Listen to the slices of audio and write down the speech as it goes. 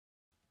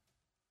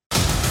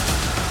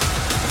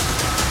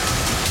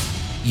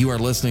You are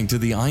listening to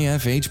the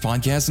IFH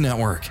Podcast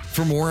Network.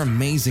 For more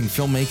amazing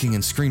filmmaking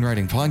and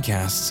screenwriting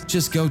podcasts,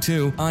 just go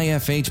to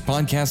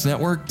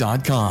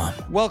ifhpodcastnetwork.com.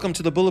 Welcome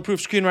to the Bulletproof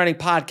Screenwriting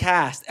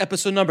Podcast,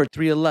 episode number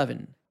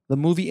 311. The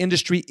movie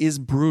industry is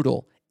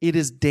brutal. It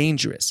is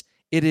dangerous.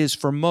 It is,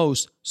 for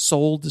most,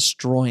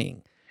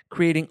 soul-destroying.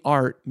 Creating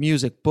art,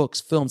 music,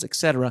 books, films,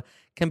 etc.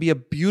 can be a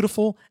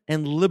beautiful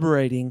and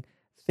liberating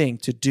thing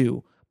to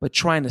do. But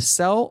trying to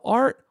sell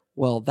art,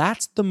 well,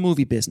 that's the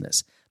movie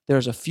business.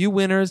 There's a few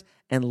winners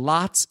and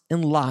lots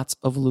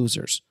of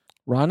losers.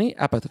 Ronnie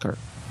Apothekar.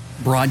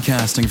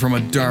 Broadcasting from a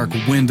dark,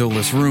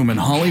 windowless room in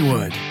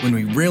Hollywood when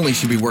we really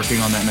should be working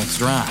on that next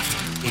draft.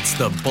 It's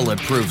the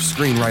Bulletproof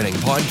Screenwriting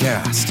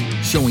Podcast,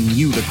 showing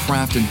you the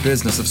craft and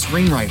business of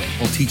screenwriting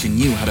while teaching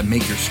you how to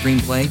make your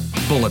screenplay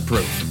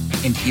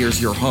bulletproof. And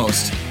here's your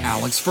host,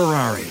 Alex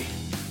Ferrari.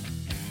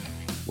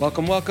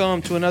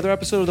 Welcome to another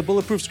episode of the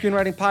Bulletproof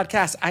Screenwriting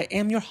Podcast. I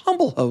am your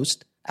humble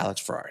host,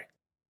 Alex Ferrari.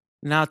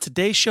 Now,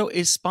 today's show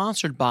is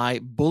sponsored by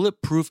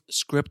Bulletproof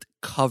Script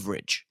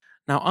Coverage.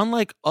 Now,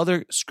 unlike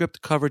other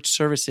script coverage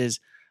services,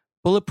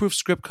 Bulletproof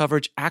Script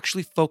Coverage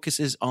actually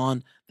focuses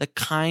on the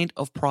kind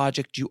of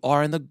project you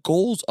are and the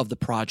goals of the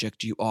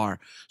project you are.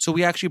 So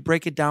we actually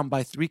break it down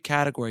by three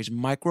categories: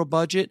 micro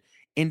budget,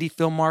 indie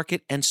film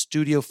market, and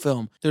studio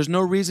film. There's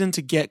no reason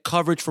to get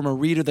coverage from a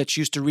reader that's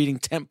used to reading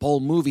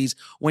tentpole movies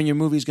when your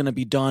movie is going to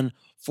be done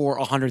for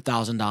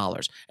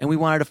 $100,000. And we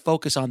wanted to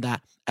focus on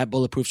that at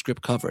Bulletproof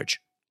Script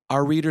Coverage.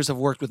 Our readers have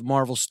worked with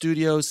Marvel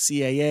Studios,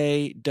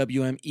 CAA,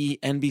 WME,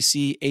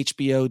 NBC,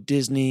 HBO,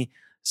 Disney,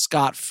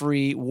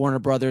 Godfrey, Warner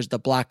Brothers, The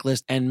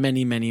Blacklist, and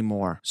many, many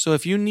more. So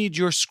if you need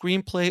your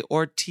screenplay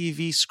or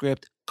TV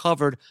script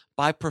covered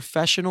by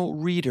professional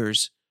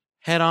readers,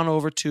 head on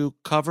over to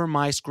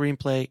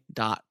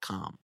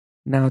covermyscreenplay.com.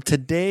 Now,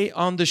 today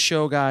on the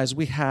show, guys,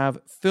 we have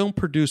film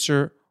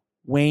producer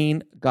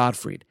Wayne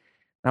Godfrey.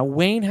 Now,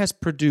 Wayne has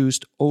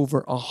produced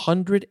over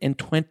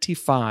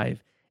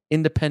 125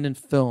 independent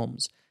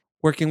films,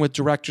 working with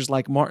directors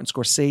like Martin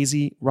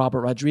Scorsese, Robert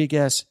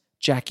Rodriguez,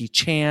 Jackie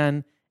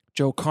Chan,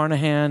 Joe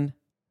Carnahan,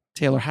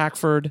 Taylor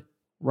Hackford,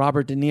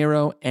 Robert De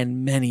Niro,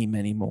 and many,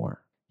 many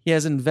more. He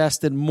has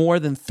invested more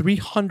than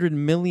 $300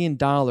 million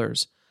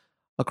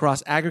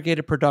across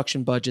aggregated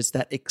production budgets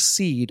that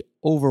exceed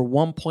over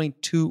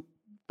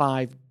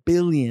 $1.25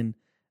 billion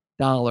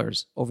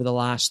over the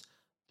last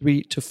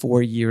 3 to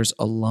 4 years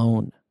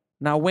alone.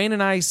 Now, Wayne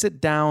and I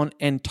sit down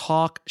and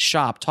talk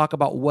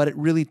about what it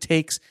really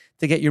takes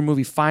to get your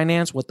movie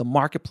financed, what the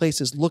marketplace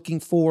is looking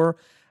for,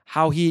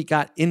 how he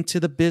got into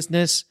the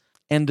business,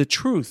 and the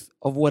truth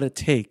of what it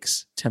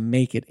takes to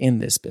make it in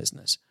this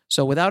business.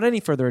 So without any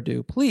further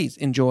ado, please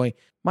enjoy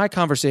my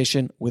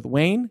conversation with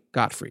Wayne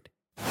Godfrey.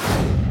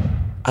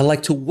 I'd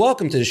like to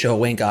welcome to the show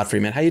Wayne Godfrey,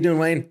 man. How you doing,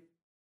 Wayne?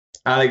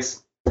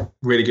 Alex,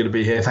 really good to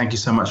be here. Thank you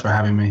so much for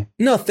having me.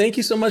 No, thank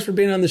you so much for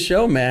being on the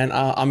show, man.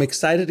 I'm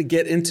excited to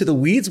get into the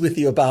weeds with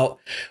you about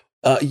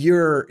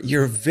your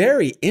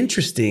very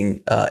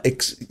interesting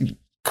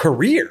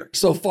career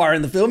so far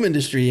in the film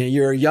industry.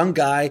 You're a young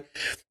guy.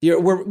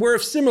 We're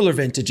of similar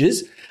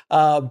vintages,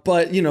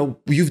 but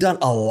you've done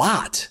a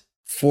lot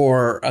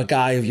for a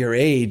guy of your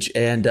age,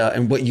 and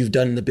what you've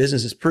done in the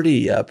business is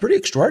pretty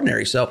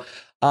extraordinary. So,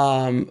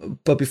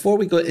 but before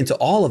we go into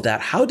all of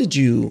that, how did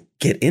you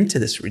get into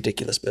this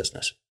ridiculous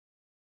business?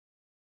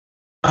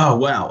 Oh,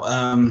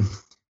 wow.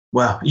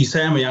 Well, you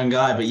say I'm a young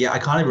guy, but yeah, I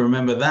can't even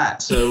remember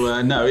that.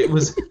 So no,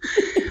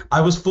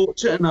 I was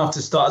fortunate enough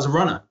to start as a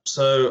runner.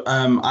 So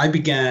I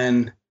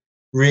began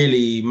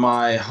really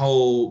my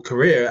whole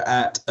career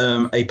at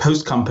a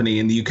post company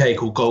in the UK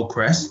called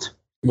Goldcrest,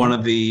 one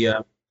of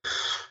the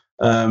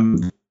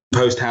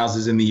post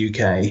houses in the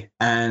UK.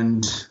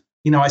 And,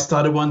 I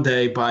started one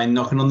day by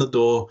knocking on the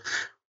door,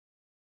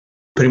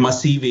 putting my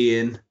CV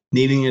in,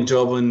 needing a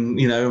job in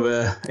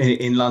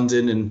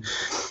London, and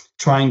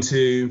trying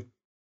to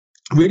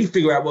really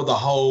figure out what the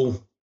whole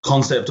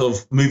concept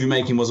of movie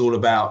making was all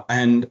about.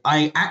 And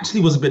I actually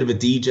was a bit of a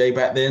DJ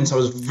back then, so I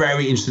was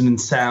very interested in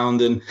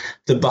sound and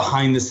the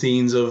behind the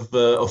scenes of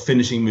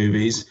finishing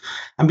movies,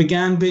 and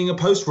began being a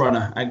post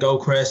runner at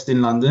Goldcrest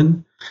in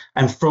London.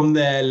 And from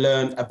there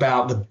learned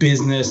about the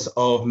business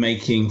of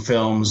making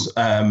films.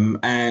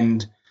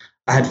 And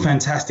I had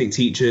fantastic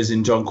teachers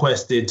in John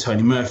Quested,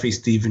 Tony Murphy,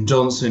 Stephen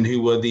Johnson,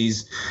 who were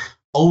these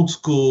old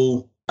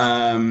school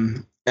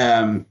indie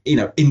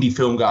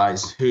film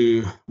guys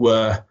who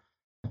were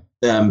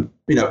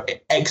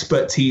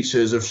expert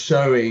teachers of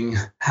showing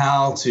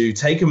how to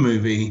take a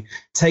movie,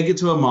 take it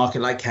to a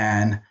market like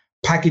Cannes,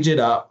 package it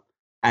up,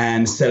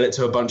 and sell it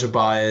to a bunch of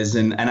buyers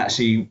and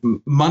actually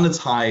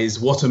monetize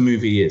what a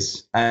movie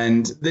is.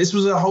 And this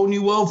was a whole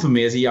new world for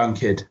me as a young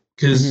kid,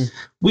 because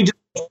we just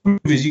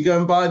movies, you go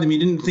and buy them, you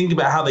didn't think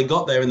about how they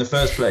got there in the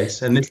first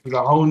place. And this was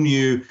a whole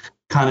new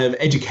kind of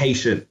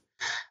education.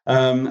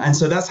 And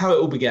so that's how it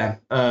all began,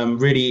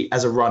 really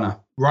as a runner,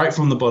 right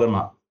from the bottom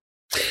up.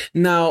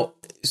 Now,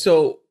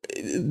 so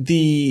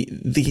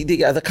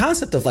the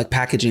concept of like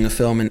packaging a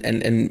film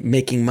and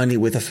making money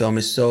with a film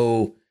is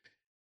so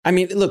I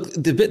mean, look,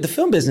 the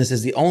film business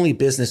is the only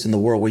business in the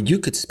world where you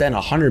could spend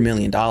 $100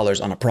 million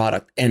on a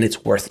product and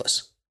it's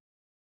worthless.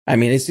 I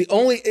mean, it's the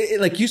only,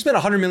 like you spend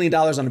 $100 million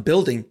on a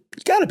building,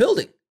 you got a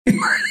building.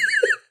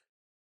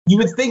 You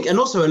would think, and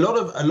also a lot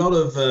of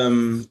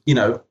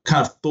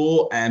kind of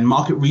thought and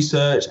market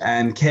research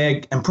and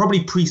care and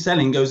probably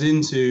pre-selling goes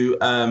into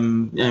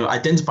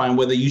identifying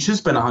whether you should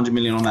spend $100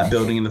 million on that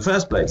building in the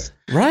first place,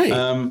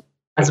 right?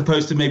 As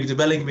opposed to maybe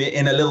developing it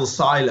in a little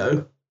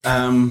silo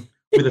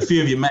with a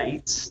few of your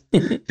mates,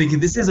 thinking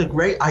this is a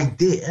great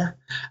idea.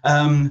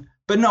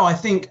 But no, I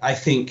think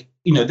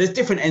there's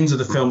different ends of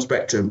the film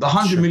spectrum. The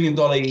 $100 million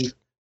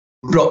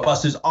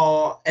blockbusters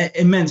are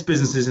immense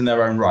businesses in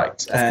their own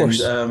right,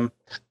 and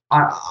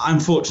I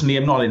unfortunately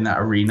am not in that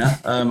arena.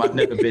 I've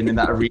never been in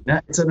that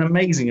arena. It's an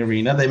amazing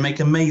arena. They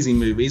make amazing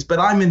movies, but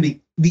I'm in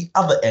the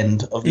other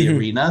end of the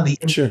arena, the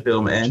indie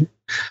film end.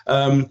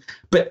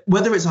 But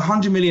whether it's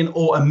 100 million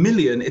or $1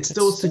 million, it's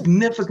still a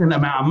significant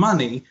amount of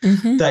money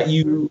that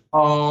you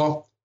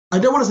are, I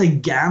don't want to say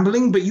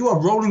gambling, but you are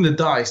rolling the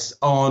dice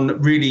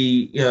on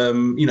really,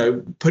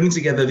 putting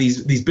together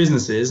these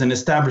businesses and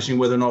establishing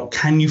whether or not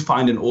can you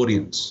find an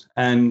audience.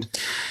 And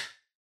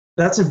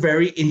that's a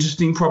very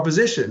interesting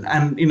proposition.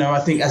 And, I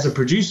think as a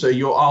producer,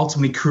 you're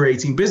ultimately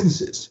creating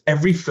businesses.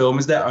 Every film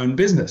is their own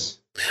business.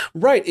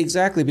 Right,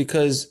 exactly.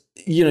 Because,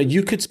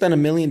 you could spend $1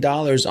 million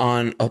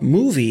on a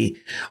movie,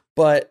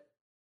 but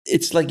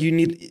it's like you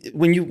need,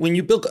 when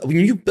you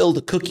build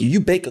a cookie, you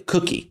bake a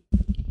cookie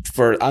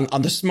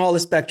on the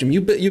smallest spectrum,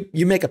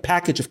 you make a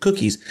package of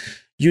cookies.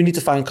 You need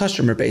to find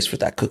customer base for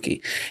that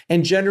cookie.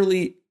 And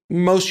generally,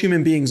 most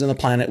human beings on the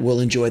planet will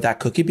enjoy that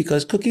cookie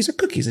because cookies are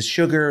cookies. It's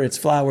sugar, it's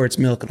flour, it's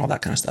milk, and all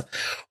that kind of stuff.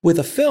 With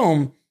a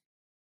film,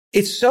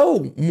 it's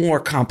so more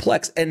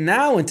complex. And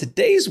now in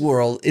today's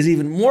world is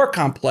even more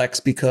complex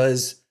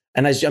because,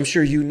 and as I'm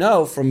sure you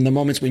know, from the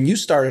moments when you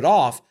started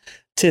off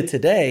to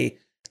today,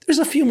 there's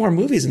a few more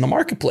movies in the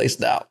marketplace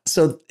now.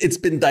 So it's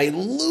been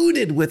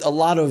diluted with a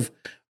lot of,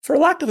 for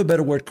lack of a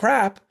better word,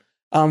 crap,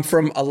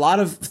 from a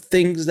lot of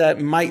things that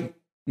might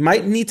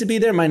need to be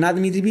there, might not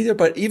need to be there.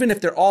 But even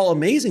if they're all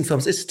amazing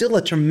films, it's still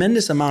a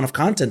tremendous amount of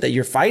content that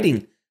you're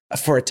fighting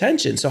for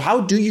attention. So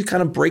how do you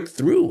kind of break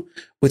through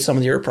with some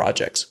of your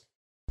projects?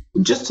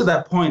 Just to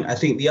that point, I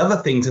think the other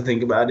thing to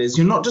think about is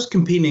you're not just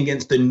competing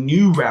against the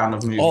new round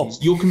of movies.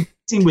 You're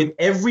competing with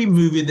every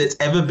movie that's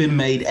ever been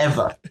made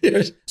ever.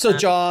 So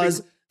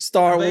Jaws,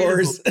 Star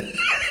Wars.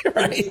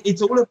 Right.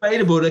 It's all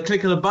available at a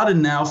click of a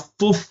button now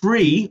for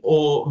free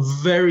or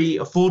very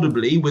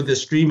affordably with the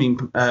streaming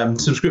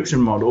subscription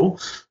model.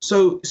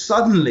 So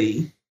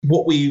suddenly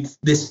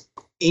this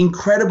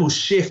incredible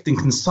shift in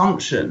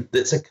consumption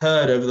that's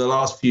occurred over the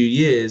last few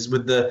years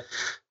with the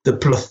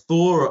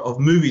plethora of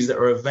movies that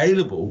are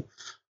available,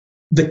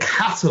 the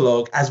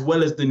catalog as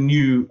well as the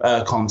new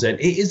content,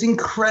 it is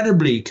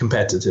incredibly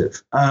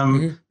competitive.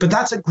 But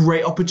that's a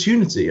great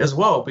opportunity as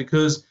well,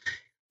 because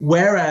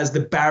whereas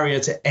the barrier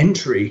to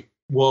entry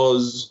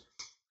was,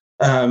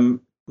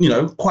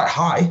 quite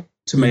high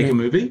to make a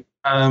movie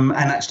and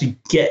actually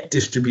get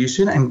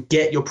distribution and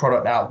get your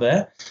product out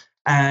there.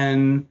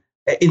 And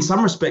in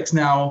some respects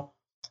now,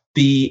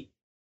 the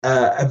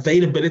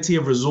availability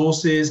of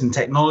resources and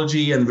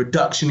technology and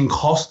reduction in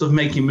cost of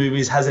making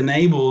movies has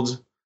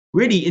enabled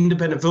really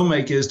independent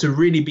filmmakers to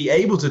really be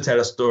able to tell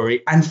a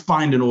story and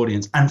find an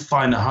audience and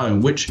find a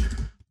home, which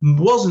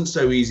wasn't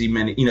so easy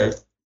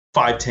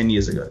 5-10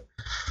 years ago.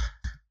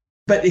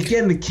 But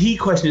again, the key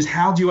question is,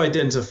 how do you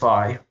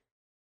identify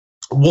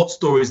what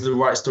story is the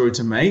right story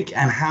to make,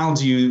 and how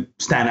do you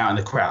stand out in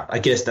the crowd? I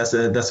guess that's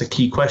a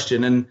key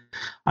question. And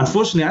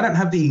unfortunately, I don't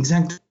have the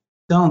exact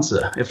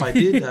answer. If I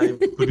did, I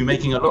would be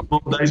making a lot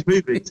more of those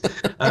movies.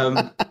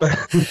 But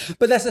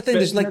that's the thing.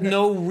 There's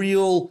no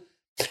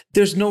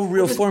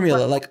real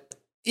formula. Like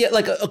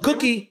a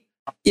cookie.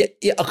 Yeah,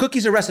 a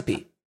cookie's a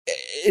recipe.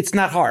 It's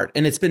not hard,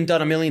 and it's been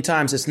done a million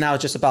times. It's now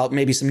just about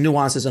maybe some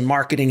nuances in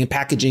marketing and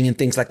packaging and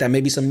things like that.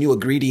 Maybe some new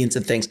ingredients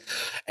and things.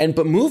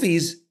 But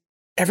movies,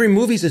 every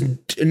movie is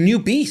a new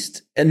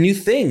beast, a new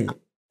thing.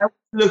 I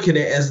look at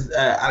it as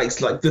Alex,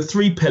 like the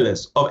three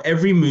pillars of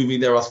every movie.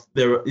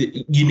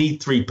 You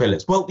need three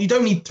pillars. Well, you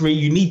don't need three.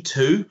 You need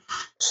two.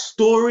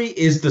 Story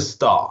is the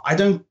star. I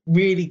don't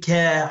really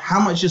care how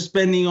much you're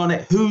spending on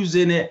it, who's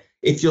in it.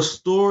 If your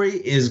story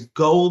is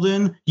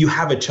golden, you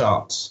have a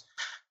chance.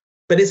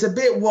 But it's a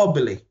bit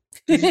wobbly.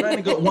 You've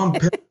only got one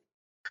pillar.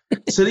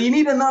 So you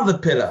need another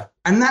pillar.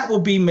 And that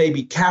will be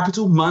maybe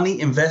capital, money,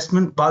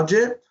 investment,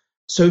 budget.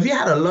 So if you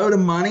had a load of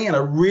money and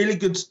a really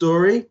good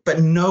story,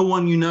 but no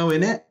one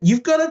in it,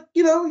 you've got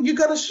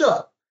a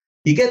shot.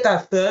 You get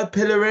that third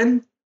pillar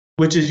in,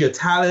 which is your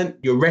talent,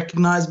 your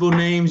recognizable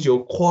names,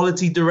 your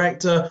quality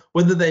director,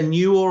 whether they're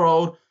new or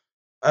old.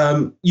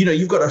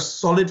 You've got a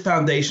solid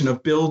foundation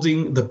of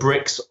building the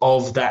bricks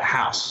of that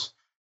house.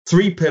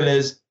 Three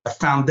pillars, a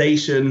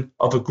foundation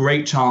of a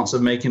great chance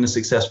of making a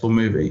successful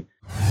movie.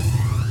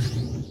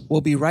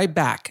 We'll be right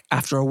back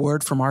after a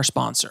word from our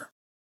sponsor.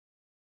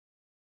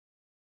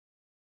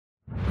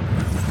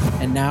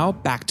 And now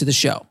back to the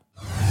show.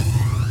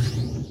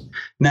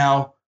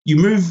 Now, You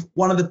move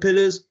one of the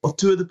pillars or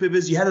two of the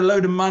pillars, you had a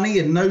load of money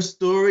and no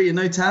story and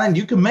no talent,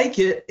 you can make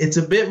it. It's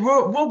a bit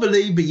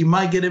wobbly, but you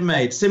might get it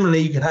made.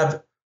 Similarly, you could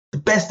have the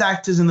best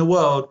actors in the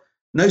world,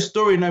 no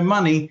story, no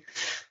money.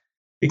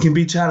 It can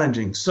be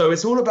challenging. So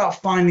it's all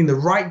about finding the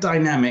right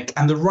dynamic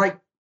and the right,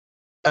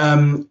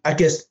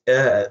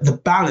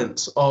 the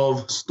balance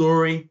of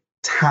story,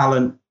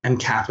 talent, and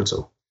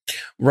capital.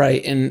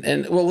 Right.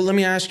 And well, let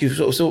me ask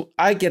you. So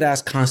I get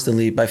asked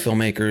constantly by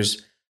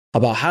filmmakers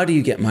about how do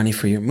you get money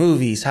for your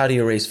movies? How do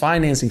you raise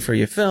financing for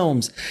your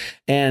films?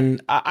 And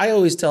I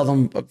always tell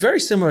them a very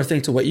similar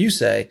thing to what you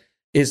say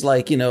is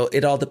like,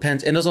 it all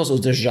depends. And there's also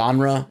the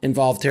genre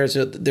involved here.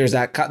 So there's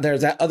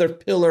that other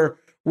pillar,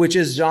 which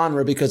is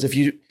genre, because if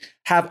you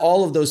have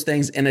all of those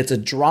things and it's a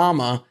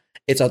drama,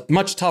 it's a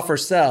much tougher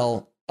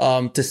sell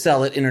to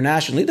sell it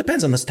internationally. It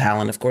depends on this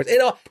talent, of course.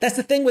 That's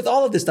the thing with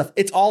all of this stuff.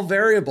 It's all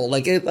variable.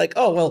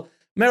 Oh, well,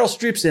 Meryl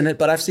Streep's in it,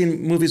 but I've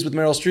seen movies with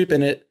Meryl Streep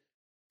in it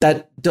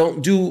that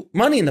don't do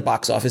money in the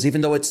box office,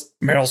 even though it's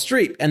Meryl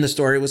Streep and the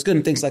story was good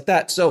and things like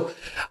that. So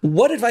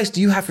what advice do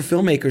you have for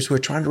filmmakers who are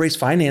trying to raise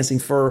financing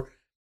for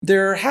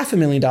their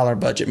 $500,000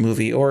 budget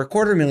movie or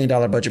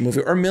 $250,000 budget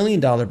movie or $1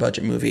 million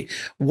budget movie?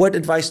 What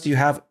advice do you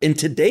have in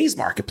today's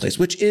marketplace,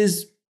 which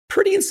is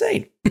pretty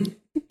insane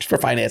for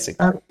financing?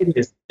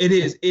 It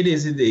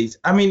is.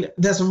 I mean,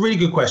 that's a really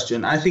good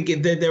question. I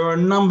think there are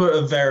a number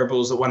of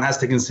variables that one has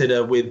to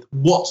consider with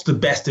what's the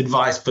best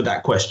advice for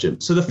that question.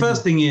 So the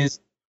first thing is,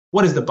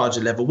 what is the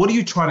budget level? What are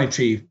you trying to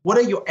achieve? What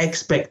are your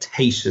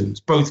expectations,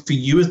 both for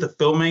you as the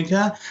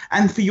filmmaker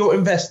and for your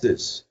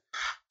investors?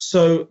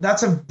 So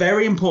that's a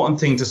very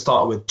important thing to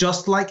start with.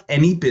 Just like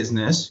any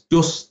business,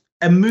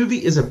 a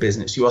movie is a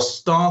business. You are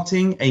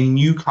starting a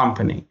new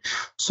company.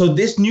 So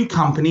this new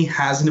company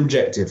has an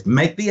objective: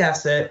 make the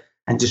asset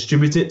and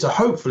distribute it to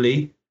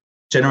hopefully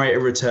generate a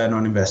return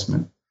on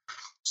investment.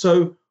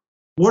 So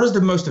what is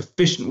the most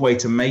efficient way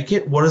to make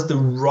it? What is the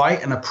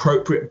right and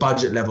appropriate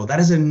budget level? That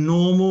is a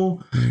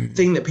normal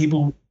thing that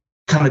people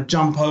kind of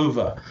jump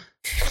over.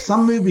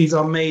 Some movies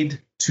are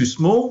made too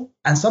small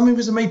and some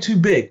movies are made too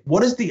big.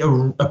 What is the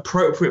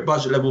appropriate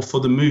budget level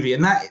for the movie?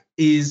 And that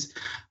is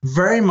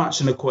very much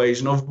an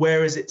equation of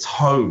where is its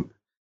home?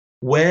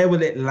 Where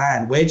will it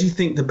land? Where do you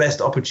think the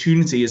best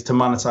opportunity is to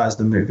monetize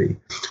the movie?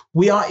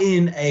 We are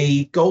in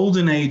a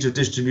golden age of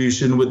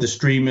distribution with the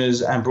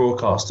streamers and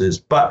broadcasters,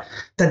 but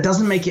that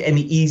doesn't make it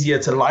any easier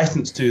to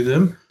license to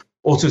them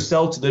or to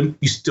sell to them.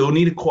 You still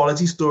need a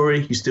quality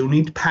story. You still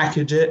need to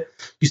package it.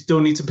 You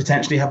still need to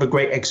potentially have a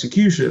great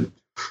execution.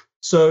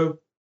 So,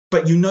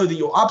 but you know that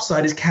your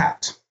upside is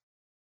capped.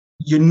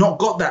 You've not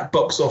got that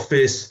box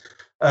office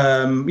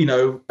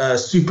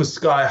super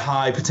sky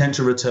high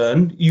potential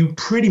return. You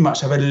pretty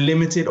much have a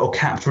limited or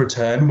capped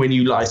return when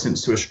you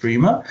license to a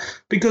streamer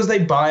because they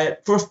buy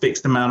it for a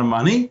fixed amount of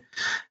money.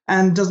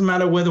 And it doesn't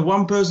matter whether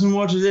one person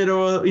watches it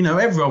or,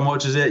 everyone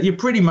watches it, you're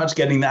pretty much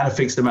getting that a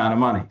fixed amount of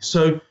money.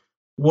 So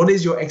what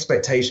is your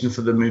expectation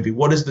for the movie?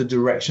 What is the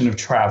direction of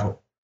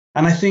travel?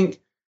 And I think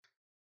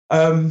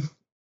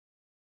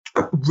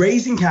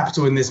raising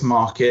capital in this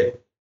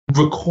market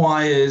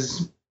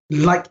requires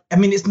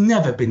it's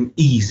never been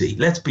easy.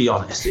 Let's be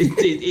honest.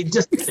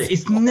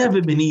 It's never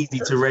been easy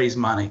to raise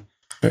money.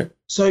 Right.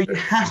 So you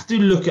have to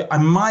look at,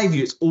 in my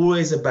view, it's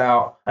always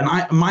about,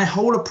 my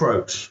whole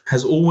approach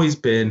has always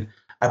been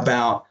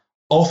about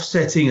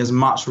offsetting as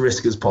much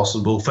risk as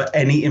possible for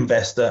any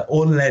investor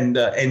or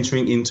lender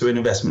entering into an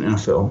investment in a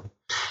film.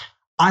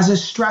 As a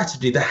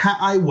strategy, the hat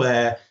I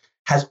wear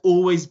has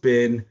always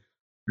been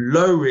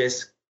low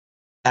risk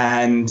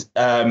and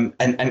kind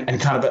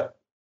of a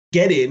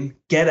get in,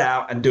 get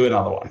out, and do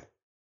another one.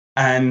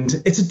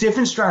 And it's a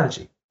different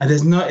strategy. And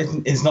it's not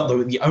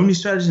the only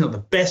strategy, not the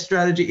best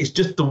strategy. It's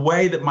just the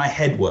way that my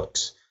head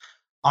works.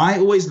 I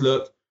always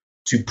look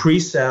to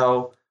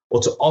pre-sell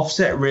or to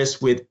offset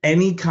risk with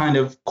any kind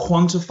of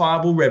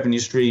quantifiable revenue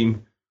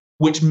stream,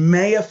 which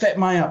may affect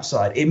my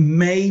upside. It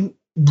may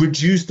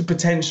reduce the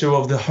potential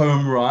of the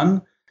home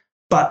run,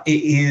 but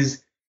it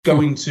is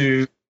going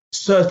to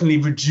certainly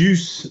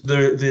reduce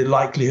the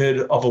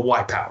likelihood of a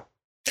wipeout.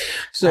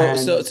 So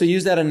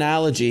use that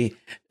analogy.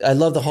 I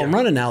love the home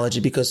run analogy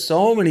because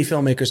so many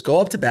filmmakers go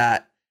up to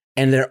bat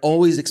and they're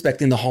always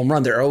expecting the home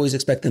run. They're always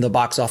expecting the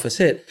box office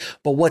hit.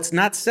 But what's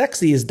not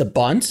sexy is the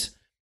bunt,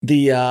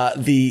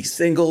 the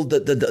single,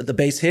 the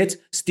base hit,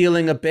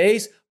 stealing a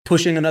base,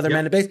 pushing another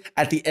man to base.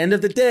 At the end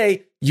of the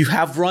day, you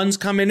have runs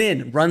coming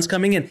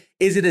in.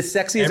 Is it as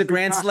sexy as a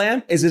grand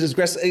slam? Is it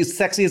as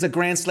sexy as a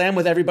grand slam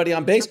with everybody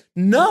on base?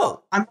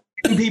 No. I'm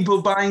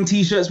people buying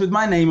T-shirts with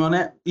my name on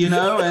it,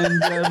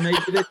 and maybe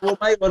they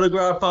want my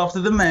autograph after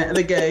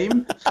the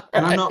game.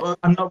 And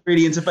I'm not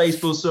really into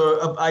baseball,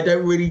 so I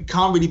can't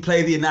really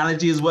play the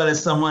analogy as well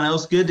as someone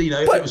else could. If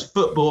it was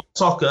football,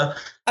 soccer,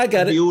 I'd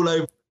be all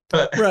over.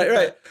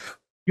 Right.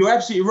 You're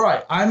absolutely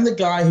right. I'm the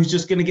guy who's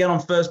just going to get on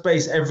first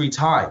base every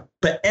time,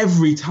 but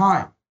every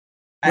time.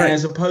 And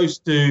as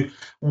opposed to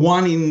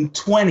 1 in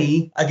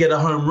 20, I get a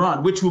home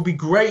run, which will be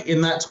great in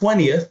that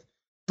 20th.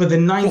 But the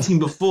 19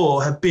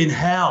 before have been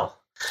hell.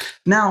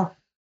 Now,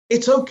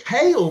 it's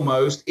okay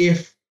almost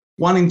if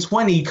 1 in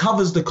 20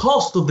 covers the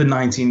cost of the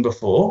 19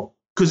 before.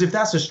 Because if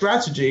that's a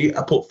strategy,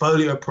 a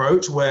portfolio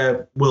approach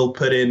where we'll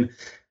put in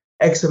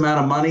X amount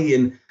of money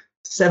in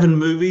 7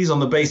 movies on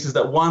the basis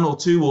that 1 or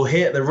 2 will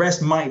hit, the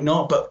rest might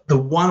not, but the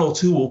 1 or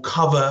 2 will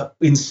cover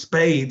in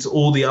spades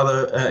all the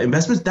other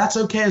investments, that's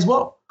okay as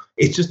well.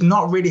 It's just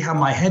not really how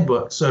my head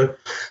works. So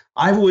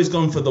I've always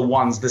gone for the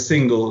ones, the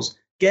singles,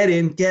 get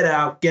in, get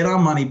out, get our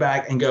money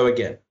back and go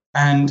again.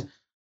 And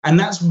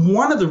that's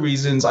one of the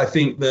reasons I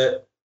think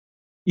that,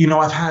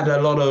 I've had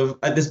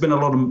there's been a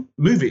lot of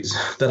movies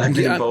that I've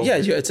been involved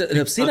in. Yeah, it's an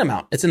obscene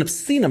amount. It's an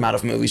obscene amount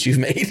of movies you've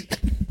made.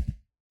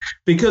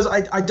 Because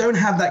I don't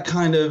have that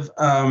kind of,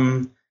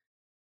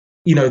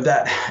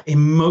 that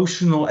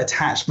emotional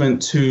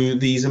attachment to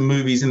these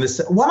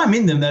movies. While I'm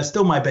in them, they're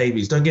still my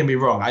babies. Don't get me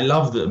wrong. I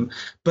love them.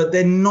 But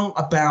they're not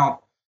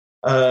about,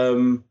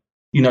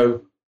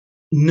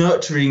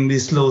 nurturing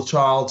this little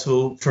child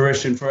to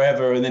fruition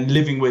forever and then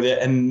living with it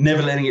and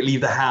never letting it leave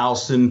the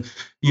house and,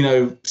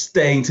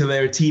 staying till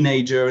they're a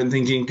teenager and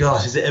thinking,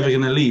 gosh, is it ever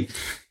going to leave?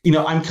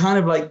 I'm kind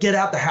of like, get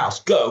out the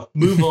house, go,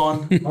 move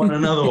on, want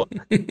another one.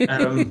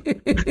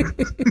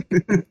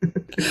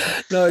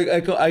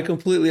 No, I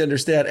completely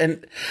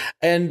understand.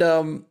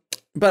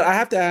 But I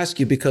have to ask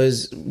you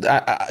because,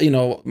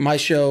 my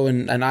show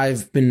and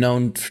I've been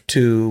known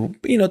to,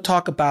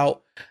 talk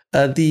about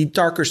the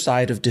darker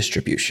side of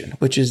distribution,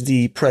 which is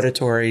the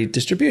predatory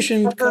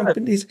distribution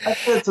companies. I've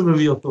heard some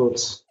of your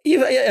thoughts.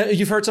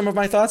 You've heard some of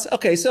my thoughts?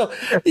 Okay, so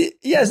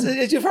yes,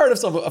 you've heard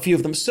of a few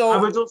of them. So I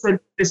was also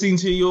listening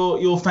to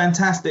your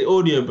fantastic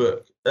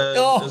audiobook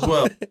as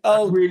well.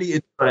 Oh,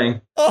 really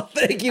enjoying. Oh,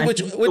 thank you.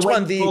 Which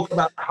one? The talk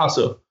about the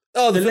hustle.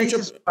 Oh, the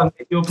latest one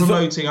that you're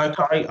promoting. I'm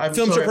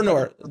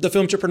Filmtrepreneur. The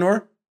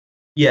Filmtrepreneur.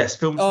 Yes,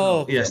 Filmtrepreneur.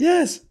 Oh,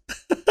 yes.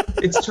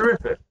 It's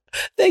terrific.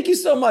 Thank you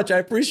so much. I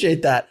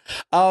appreciate that.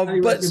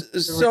 But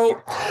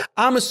so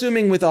I'm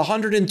assuming with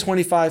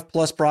 125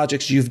 plus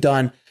projects you've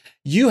done,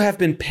 you have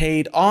been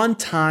paid on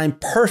time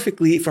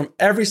perfectly from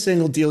every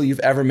single deal you've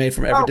ever made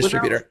from every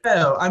distributor.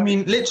 I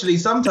mean, literally,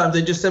 sometimes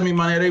they just send me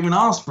money. I don't even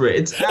ask for it.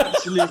 It's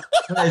absolute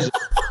pleasure.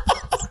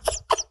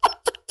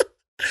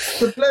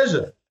 It's a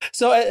pleasure.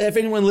 So if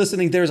anyone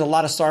listening, there's a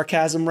lot of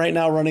sarcasm right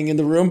now running in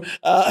the room.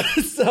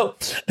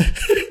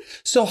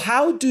 So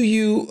how do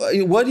you,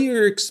 what are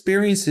your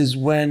experiences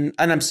when,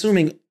 and I'm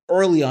assuming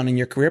early on in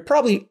your career,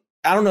 probably,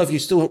 I don't know if you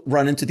still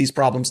run into these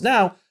problems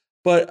now,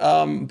 but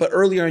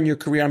earlier in your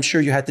career, I'm sure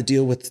you had to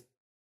deal with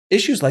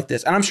issues like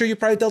this. And I'm sure you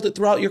probably dealt it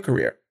throughout your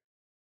career.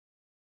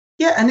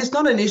 Yeah, and it's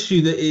not an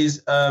issue that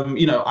is,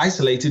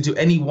 isolated to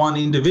any one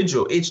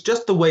individual. It's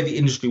just the way the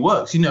industry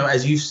works.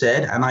 As you've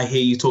said, and I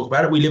hear you talk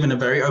about it, we live in a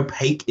very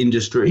opaque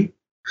industry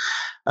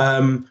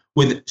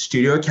with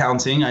studio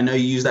accounting. I know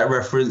you use that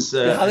reference.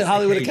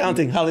 Hollywood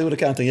accounting. Yeah.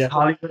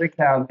 Hollywood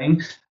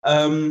accounting.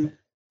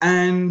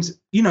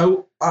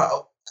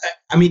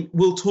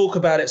 We'll talk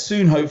about it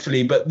soon,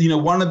 hopefully. But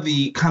one of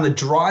the kind of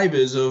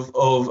drivers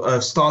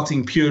of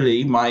starting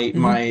Purely, my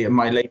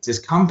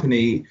latest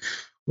company,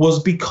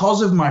 was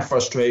because of my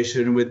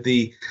frustration with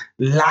the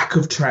lack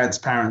of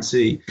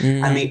transparency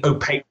and the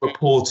opaque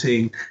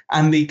reporting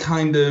and the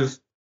kind of,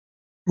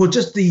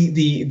 just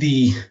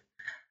the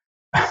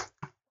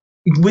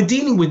we're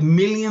dealing with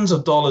millions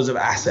of dollars of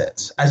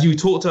assets, as you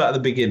talked about at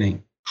the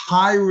beginning,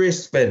 high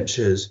risk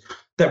ventures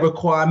that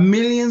require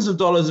millions of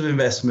dollars of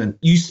investment.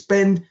 You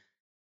spend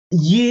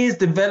years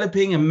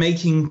developing and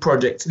making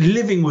projects,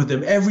 living with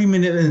them every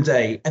minute of the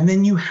day, and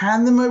then you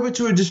hand them over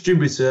to a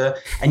distributor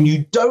and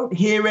you don't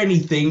hear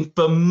anything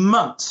for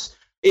months,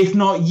 if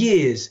not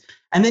years.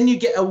 And then you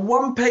get a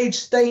one-page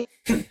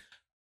statement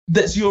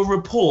that's your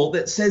report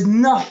that says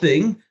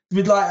nothing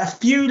with like a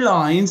few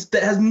lines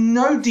that has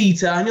no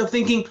detail. And you're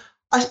thinking,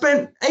 I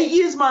spent 8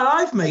 years of my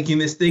life making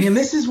this thing and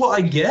this is what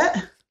I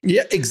get?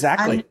 Yeah,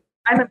 exactly.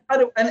 And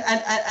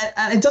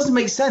it doesn't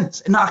make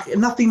sense.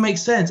 Nothing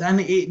makes sense. And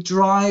it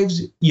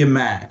drives you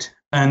mad.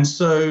 And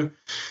so,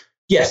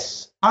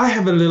 yes, I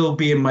have a little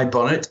bee in my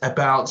bonnet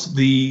about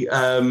the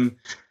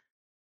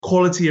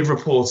quality of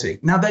reporting.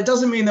 Now, that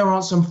doesn't mean there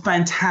aren't some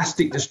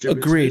fantastic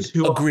distributors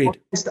who are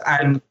honest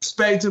and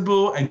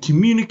respectable and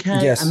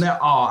communicate. Yes. And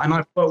there are. And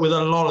I've worked with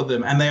a lot of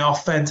them, and they are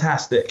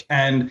fantastic.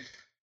 And,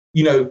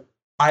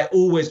 I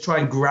always try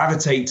and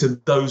gravitate to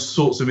those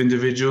sorts of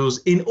individuals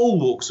in all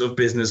walks of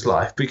business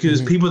life,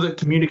 because people that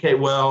communicate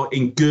well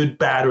in good,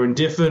 bad, or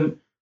indifferent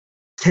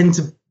tend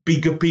to be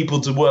good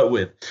people to work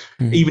with.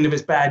 Even if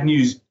it's bad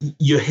news,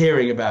 you're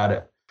hearing about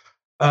it.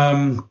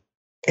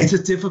 It's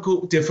a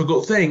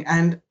difficult thing.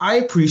 And I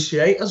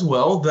appreciate as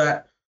well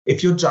that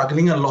if you're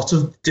juggling a lot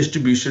of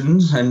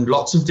distributions and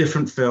lots of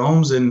different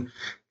films and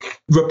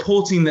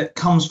reporting that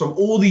comes from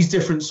all these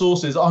different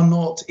sources are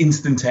not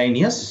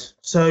instantaneous.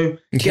 So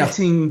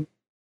getting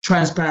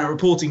transparent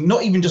reporting,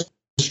 not even just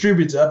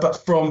distributor, but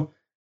from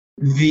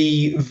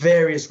the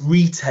various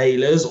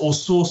retailers or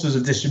sources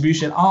of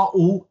distribution are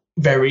all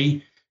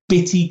very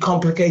bitty,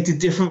 complicated,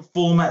 different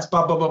formats,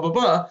 blah, blah, blah, blah,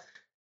 blah.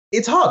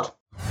 It's hard.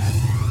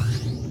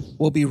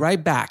 We'll be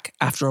right back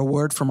after a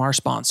word from our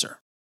sponsor.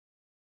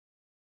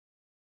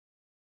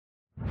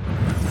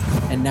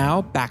 And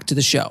now back to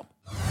the show.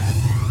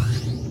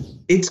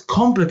 It's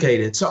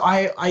complicated. So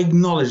I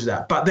acknowledge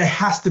that, but there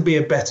has to be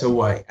a better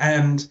way.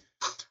 And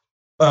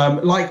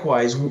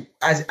likewise,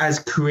 as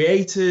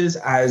creators,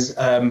 as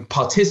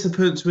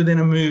participants within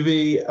a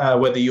movie,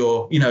 whether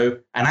you're,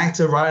 an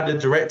actor, writer,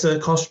 director,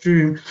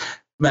 costume,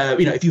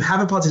 if you have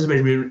a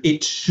participation movie,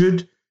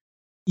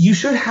 you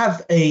should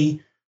have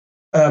in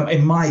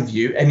my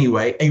view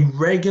anyway, a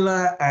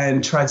regular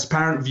and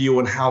transparent view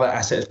on how that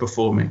asset is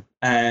performing.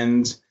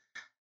 And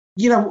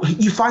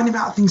you find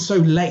out things so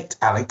late,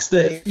 Alex,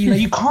 that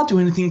you can't do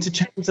anything to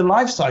change the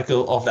life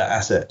cycle of that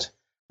asset.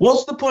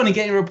 What's the point of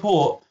getting a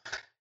report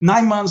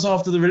 9 months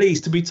after the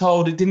release to be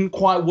told it didn't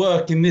quite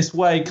work in this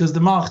way because the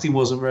marketing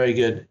wasn't very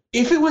good?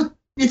 If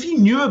you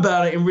knew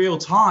about it in real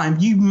time,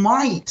 you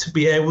might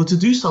be able to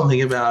do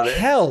something about it.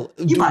 Hell,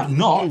 you might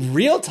not.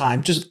 Real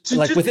time, just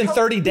within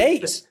 30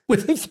 days.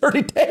 Within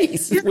 30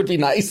 days, it would be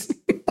nice.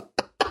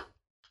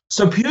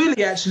 So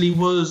Purely actually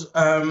was,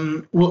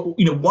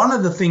 one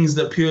of the things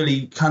that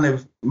Purely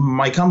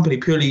my company,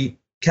 Purely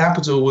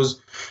Capital,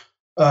 was,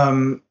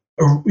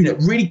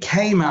 really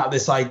came out of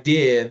this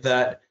idea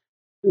that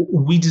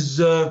we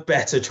deserve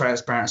better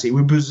transparency.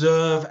 We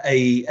deserve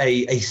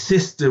a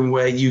system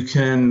where you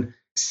can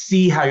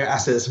see how your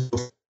assets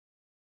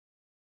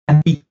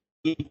and be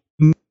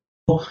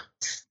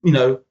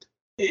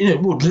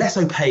less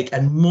opaque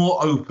and more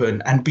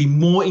open and be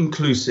more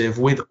inclusive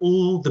with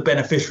all the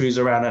beneficiaries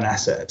around an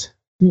asset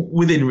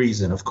within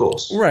reason, of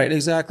course. Right,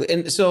 exactly.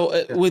 And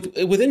so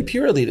within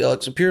Purely,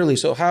 Alex,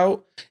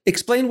 so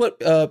explain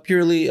what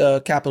Purely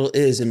Capital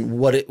is and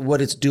what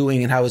it's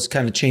doing and how it's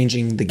kind of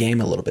changing the game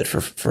a little bit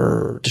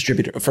for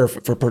distributor for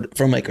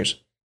filmmakers.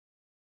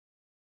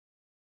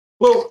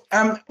 Well,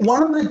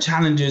 one of the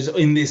challenges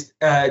in this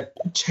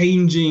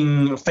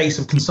changing face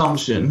of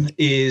consumption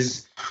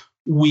is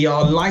we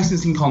are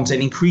licensing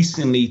content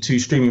increasingly to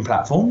streaming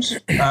platforms.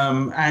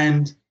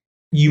 And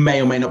you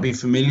may or may not be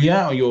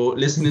familiar, or your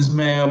listeners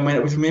may or may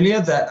not be familiar,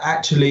 that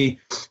actually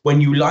when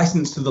you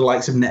license to the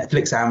likes of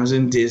Netflix,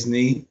 Amazon,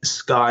 Disney,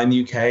 Sky in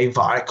the UK,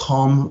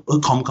 Viacom,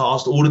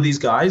 Comcast, all of these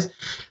guys,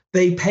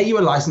 they pay you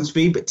a license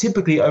fee, but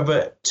typically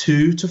over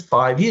 2 to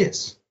 5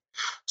 years.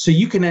 So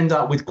you can end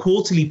up with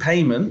quarterly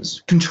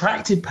payments,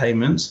 contracted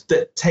payments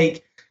that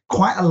take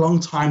quite a long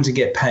time to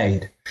get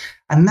paid.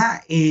 And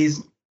that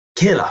is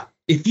killer.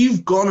 If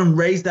you've gone and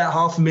raised that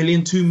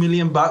 $500,000, $2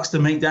 million to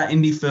make that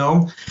indie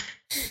film,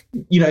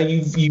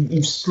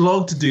 you've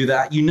slogged to do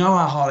that. You know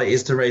how hard it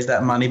is to raise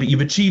that money, but you've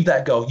achieved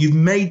that goal. You've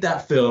made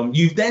that film.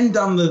 You've then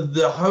done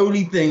the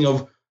holy thing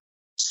of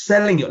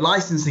selling it,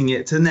 licensing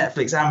it to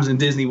Netflix, Amazon,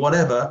 Disney,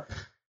 whatever.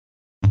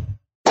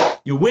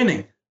 You're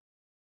winning.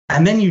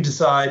 And then you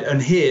decide,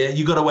 and here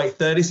you got to wait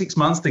 36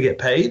 months to get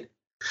paid.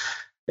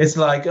 It's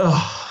like,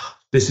 oh,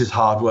 this is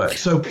hard work.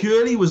 So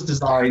Purely was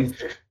designed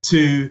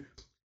to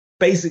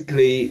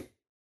basically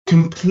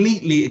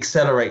completely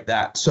accelerate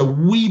that. So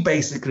we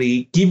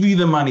basically give you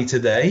the money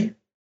today,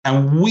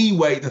 and we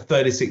wait the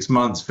 36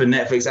 months for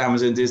Netflix,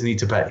 Amazon, Disney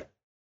to pay.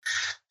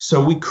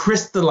 So we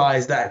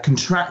crystallize that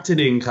contracted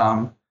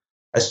income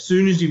as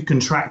soon as you've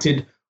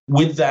contracted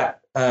with that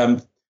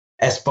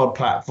SVOD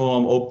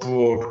platform or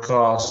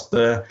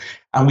broadcaster,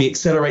 and we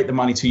accelerate the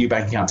money to your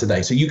bank account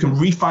today. So you can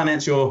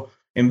refinance your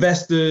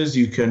investors,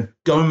 you can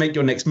go and make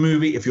your next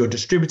movie. If you're a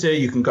distributor,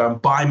 you can go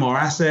and buy more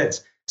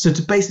assets. So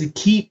to basically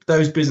keep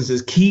those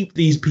businesses, keep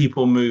these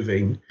people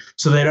moving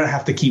so they don't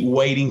have to keep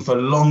waiting for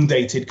long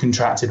dated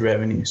contracted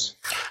revenues.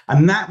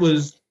 And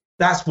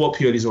that's what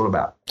Purely is all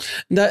about.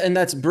 And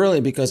that's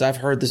brilliant, because I've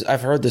heard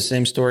the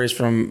same stories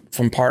from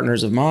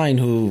partners of mine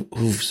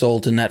who've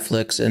sold to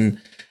Netflix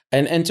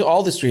and to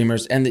all the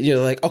streamers, and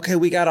you're like, okay,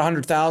 we got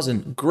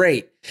 100,000.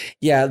 Great.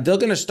 Yeah. They're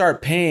going to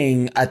start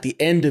paying at the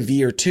end of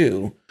year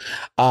 2.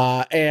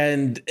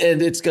 And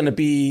it's going to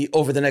be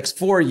over the next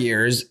 4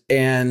 years,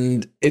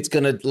 and it's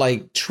going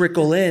to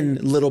trickle in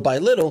little by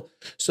little.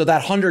 So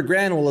that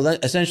 $100,000 will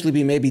essentially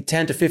be maybe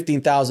 10 to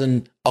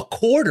 15,000 a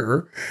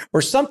quarter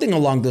or something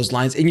along those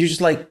lines. And you're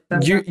just like,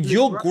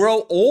 you'll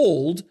grow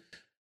old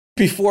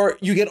before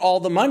you get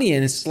all the money.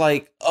 And it's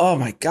like, oh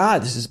my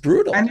God, this is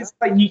brutal. And it's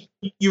like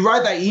you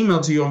write that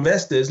email to your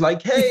investors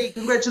like, hey,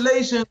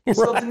 congratulations, you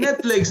sold to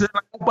Netflix. And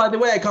like, oh, by the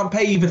way, I can't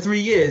pay you for 3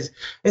 years.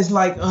 It's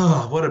like,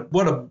 oh, what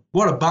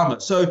a bummer.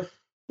 So,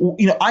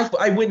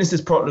 I witnessed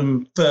this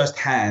problem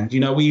firsthand.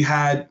 We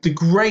had the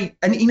great,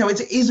 and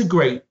it is a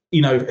great,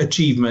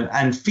 achievement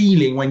and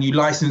feeling when you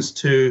license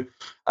to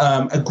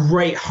a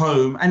great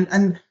home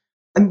and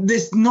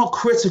this not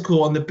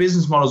critical on the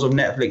business models of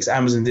Netflix,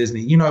 Amazon,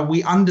 Disney.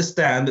 We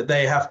understand that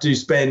they have to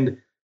spend,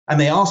 and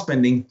they are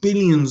spending,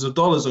 billions of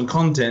dollars on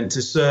content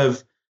to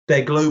serve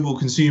their global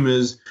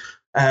consumers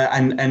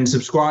and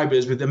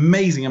subscribers with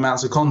amazing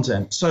amounts of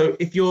content. So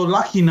if you're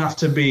lucky enough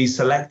to be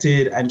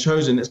selected and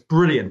chosen, it's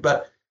brilliant.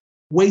 But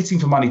waiting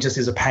for money just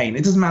is a pain.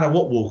 It doesn't matter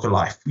what walk of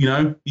life. You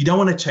don't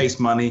want to chase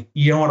money.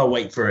 You don't want to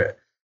wait for it.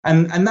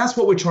 And that's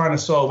what we're trying to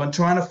solve, and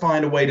trying to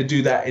find a way to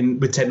do that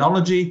with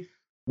technology,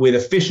 with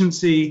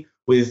efficiency,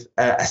 with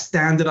a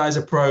standardized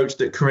approach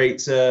that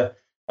creates a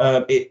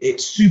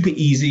It's super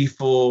easy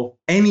for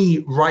any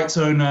rights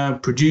owner,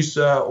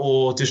 producer,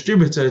 or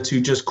distributor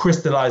to just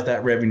crystallize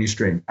that revenue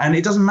stream. And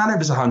it doesn't matter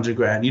if it's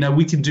 $100,000.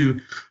 We can do,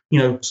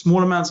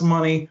 small amounts of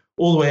money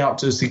all the way up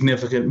to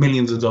significant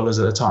millions of dollars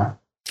at a time.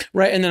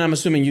 Right. And then I'm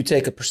assuming you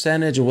take a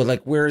percentage, or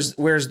like, where's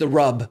the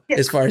rub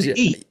as far as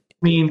I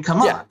mean, come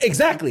on. Yeah,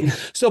 exactly.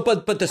 So,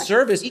 but the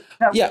service,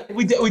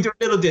 we do a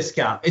little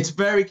discount. It's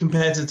very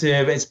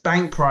competitive. It's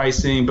bank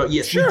pricing, but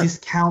yes, we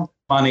discount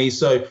money.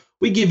 So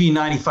we give you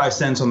 95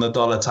 cents on the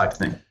dollar type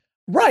thing.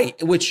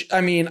 Right. Which,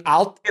 I mean,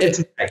 right.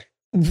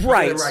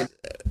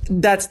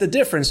 That's the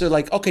difference. So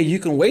like, okay, you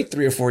can wait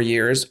 3 or 4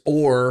 years,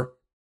 or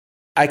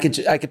I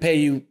could pay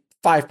you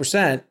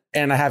 5%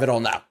 and I have it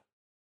all now.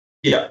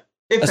 Yeah.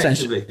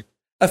 Effectively,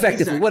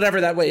 exactly.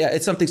 Whatever that way. Yeah,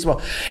 it's something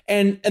small.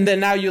 And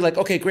then now you're like,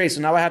 okay, great. So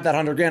now I have that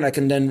 $100,000. I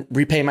can then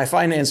repay my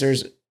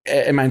financiers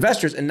and my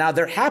investors. And now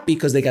they're happy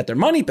because they got their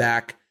money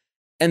back.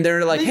 And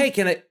they're like, hey,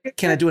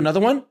 can I do another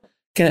one?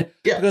 Can I?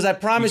 Yeah. Because I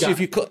promise you,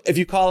 if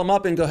you call them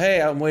up and go,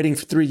 hey, I'm waiting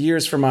for 3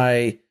 years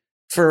you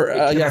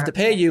have to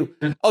pay you.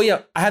 Oh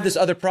yeah, I have this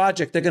other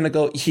project. They're going to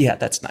go, yeah,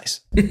 that's nice.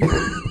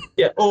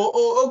 Yeah.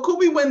 Or could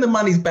we win the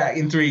money's back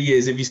in 3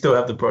 years if you still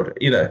have the project,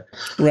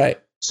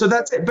 Right. So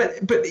that's it.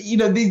 But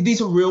these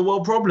are real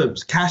world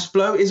problems. Cash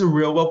flow is a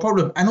real world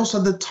problem. And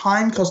also the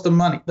time cost of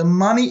money. The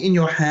money in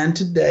your hand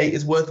today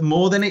is worth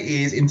more than it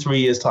is in 3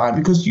 years' time,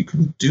 because you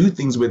can do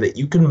things with it.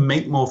 You can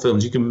make more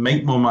films. You can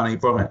make more money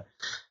from it.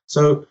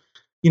 So,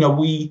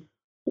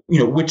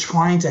 we're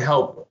trying to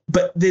help.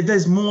 But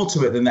there's more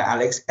to it than that,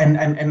 Alex.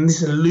 And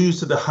this alludes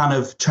to the kind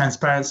of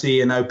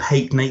transparency and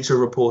opaque nature of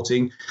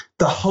reporting.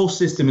 The whole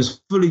system is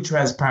fully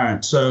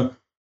transparent. So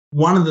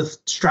one of the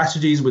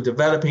strategies we're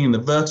developing in the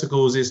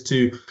verticals is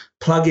to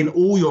plug in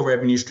all your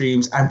revenue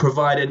streams and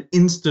provide an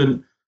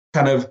instant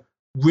kind of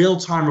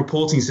real-time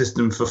reporting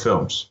system for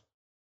films,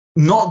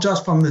 not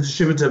just from the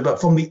distributor, but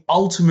from the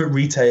ultimate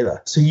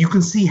retailer. So you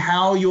can see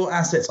how your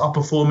assets are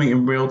performing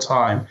in real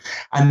time,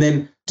 and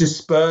then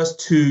disperse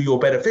to your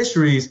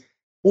beneficiaries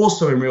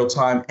also in real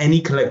time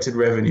any collected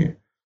revenue.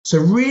 So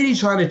really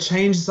trying to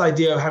change this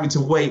idea of having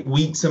to wait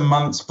weeks and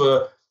months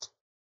for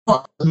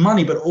not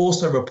money, but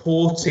also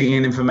reporting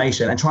and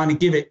information, and trying to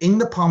give it in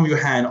the palm of your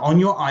hand on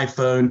your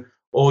iPhone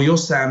or your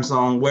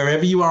Samsung,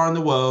 wherever you are in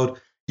the world.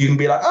 You can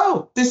be like,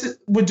 oh,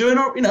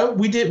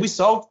 we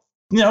sold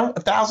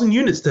 1,000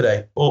 units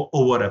today, or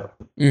whatever.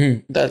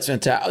 Mm-hmm. That's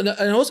fantastic.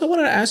 And also I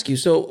wanted to ask you,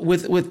 so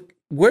with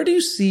where do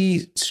you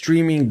see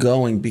streaming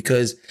going?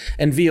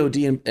 And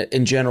VOD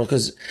in general,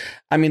 because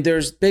I mean,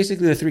 there's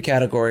basically the 3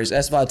 categories: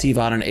 SVOD,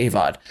 TVOD, and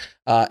AVOD.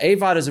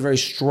 AVOD is a very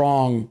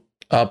strong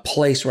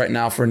place right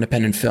now for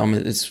independent film.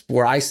 It's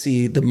where I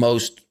see the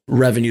most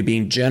revenue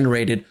being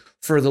generated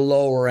for the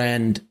lower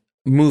end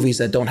movies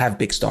that don't have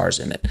big stars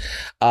in it.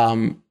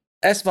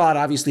 SVOD,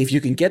 obviously, if you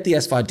can get the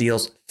SVOD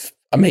deals,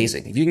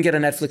 amazing. If you can get a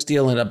Netflix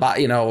deal and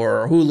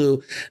or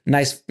Hulu,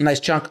 nice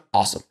chunk,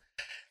 awesome.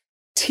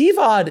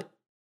 TVOD,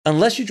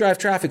 unless you drive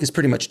traffic, is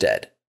pretty much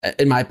dead,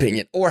 in my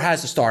opinion, or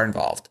has a star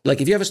involved. Like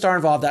if you have a star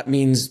involved, that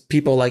means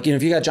people like,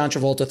 if you got John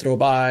Travolta throw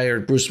by or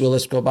Bruce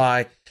Willis go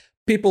by,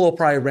 people will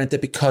probably rent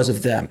it because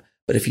of them.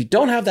 But if you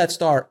don't have that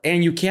star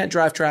and you can't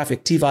drive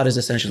traffic, TVOD is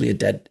essentially a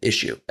dead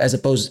issue, as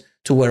opposed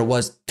to where it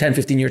was 10,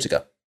 15 years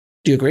ago.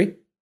 Do you agree?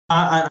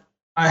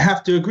 I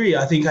have to agree.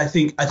 I think,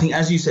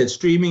 as you said,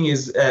 streaming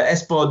is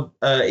SVOD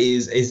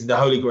is the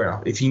holy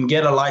grail. If you can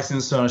get a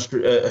license on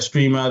a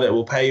streamer that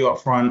will pay you up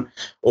front,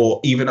 or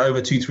even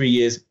over 2-3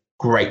 years,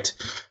 great.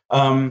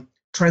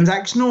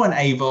 Transactional and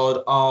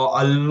AVOD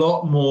are a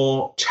lot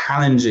more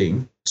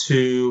challenging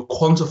to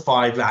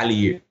quantify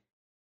value.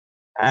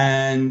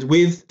 And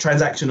with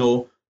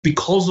transactional,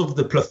 because of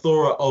the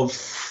plethora of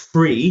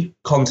free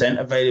content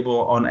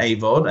available on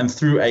AVOD and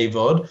through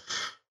AVOD,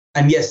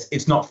 and yes,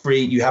 it's not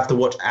free, you have to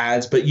watch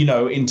ads, but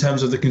in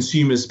terms of the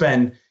consumer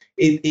spend,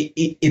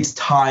 it's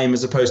time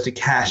as opposed to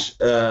cash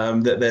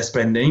that they're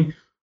spending.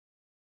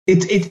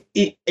 It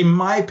in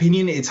my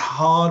opinion, it's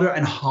harder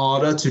and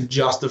harder to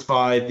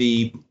justify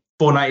the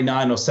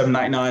 $4.99 or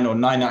 $7.99 or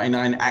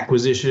 $9.99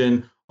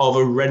 acquisition of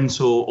a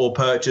rental or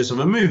purchase of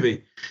a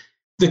movie.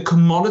 The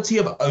commodity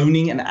of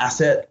owning an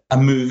asset, a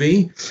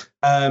movie,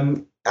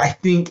 I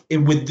think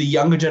with the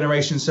younger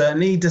generation,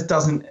 certainly just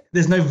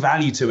there's no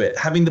value to it.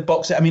 Having the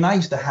box set. I mean, I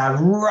used to have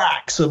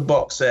racks of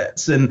box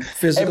sets and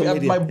physical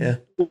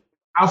media,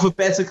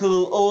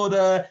 alphabetical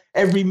order,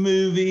 every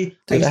movie.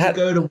 Dude, I used to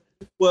go to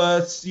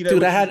Worth's,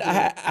 Dude,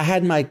 I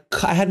had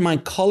mine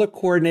color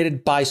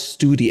coordinated by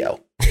studio.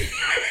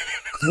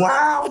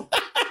 Wow.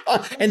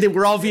 And they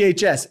were all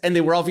VHS.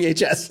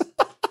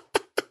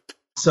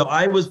 So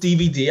I was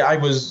DVD.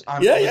 I'm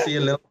obviously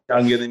a little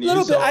younger than you. A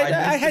little bit.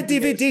 I had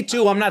DVD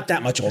too. I'm not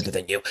that much older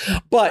than you,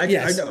 but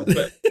yes. I know.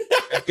 But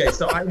okay,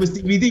 so I was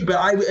DVD. But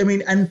I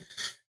mean, and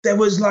there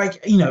was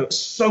like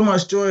so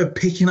much joy of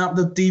picking up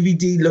the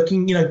DVD,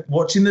 looking,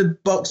 watching the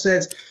box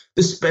sets.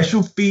 the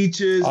special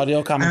features,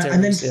 audio commentaries,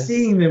 and then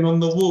seeing them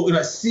on the wall,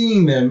 like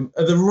seeing them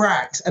at the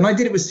racks. And I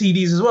did it with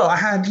CDs as well.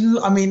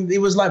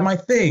 It was like my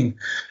thing.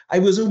 I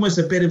was almost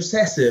a bit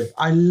obsessive.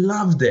 I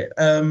loved it.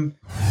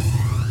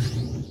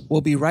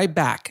 We'll be right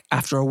back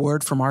after a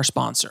word from our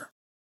sponsor.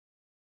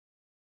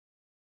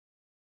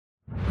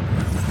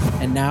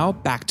 And now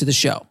back to the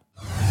show.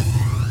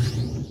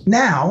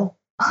 Now,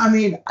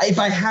 if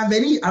I have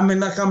any,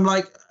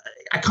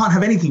 I can't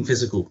have anything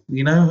physical,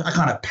 I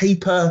can't have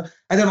paper.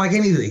 I don't like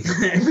anything.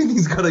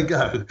 Everything's got to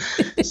go.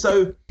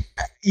 So,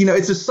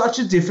 it's such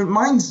a different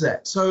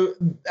mindset. So,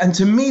 and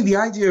to me, the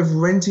idea of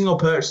renting or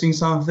purchasing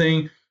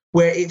something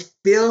where it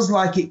feels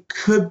like it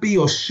could be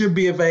or should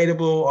be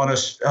available on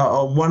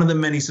one of the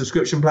many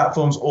subscription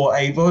platforms or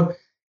AVOD,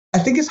 I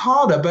think it's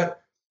harder.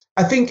 But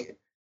I think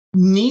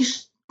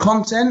niche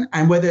content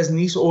and where there's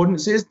niche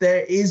audiences,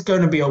 there is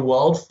going to be a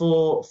world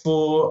for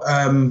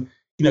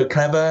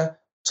clever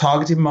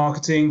targeted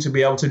marketing to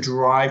be able to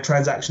drive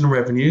transactional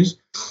revenues.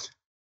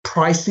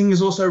 Pricing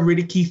is also a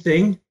really key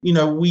thing.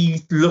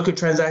 We look at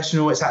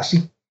transactional, it's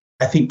actually,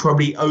 I think,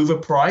 probably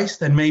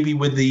overpriced, and maybe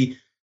with the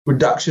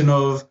reduction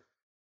of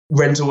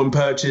rental and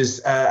purchase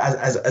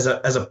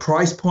as a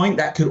price point,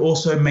 that could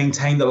also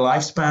maintain the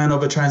lifespan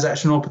of a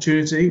transactional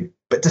opportunity.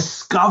 But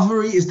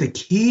discovery is the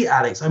key,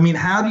 Alex.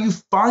 How do you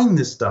find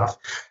this stuff?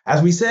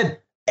 As we said,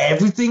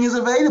 everything is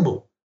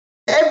available.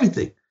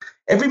 Everything.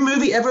 Every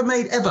movie ever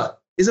made ever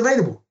is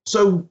available.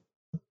 So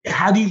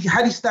how do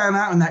you stand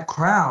out in that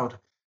crowd?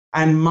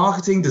 And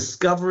marketing,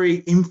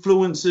 discovery,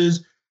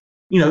 influencers,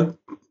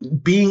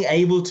 being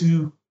able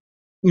to,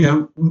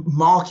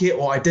 market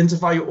or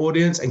identify your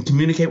audience and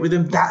communicate with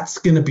them, that's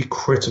going to be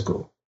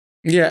critical.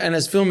 Yeah. And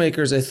as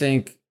filmmakers, I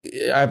think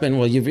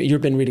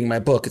you've been reading my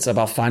book. It's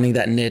about finding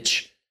that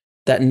niche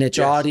yes.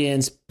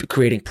 audience,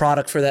 creating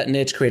product for that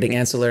niche, creating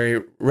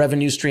ancillary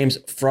revenue streams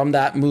from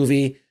that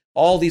movie,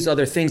 all these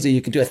other things that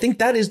you can do. I think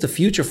that is the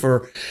future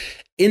for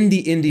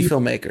indie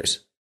filmmakers.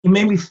 It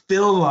made me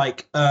feel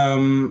like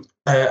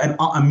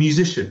a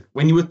musician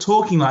when you were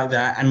talking like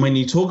that, and when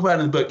you talk about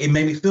it in the book, it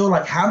made me feel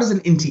like, how does an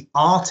indie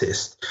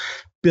artist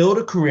build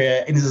a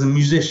career as a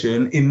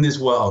musician in this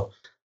world?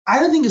 I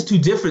don't think it's too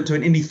different to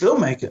an indie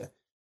filmmaker.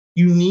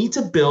 You need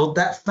to build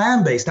that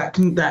fan base,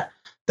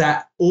 that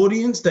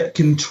audience that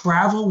can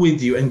travel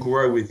with you and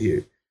grow with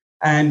you.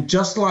 And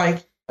just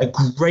like a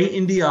great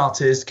indie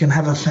artist can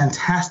have a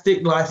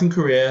fantastic life and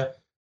career,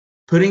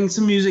 putting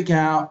some music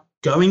out,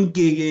 going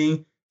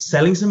gigging,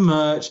 selling some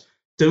merch,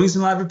 doing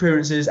some live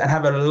appearances, and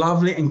have a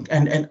lovely and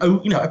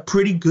a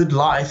pretty good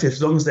life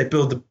as long as they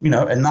build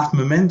enough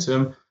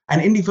momentum. An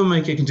indie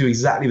filmmaker can do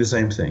exactly the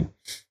same thing.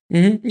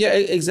 Mm-hmm. Yeah,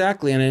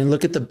 exactly. And then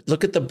look at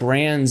the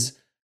brands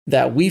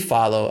that we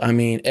follow.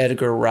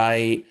 Edgar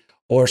Wright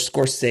or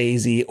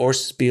Scorsese or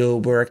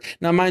Spielberg.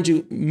 Now, mind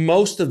you,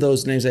 most of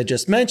those names I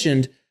just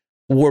mentioned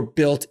were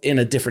built in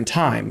a different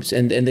times,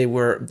 and they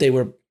were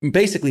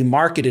basically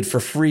marketed for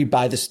free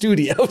by the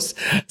studios.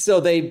 So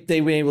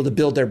they were able to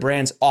build their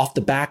brands off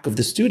the back of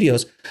the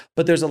studios.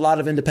 But there's a lot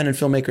of independent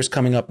filmmakers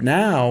coming up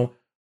now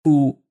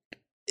who,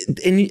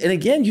 and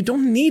again, you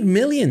don't need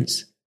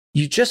millions.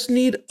 You just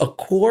need a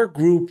core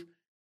group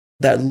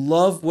that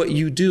love what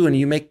you do, and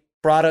you make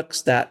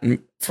products that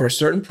for a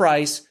certain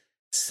price,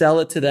 sell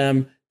it to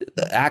them,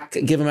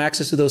 give them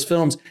access to those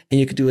films, and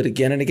you could do it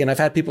again and again. I've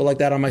had people like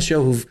that on my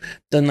show who've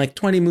done like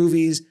 20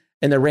 movies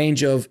in the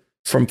range of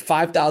from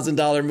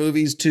 $5,000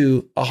 movies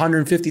to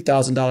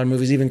 $150,000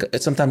 movies, even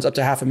sometimes up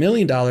to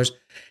 $500,000,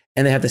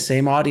 and they have the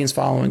same audience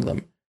following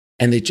them,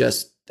 and they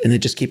just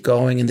keep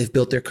going, and they've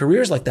built their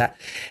careers like that.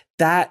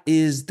 That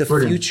is the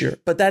future,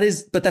 but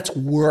that's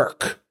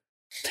work.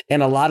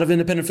 And a lot of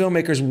independent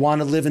filmmakers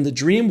want to live in the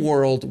dream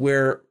world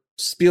where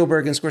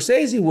Spielberg and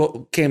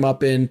Scorsese came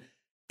up in,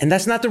 and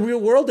that's not the real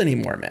world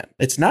anymore, man.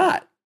 It's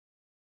not.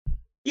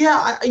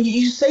 Yeah,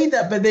 you say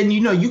that, but then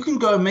you can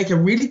go and make a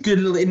really good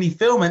little indie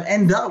film and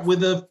end up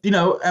with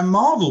a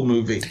Marvel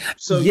movie.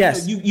 So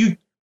yes, you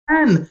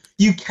can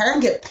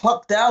get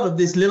plucked out of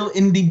this little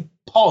indie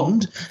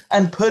pond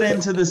and put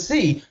into the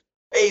sea.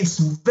 It's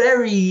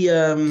very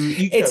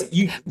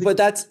but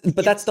that's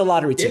the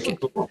lottery ticket.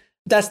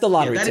 That's the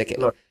lottery ticket.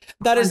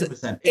 That is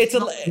 100%.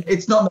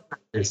 It's not.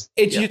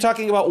 You're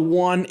talking about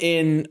 1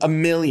 in a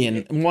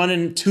million, 1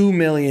 in 2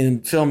 million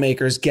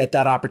filmmakers get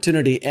that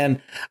opportunity.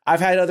 And I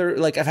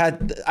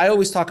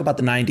always talk about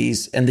the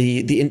 90s, and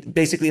the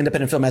basically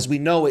independent film as we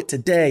know it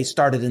today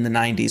started in the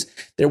 90s.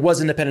 There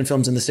was independent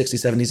films in the 60s,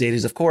 70s,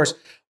 80s, of course,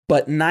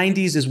 but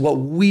 90s is what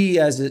we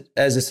as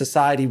a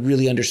society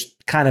really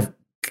kind of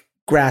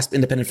grasp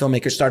independent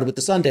filmmakers. Started with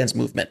the Sundance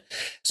movement.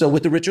 So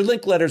with the Richard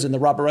Linkleters and the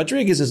Robert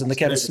Rodriguez's and the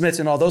Kevin Smiths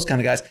and all those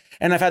kind of guys.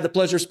 And I've had the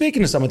pleasure of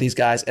speaking to some of these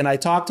guys, and I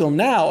talk to them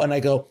now and I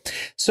go,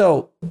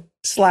 so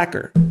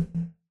Slacker,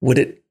 would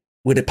it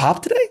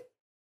pop today?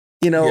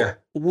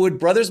 Would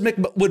Brothers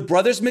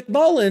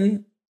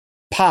McMullen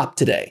pop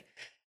today?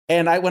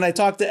 And when I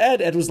talked to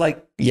Ed was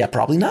like, yeah,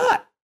 probably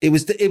not. It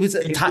was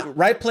a time,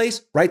 right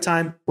place, right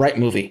time, right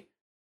movie.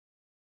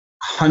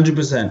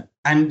 100%.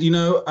 And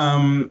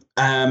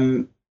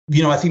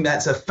I think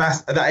that's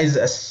that's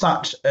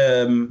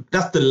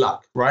the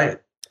luck, right?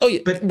 Oh yeah,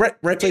 but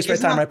right place, right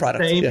time, right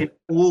product. Same in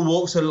all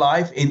walks of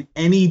life, in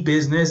any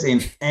business,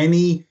 in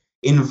any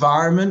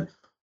environment,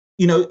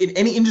 in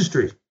any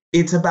industry.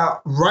 It's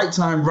about right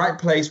time, right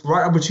place,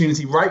 right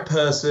opportunity, right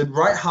person,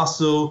 right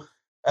hustle.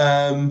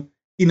 My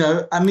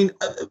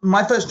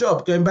first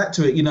job, going back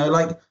to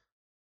it,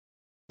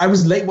 I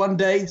was late one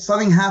day.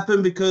 Something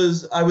happened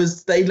because I was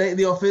stayed late at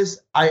the office.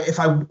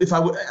 I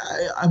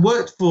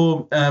worked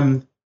for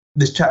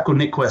this chap called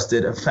Nick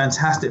Quested, a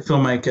fantastic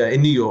filmmaker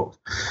in New York,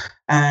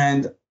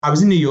 and I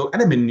was in New York. I'd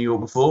never been in New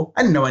York before.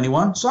 I didn't know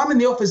anyone, so I'm in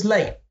the office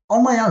late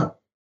on my own.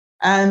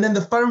 And then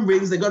the phone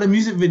rings. They got a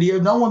music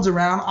video. No one's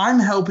around. I'm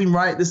helping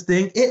write this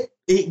thing. It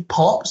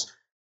pops.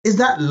 Is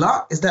that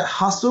luck? Is that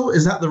hustle?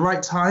 Is that the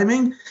right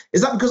timing?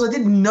 Is that because I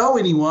didn't know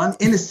anyone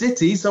in the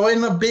city, so I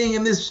ended up being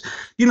in this?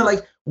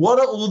 What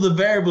are all the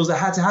variables that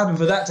had to happen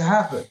for that to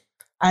happen?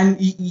 And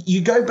you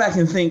go back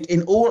and think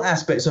in all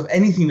aspects of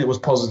anything that was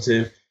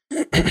positive.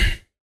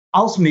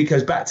 Ultimately, it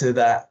goes back to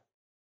that.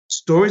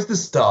 Story's the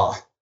star.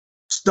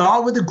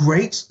 Start with a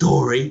great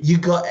story. You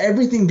got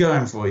everything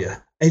going for you.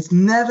 It's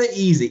never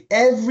easy.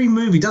 Every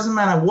movie, doesn't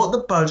matter what the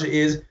budget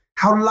is,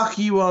 how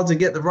lucky you are to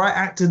get the right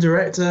actor,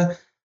 director,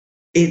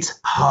 it's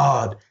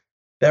hard.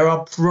 There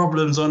are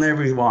problems on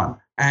everyone.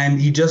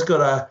 And you just got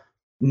to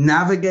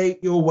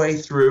navigate your way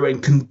through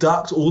and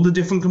conduct all the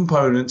different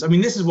components. I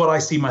mean, this is what I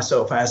see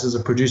myself as a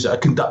producer, a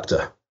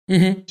conductor.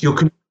 Mm-hmm. You're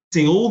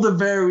conducting all the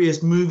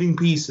various moving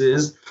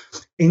pieces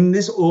in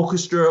this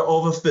orchestra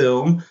of a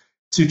film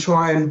to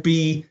try and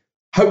be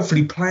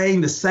hopefully playing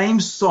the same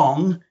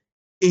song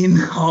in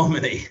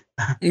harmony.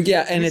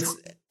 Yeah, and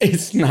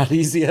it's not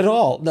easy at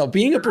all. No,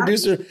 being a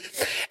producer,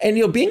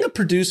 and being a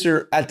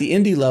producer at the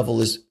indie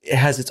level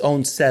has its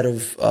own set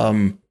of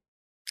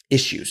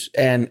issues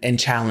and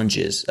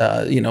challenges.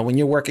 When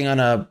you're working on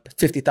a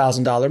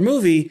 $50,000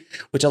 movie,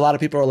 which a lot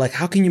of people are like,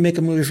 how can you make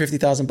a movie for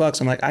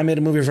 $50,000? I'm like, I made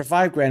a movie for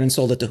 $5,000 and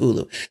sold it to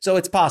Hulu. So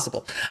it's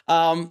possible.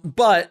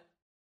 But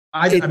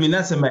I mean,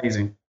 that's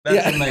amazing.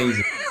 That's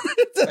amazing.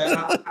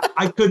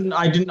 I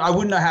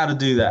wouldn't know how to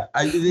do that.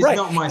 It's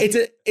not my.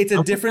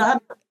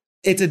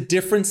 It's a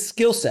different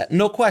skill set,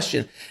 no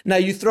question. Now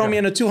you throw me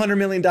in a $200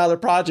 million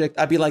project,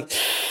 I'd be like,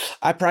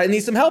 I probably need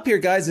some help here,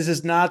 guys. This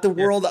is not the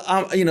world.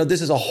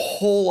 This is a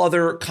whole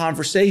other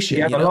conversation.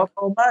 You have a lot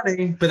more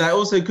money, but that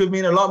also could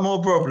mean a lot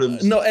more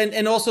problems. No,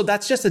 and also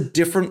that's just a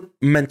different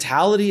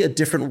mentality, a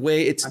different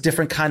way. It's a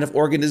different kind of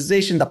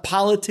organization. The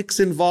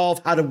politics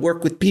involved, how to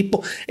work with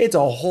people. It's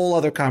a whole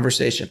other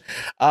conversation.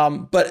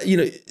 But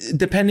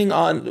depending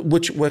on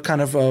what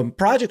kind of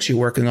projects you're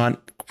working on,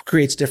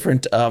 creates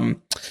different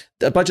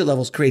the budget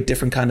levels create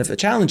different kind of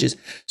challenges.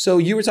 So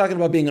you were talking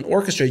about being an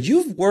orchestra.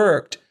 You've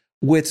worked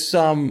with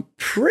some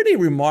pretty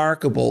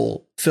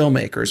remarkable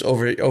filmmakers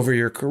over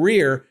your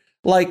career,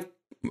 like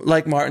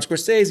Martin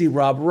Scorsese,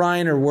 Rob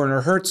Reiner,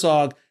 Werner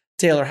Herzog,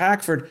 Taylor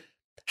Hackford.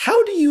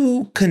 How do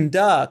you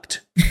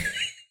conduct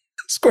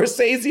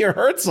Scorsese or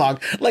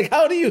Herzog?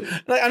 How do you?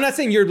 I'm not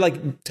saying you're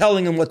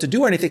telling them what to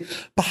do or anything,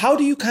 but how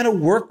do you kind of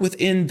work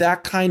within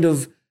that kind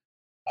of?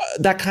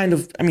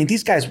 I mean,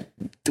 these guys,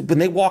 when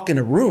they walk in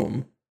a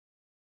room,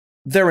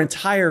 their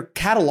entire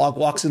catalog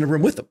walks in the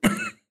room with them.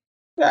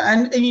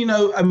 And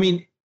I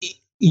mean,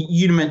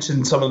 you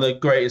mentioned some of the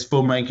greatest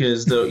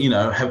filmmakers that,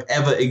 have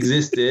ever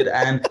existed.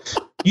 And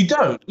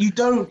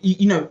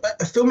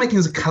filmmaking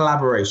is a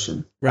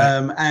collaboration.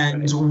 Right.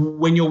 And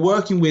when you're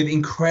working with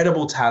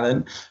incredible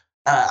talent,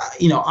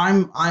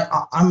 I'm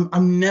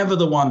never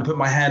the one to put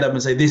my hand up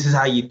and say, this is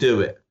how you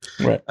do it.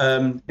 Right.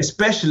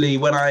 Especially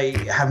when I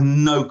have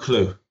no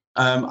clue.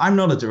 I'm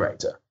not a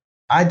director.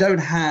 I don't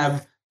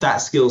have that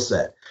skill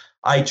set.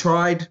 I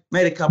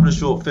made a couple of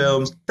short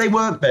films. They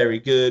weren't very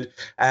good.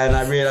 And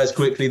I realized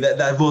quickly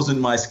that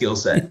wasn't my skill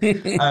set.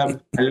 I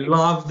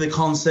love the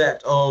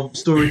concept of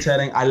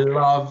storytelling. I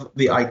love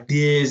the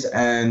ideas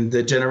and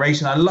the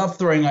generation. I love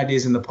throwing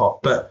ideas in the pot.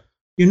 But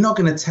you're not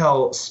going to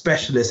tell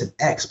specialists and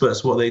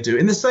experts what they do.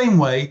 In the same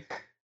way,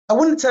 I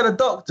wouldn't tell a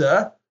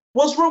doctor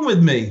what's wrong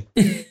with me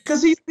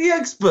because he's the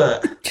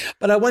expert.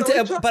 But I went to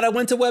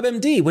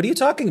WebMD. What are you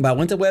talking about?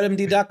 Went to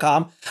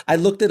WebMD.com. I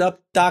looked it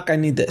up. Doc, I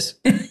need this.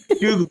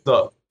 Google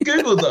Doc.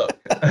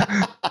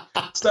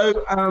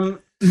 So,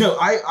 no,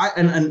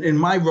 and in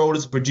my role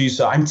as a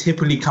producer, I'm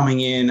typically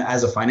coming in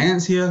as a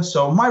financier.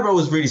 So my role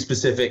is really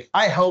specific.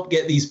 I help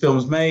get these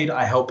films made.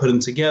 I help put them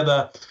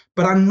together.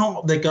 But I'm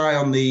not the guy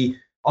on the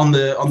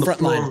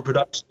floor of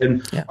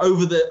production,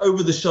 over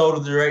the shoulder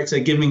of the director,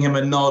 giving him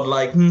a nod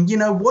like,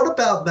 what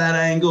about that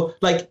angle?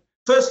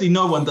 Firstly,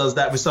 no one does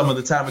that with some of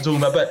the talent we're talking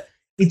about, but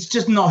it's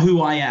just not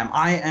who I am.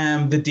 I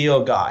am the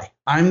deal guy.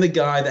 I'm the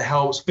guy that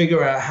helps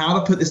figure out how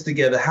to put this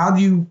together. How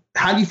do you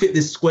fit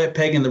this square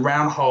peg in the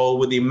round hole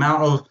with the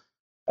amount of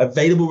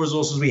available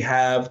resources we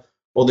have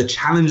or the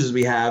challenges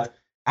we have,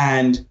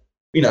 and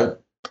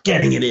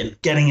getting it in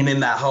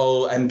that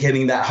hole and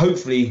getting that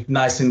hopefully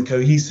nice and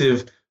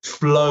cohesive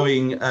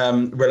flowing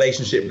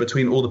relationship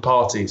between all the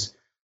parties.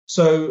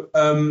 So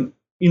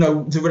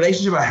the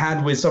relationship I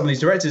had with some of these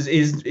directors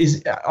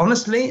is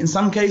honestly, in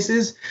some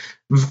cases,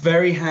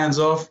 very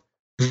hands-off,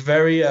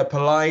 very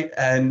polite,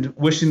 and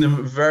wishing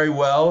them very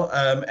well.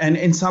 And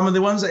in some of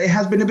the ones, it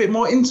has been a bit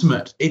more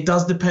intimate. It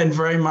does depend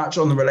very much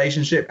on the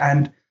relationship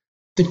and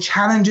the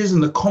challenges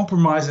and the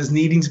compromises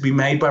needing to be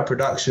made by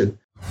production.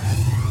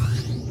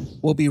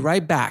 We'll be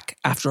right back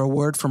after a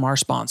word from our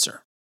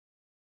sponsor.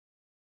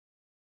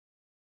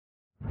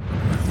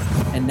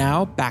 And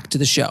now back to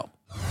the show.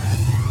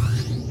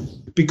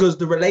 Because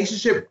the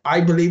relationship,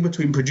 I believe,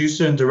 between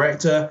producer and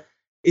director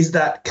is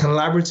that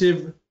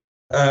collaborative.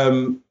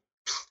 You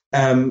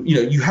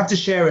have to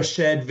share a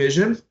shared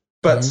vision,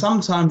 but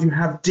sometimes you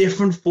have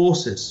different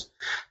forces.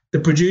 The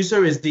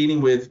producer is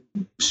dealing with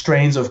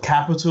strains of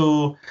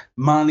capital,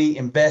 money,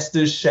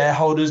 investors,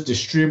 shareholders,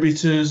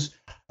 distributors,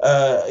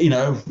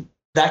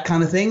 that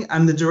kind of thing.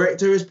 And the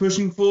director is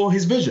pushing for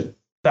his vision,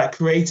 that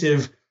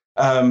creative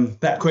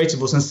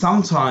force. And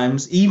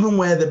sometimes, even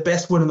where the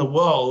best one in the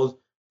world,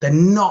 they're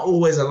not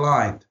always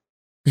aligned.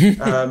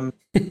 To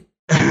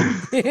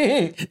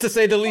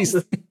say the least.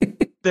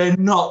 They're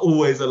not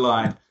always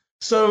aligned.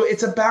 So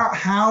it's about,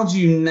 how do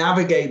you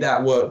navigate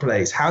that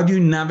workplace? How do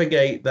you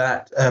navigate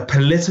that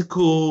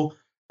political,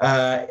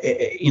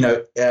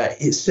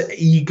 its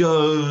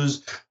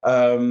egos,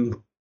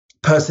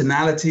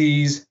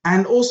 personalities,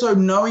 and also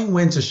knowing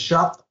when to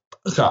shut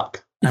up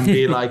and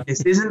be like,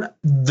 this isn't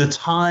the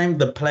time,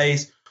 the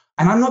place.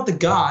 And I'm not the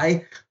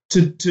guy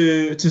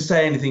to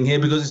say anything here,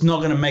 because it's not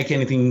going to make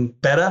anything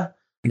better.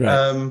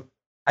 Right.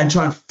 And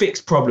try and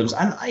fix problems.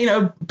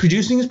 And,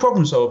 producing is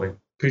problem solving.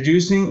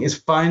 Producing is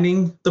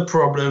finding the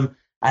problem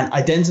and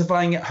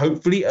identifying it,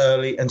 hopefully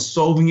early, and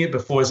solving it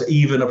before it's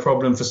even a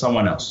problem for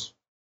someone else.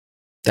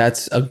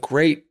 That's a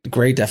great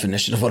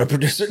definition of what a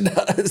producer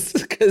does,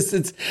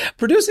 because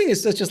producing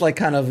is such a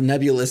kind of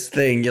nebulous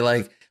thing. You're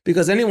like,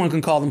 because anyone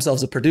can call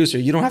themselves a producer.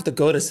 You don't have to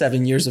go to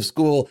 7 years of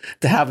school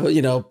to have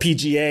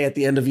PGA at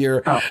the end of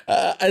your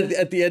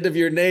at the end of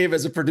your name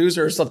as a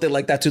producer or something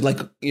like that,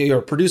 to you're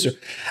a producer.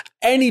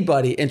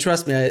 Anybody, and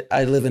trust me,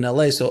 I live in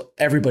LA, so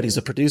everybody's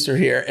a producer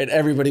here, and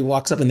everybody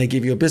walks up and they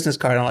give you a business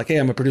card. And I'm like, hey,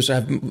 I'm a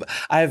producer.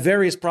 I have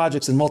various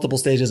projects in multiple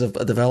stages of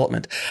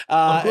development.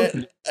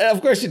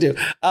 Of course you do,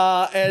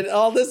 and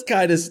all this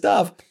kind of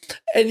stuff.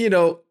 And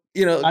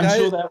I'm guys,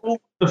 sure they're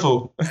all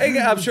wonderful.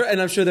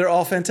 I'm sure they're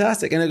all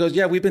fantastic. And it goes,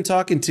 yeah, we've been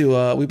talking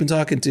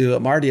to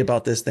Marty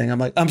about this thing. I'm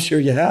like, I'm sure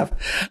you have.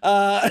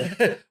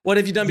 What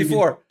have you done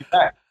before?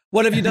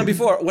 What have you done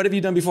before? What have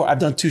you done before? I've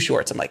done 2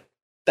 shorts. I'm like,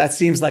 that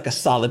seems like a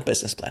solid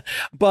business plan.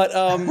 But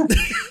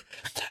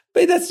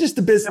but that's just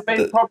the business.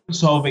 Problem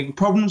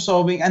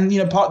solving. And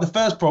the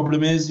first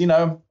problem is,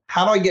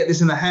 how do I get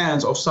this in the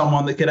hands of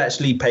someone that could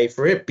actually pay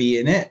for it, be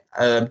in it,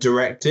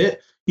 direct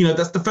it?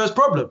 That's the first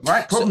problem,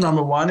 right? Problem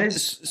number one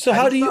is,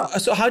 how do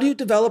you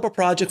develop a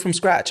project from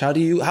scratch? How do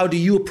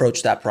you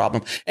approach that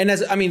problem? And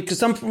because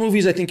some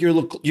movies I think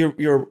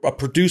you're a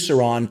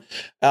producer on,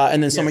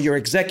 and then some of your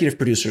executive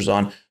producers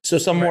on. So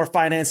some more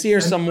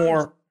financiers, some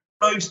more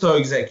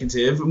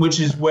executive,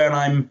 which is where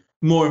I'm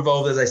more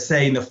involved, as I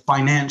say, in the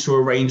financial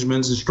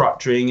arrangements and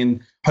structuring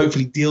and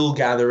hopefully deal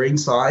gathering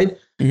side.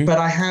 Mm-hmm. But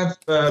I have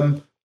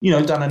done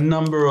a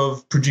number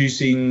of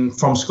producing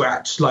from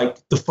scratch, like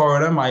The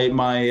Foreigner, my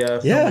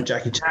film with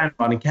Jackie Chan,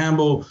 Martin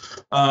Campbell,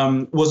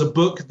 was a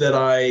book that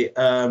I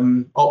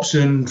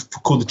optioned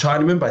called The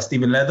Chinaman by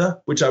Stephen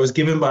Leather, which I was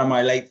given by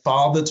my late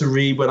father to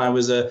read when I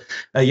was a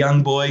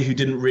young boy who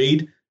didn't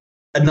read.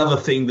 Another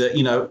thing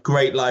that,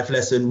 great life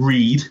lesson,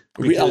 read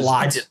a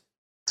lot.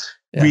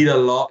 Read a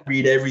lot,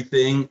 read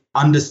everything,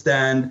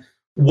 understand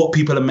what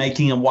people are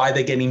making and why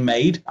they're getting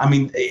made. I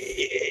mean,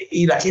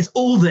 it's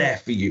all there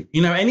for you.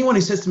 Anyone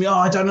who says to me, oh,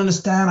 I don't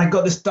understand, I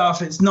got this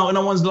stuff,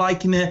 no one's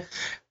liking it,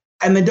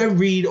 and they don't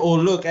read or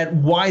look at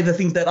why the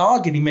things that are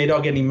getting made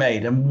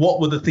and what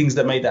were the things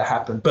that made that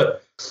happen.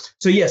 But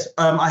so yes,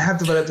 I have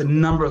developed a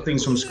number of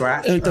things from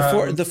scratch.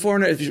 The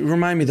Foreigner, if you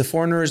remind me, The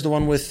Foreigner is the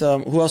one with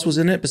who else was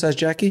in it besides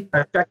Jackie?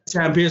 Jackie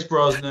Chan, Pierce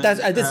Brosnan.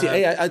 I did see.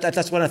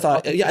 That's what I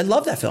thought. Yeah, I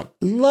love that film.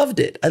 Loved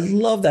it. I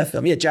love that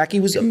film. Yeah, Jackie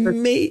was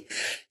amazing.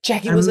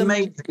 Jackie was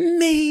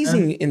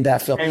amazing in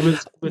that film.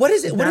 What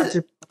is it?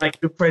 My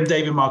good friend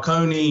David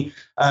Marconi,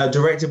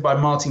 directed by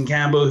Martin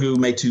Campbell, who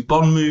made 2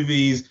 Bond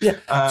movies. Yeah.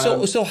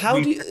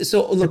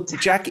 Look,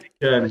 Jackie.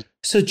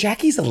 So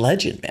Jackie's a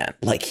legend, man.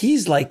 Like,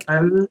 he's like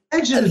a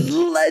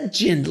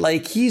legend.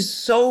 Like, he's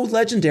so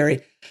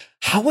legendary.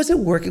 How was it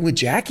working with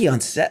Jackie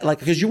on set? Like,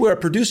 because you were a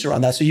producer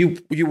on that, so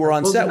you were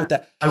on set with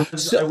that. I was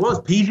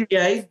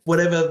PGA,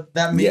 whatever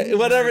that means. Yeah,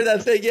 whatever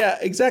that thing. Yeah,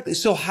 exactly.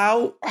 So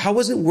how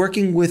was it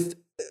working with?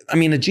 I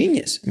mean, a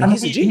genius.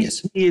 He's a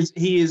genius.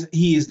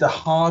 He is the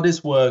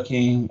hardest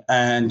working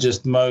and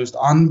just most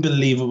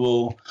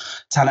unbelievable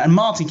talent. And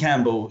Martin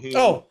Campbell,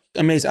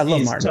 amazing! I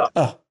love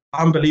Martin.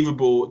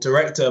 Unbelievable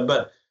director,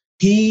 but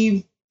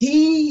he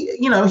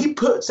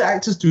puts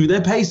actors through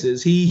their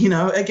paces. He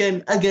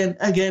again,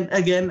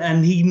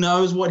 and he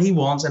knows what he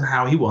wants and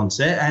how he wants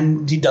it,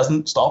 and he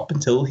doesn't stop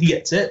until he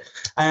gets it.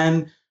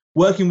 And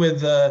working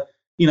with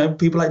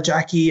people like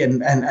Jackie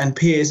and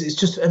Piers. It's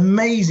just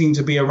amazing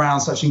to be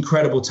around such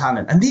incredible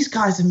talent. And these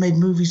guys have made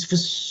movies for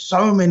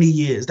so many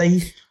years.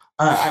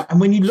 And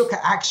when you look at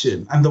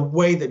action and the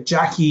way that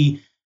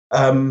Jackie,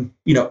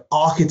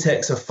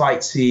 architects a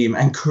fight scene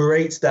and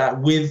creates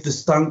that with the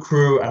stunt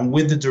crew and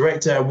with the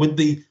director, with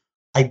the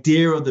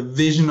idea of the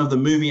vision of the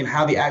movie and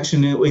how the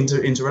action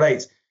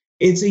interrelates,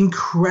 it's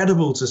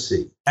incredible to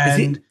see.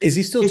 And is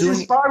he still it's doing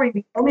inspiring?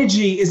 The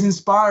energy is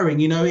inspiring.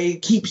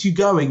 It keeps you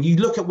going. You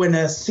look at when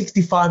a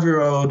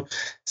 65-year-old,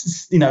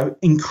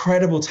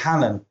 incredible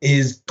talent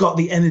is got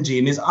the energy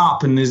and is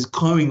up and is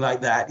glowing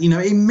like that.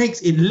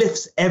 It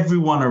lifts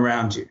everyone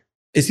around you.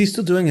 Is he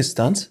still doing his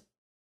stunts?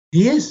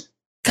 He is.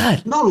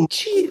 God, no,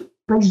 gee.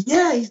 But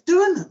yeah, he's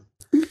doing them.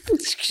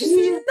 He's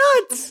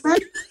nuts.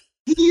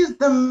 He is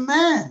the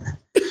man.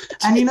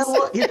 And you know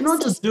what? He's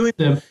not just doing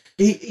them.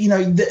 You're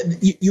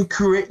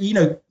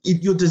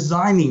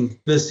designing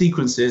the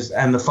sequences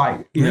and the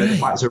fight, the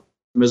fights around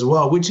them as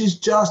well, which is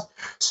just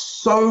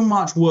so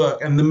much work,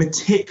 and the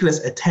meticulous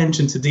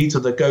attention to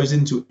detail that goes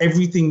into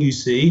everything you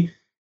see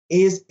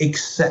is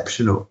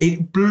exceptional.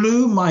 It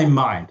blew my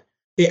mind.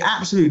 It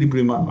absolutely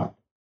blew my mind.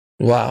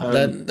 Wow,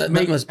 that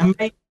must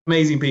be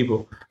amazing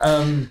people.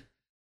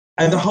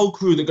 And the whole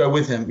crew that go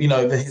with him,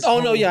 I've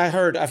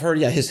heard.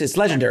 Yeah, his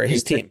legendary,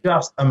 his team,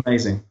 just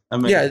amazing.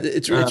 Yeah,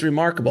 it's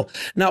remarkable.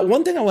 Now,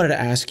 one thing I wanted to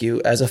ask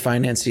you as a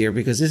financier,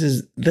 because this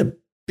is the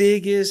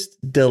biggest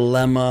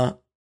dilemma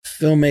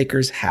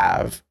filmmakers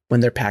have when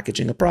they're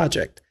packaging a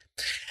project.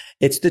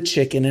 It's the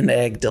chicken and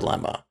egg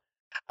dilemma.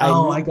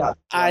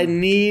 I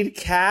need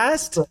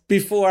cast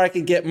before I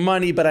can get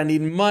money, but I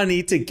need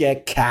money to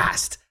get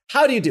cast.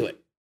 How do you do it?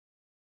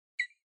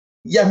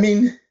 Yeah, I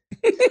mean,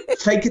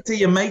 fake it till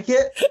you make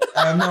it.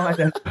 No, I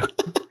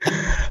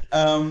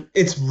don't.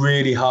 It's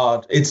really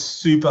hard. It's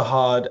super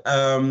hard.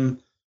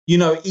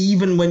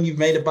 Even when you've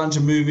made a bunch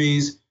of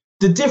movies,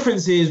 the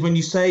difference is when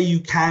you say you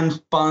can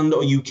fund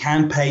or you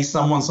can pay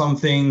someone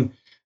something,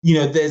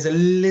 there's a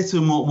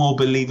little more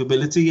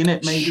believability in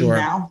it maybe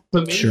now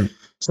for me. Sure.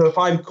 So if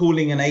I'm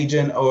calling an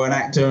agent or an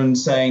actor and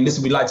saying,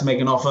 listen, we'd like to make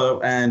an offer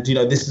and,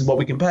 this is what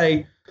we can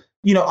pay,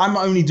 I'm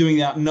only doing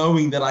that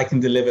knowing that I can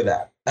deliver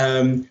that.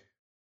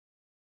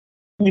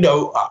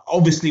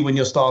 Obviously when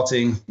you're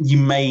starting, you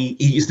may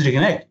eat the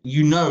chicken egg.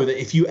 You know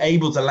that if you're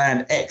able to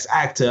land X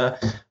actor,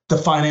 the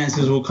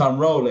finances will come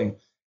rolling.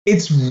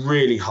 It's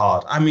really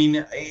hard. I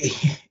mean,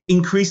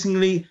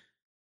 increasingly,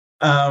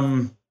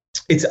 I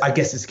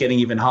guess it's getting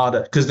even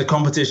harder because the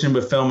competition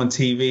with film and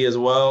TV as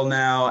well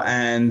now.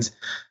 And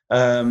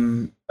I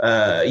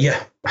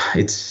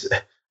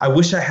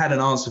wish I had an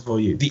answer for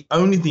you. The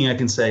only thing I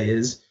can say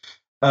is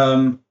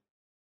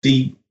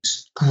the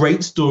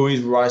great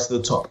stories rise to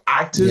the top.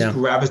 Actors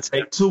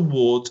gravitate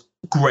towards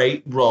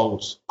great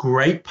roles,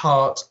 great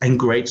parts, and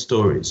great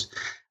stories.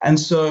 And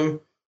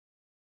so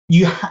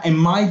in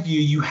my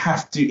view, you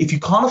have to, if you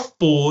can't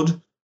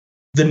afford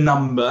the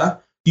number,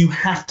 you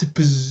have to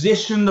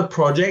position the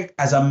project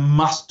as a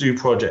must-do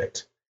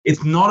project.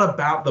 It's not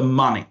about the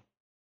money.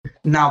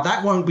 Now,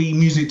 that won't be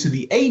music to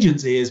the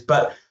agent's ears,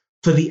 but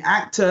for the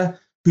actor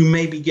who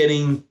may be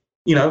getting,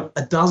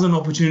 a dozen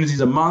opportunities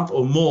a month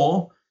or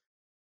more,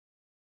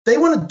 they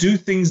want to do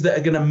things that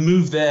are going to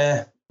move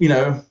their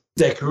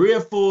career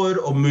forward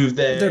or move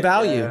their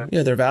value.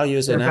 Their value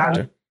as an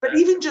actor. But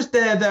even just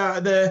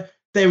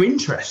their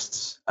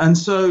interests. And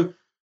so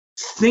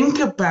think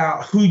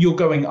about who you're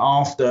going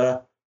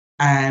after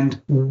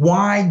and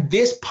why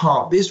this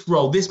part, this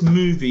role, this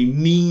movie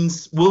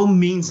will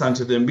mean something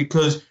to them,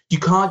 because you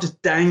can't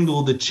just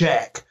dangle the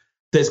check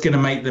that's going to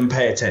make them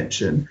pay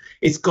attention.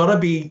 It's got to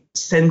be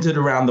centered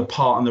around the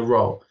part and the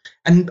role.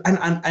 And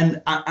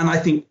I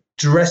think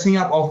dressing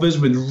up offers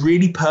with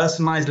really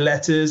personalized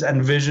letters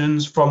and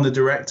visions from the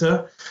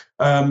director,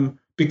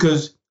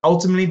 because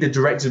ultimately the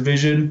director's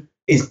vision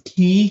is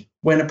key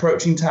when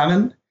approaching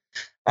talent.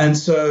 And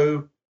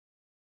so,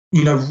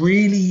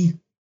 really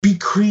be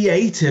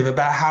creative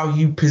about how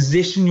you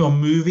position your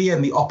movie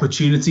and the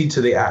opportunity to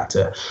the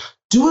actor.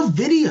 Do a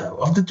video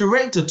of the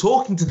director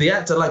talking to the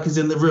actor like he's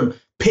in the room,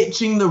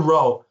 pitching the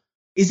role.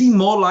 Is he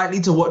more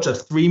likely to watch a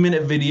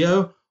 3-minute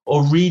video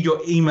or read your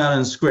email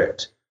and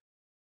script?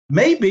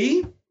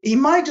 Maybe he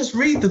might just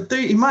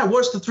he might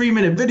watch the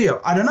 3-minute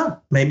video. I don't know.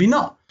 Maybe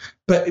not.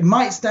 But it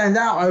might stand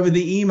out over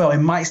the email. It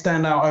might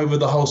stand out over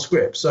the whole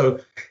script.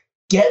 So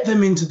get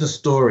them into the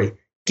story.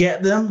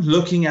 Get them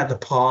looking at the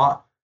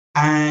part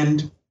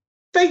and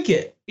fake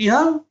it.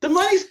 The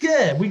money's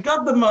good. We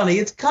got the money.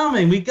 It's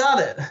coming. We got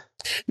it.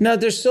 Now,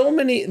 there's so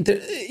many, and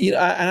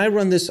I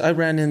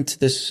ran into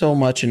this so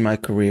much in my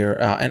career,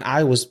 and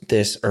I was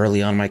this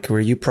early on in my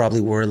career. You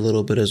probably were a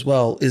little bit as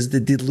well, is the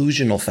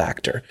delusional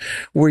factor,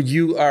 where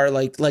you are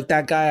like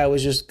that guy I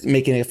was just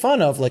making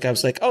fun of. Like, I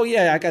was like, oh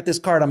yeah, I got this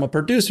card. I'm a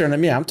producer. And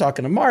I'm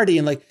talking to Marty.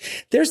 And like,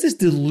 there's this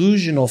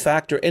delusional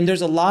factor. And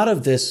there's a lot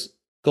of this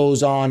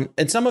goes on.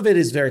 And some of it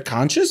is very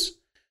conscious.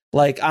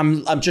 Like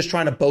I'm just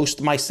trying to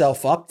boast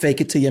myself up, fake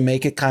it till you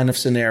make it kind of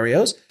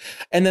scenarios.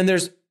 And then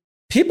there's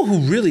people who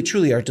really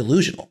truly are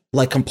delusional,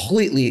 like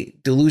completely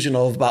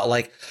delusional about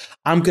like,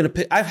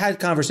 I've had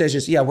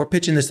conversations. Yeah, we're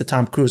pitching this to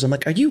Tom Cruise. I'm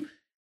like, are you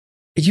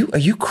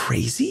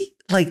crazy?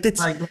 Like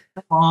that's Like,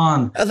 come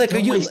on. like, are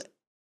you?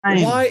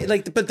 Why?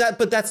 Like, but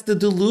that's the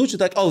delusion.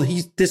 Like, oh,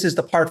 this is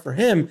the part for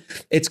him.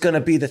 It's going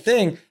to be the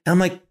thing. And I'm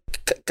like,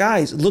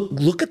 guys,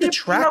 look at the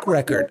track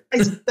record.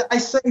 I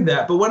say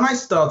that, but when I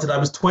started, I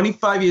was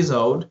 25 years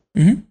old,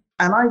 and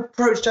I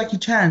approached Jackie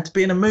Chan to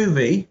be in a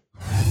movie.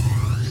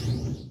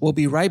 We'll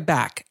be right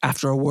back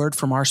after a word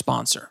from our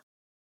sponsor.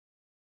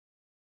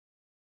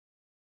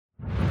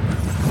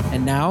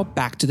 And now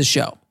back to the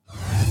show.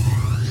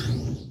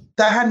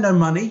 That had no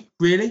money,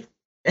 really.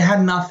 It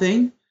had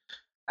nothing.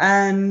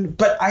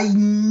 But I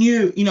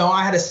knew,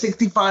 I had a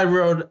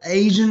 65-year-old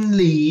Asian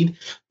lead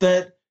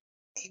that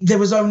there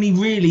was only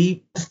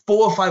really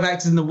 4 or 5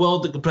 actors in the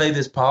world that could play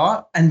this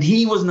part. And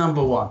he was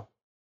number one.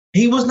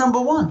 He was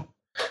number one.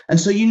 And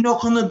so you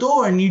knock on the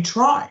door and you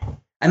try.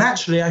 And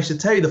actually, I should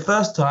tell you, the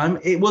first time,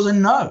 it was a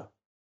no.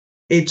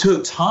 It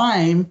took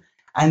time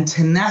and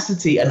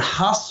tenacity and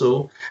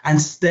hustle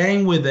and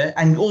staying with it,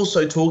 and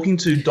also talking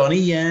to Donnie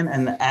Yen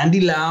and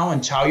Andy Lau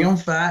and Chow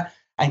Yun-fat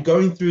and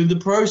going through the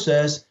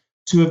process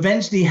to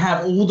eventually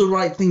have all the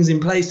right things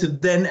in place to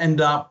then end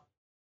up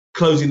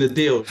closing the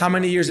deal. How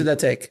many years did that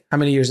take?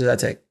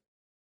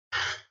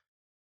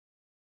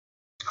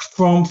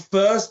 From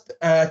first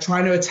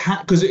trying to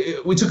attack, because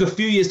we took a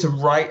few years to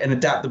write and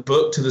adapt the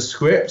book to the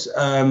script,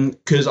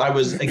 because I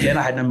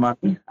had no money,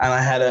 and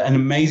I had an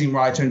amazing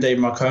writer in David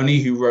Marconi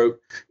who wrote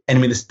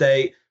Enemy of the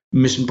State,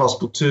 Mission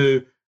Impossible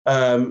 2,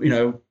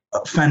 a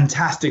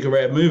fantastic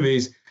array of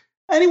movies,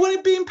 and he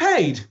wanted being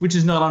paid, which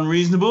is not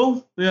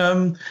unreasonable,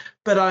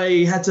 but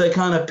I had to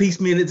kind of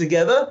piecemeal it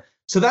together.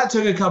 So that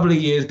took a couple of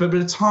years, but by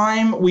the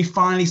time we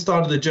finally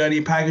started the journey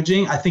of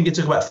packaging, I think it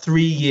took about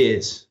 3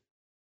 years.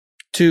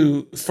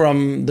 From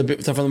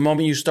the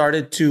moment you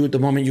started to the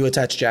moment you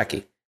attached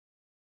Jackie?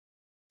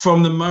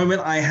 From the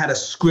moment I had a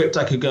script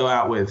I could go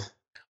out with.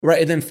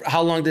 Right. And then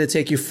how long did it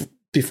take you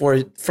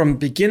from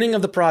beginning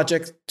of the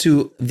project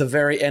to the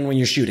very end when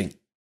you're shooting?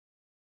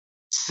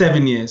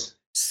 7 years.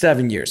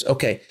 7 years.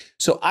 Okay.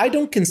 So I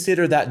don't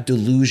consider that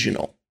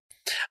delusional.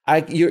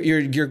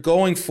 You're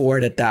going for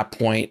it at that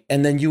point,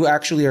 and then you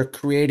actually are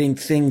creating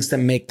things that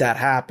make that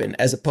happen,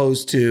 as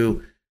opposed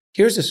to,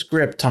 here's a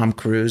script, Tom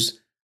Cruise.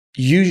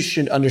 You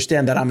should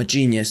understand that I'm a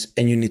genius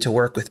and you need to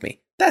work with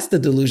me. That's the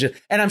delusion.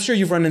 And I'm sure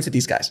you've run into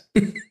these guys.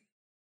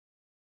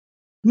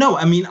 No,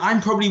 I mean, I'm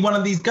probably one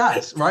of these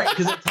guys, right?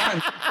 Because at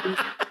times,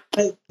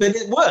 but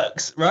it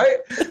works, right?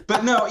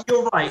 But no,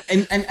 you're right.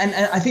 And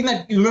I think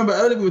that, you remember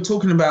earlier we were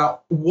talking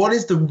about what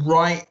is the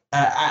right,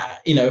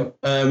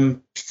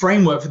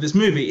 framework for this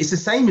movie. It's the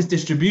same as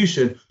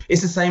distribution.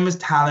 It's the same as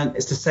talent.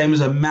 It's the same as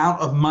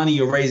amount of money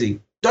you're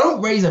raising.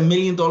 Don't raise $1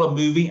 million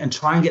movie and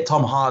try and get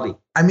Tom Hardy.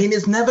 I mean,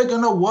 it's never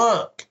going to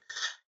work.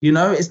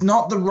 It's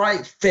not the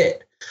right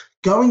fit.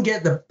 Go and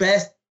get the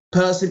best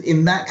person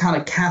in that kind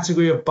of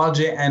category of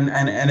budget and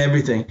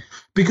everything.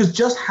 Because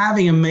just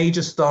having a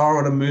major star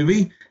on a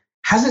movie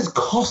has its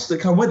costs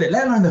that come with it,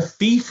 let alone the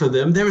fee for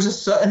them. There is a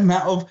certain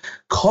amount of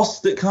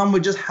costs that come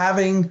with just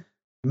having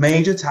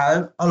major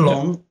talent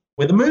along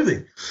with a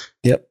movie.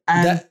 Yep.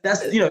 And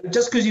that's,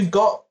 just because you've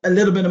got a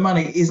little bit of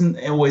money isn't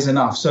always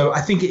enough. So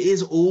I think it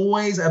is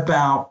always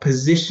about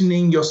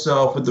positioning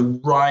yourself with the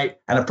right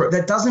and approach.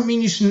 That doesn't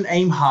mean you shouldn't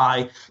aim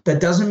high. That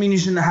doesn't mean you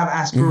shouldn't have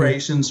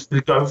aspirations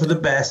to go for the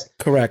best.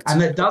 Correct.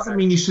 And that doesn't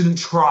mean you shouldn't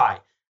try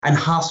and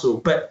hustle.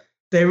 But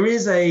if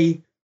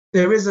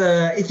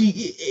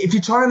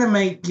you're trying to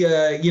make,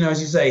 as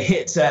you say,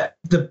 hits at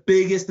the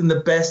biggest and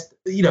the best,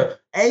 you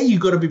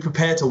got to be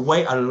prepared to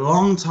wait a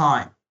long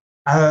time,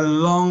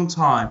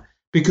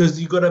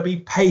 because you got to be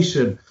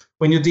patient.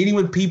 When you're dealing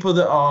with people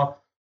that are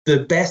the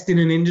best in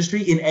an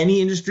industry, in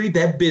any industry,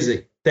 they're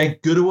busy. They're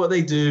good at what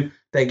they do.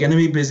 They're going to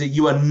be busy.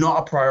 You are not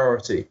a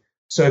priority.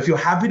 So if you're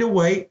happy to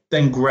wait,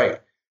 then great.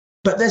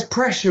 But there's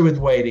pressure with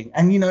waiting,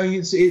 and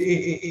it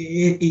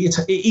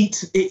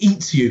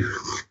eats you.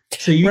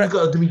 So you've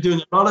got to be doing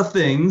a lot of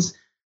things,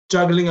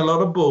 juggling a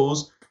lot of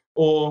balls,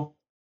 or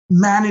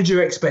manage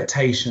your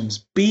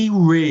expectations. Be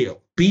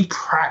real, be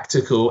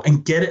practical,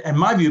 and get it. And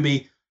my view would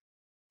be,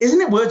 isn't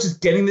it worth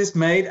just getting this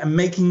made and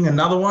making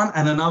another one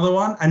and another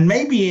one, and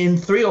maybe in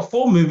 3 or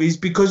 4 movies,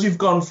 because you've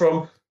gone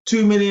from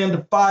 2 million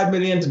to 5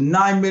 million to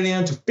 9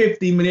 million to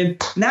 50 million.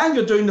 Now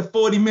you're doing the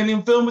 40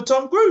 million film with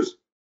Tom Cruise.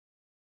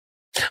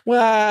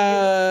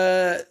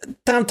 Well,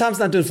 Tom's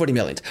not doing 40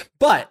 million,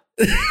 but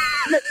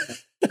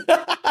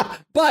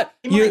but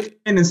he might come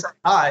in and say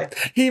hi.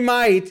 He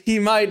might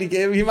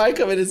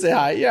come in and say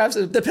hi. Yeah,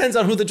 absolutely. Depends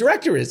on who the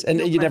director is, and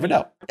you never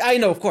know. I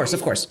know, of course.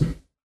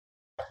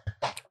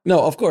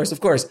 No, of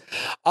course.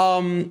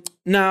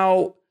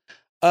 Now,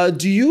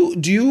 would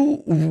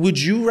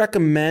you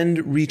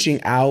recommend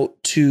reaching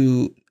out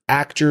to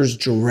actors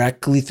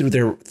directly through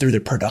their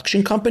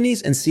production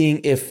companies and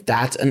seeing if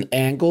that's an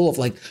angle of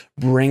like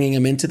bringing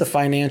them into the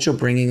financial,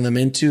 bringing them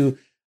into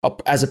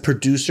as a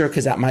producer,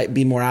 because that might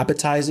be more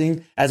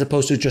appetizing as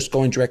opposed to just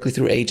going directly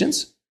through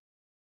agents?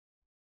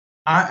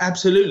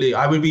 Absolutely.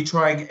 I would be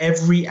trying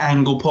every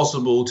angle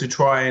possible to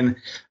try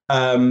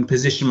and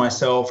position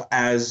myself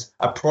as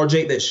a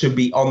project that should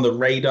be on the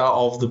radar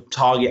of the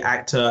target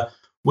actor,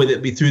 whether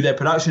it be through their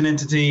production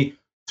entity,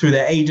 through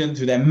their agent,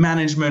 through their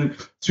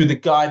management, through the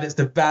guy that's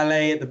the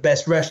valet at the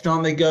best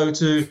restaurant they go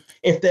to.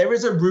 If there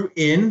is a route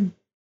in,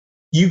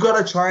 you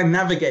got to try and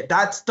navigate.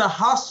 That's the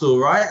hustle,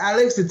 right,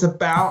 Alex? It's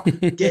about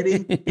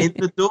getting in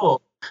the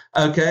door.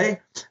 Okay.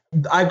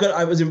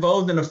 I was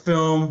involved in a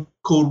film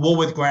called War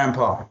with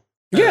Grandpa.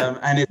 Yeah.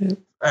 And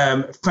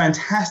it's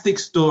fantastic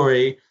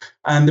story.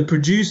 And the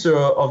producer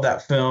of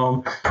that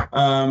film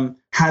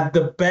had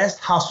the best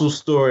hustle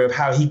story of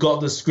how he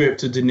got the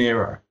script to De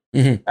Niro.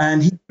 Mm-hmm.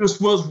 And he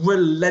just was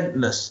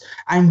relentless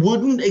and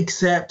wouldn't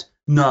accept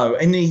no.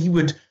 And then he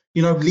would,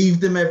 leave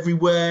them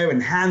everywhere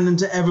and hand them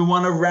to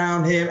everyone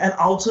around him. And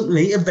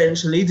ultimately,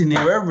 eventually, De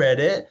Niro read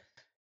it,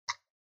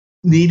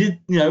 needed,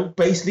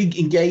 basically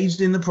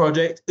engaged in the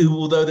project,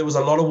 although there was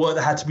a lot of work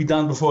that had to be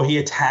done before he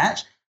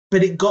attached.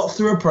 But it got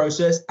through a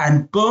process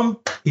and boom,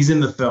 he's in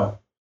the film.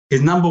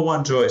 His number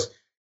one choice.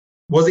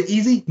 Was it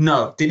easy?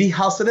 No. Did he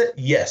hustle it?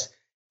 Yes.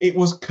 It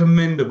was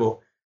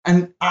commendable.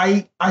 And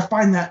I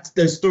find that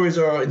those stories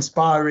are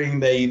inspiring.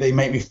 They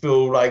make me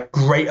feel like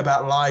great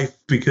about life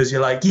because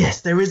you're like,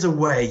 yes, there is a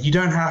way. You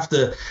don't have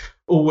to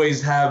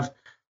always have,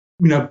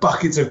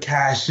 buckets of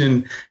cash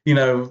and,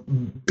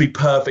 be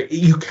perfect.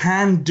 You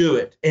can do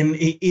it. And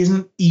it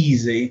isn't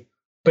easy.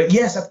 But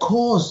yes, of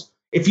course.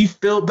 If you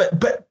feel,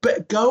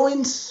 but go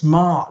in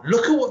smart.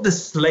 Look at what the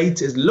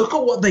slate is. Look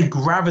at what they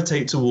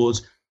gravitate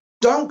towards.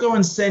 Don't go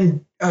and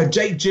send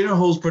Jake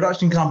Gyllenhaal's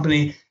production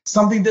company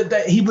something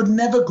that he would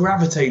never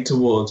gravitate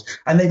towards,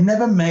 and they've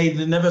never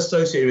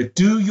associated with.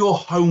 Do your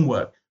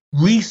homework,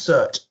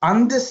 research,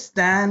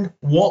 understand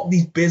what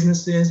these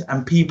businesses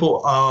and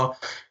people are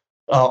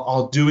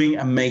doing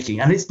and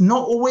making. And it's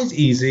not always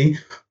easy,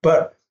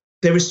 but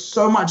there is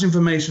so much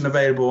information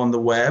available on the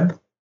web.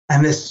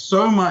 And there's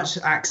so much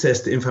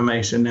access to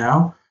information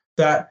now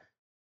that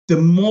the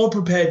more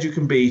prepared you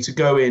can be to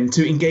go in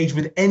to engage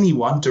with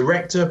anyone,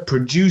 director,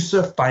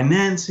 producer,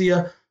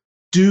 financier,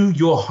 do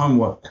your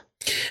homework.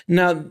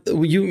 Now,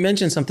 you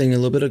mentioned something a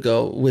little bit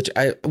ago, which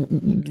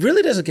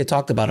really doesn't get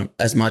talked about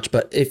as much.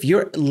 But if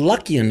you're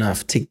lucky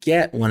enough to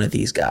get one of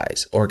these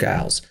guys or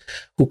gals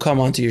who come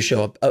onto your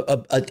show,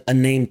 a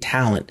named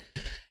talent,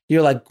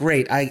 you're like,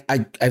 great, I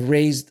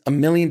raised $1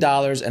 million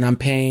and I'm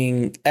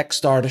paying X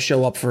star to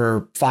show up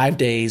for 5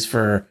 days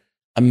for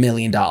 $1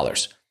 million.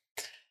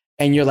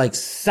 And you're like,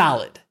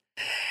 solid.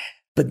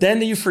 But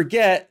then you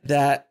forget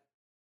that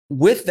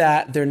with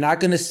that, they're not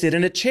going to sit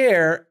in a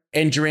chair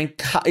and drink,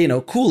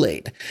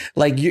 Kool-Aid.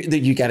 Like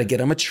you got to get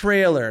them a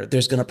trailer.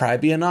 There's going to probably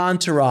be an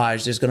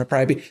entourage. There's going to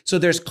probably be, so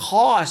there's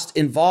cost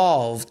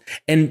involved.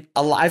 And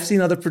I've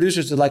seen other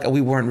producers that are like, oh, we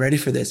weren't ready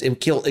for this.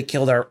 It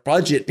killed our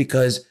budget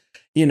because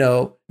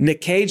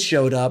Nick Cage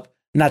showed up,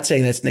 not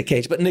saying that's Nick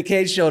Cage, but Nick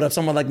Cage showed up.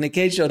 Someone like Nick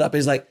Cage showed up.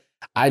 He's like,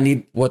 I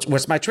need,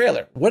 what's my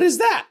trailer? What is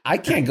that? I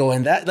can't go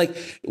in that. Like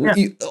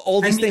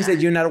all these things that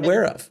you're not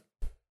aware of.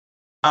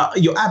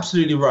 You're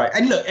absolutely right.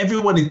 And look,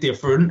 everyone is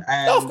different.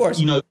 And, of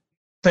course.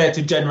 Fair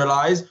to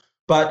generalize,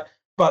 but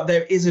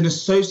there is an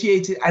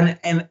associated and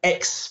an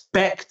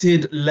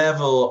expected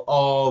level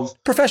of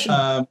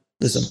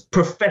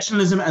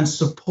professionalism and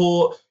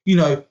support.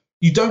 You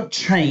don't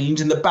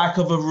change in the back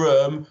of a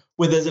room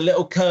where there's a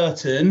little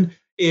curtain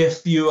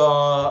if you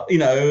are, in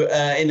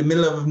the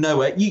middle of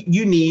nowhere.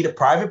 You need a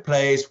private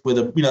place with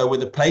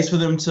a place for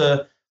them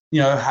to,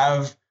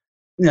 have,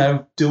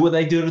 do what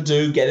they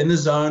do, get in the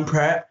zone,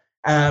 prep.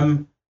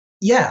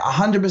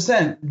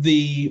 100%.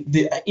 The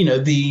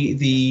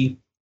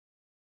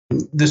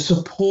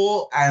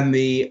support and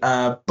the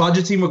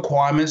budgeting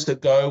requirements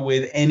that go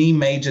with any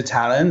major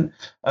talent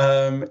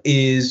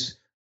is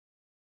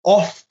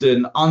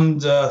often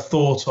under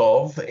thought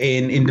of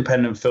in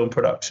independent film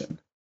production.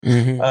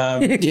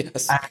 Mm-hmm.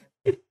 Yes.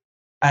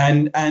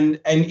 And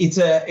it's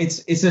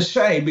a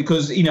shame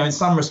because in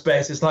some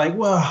respects it's like,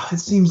 well, it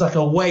seems like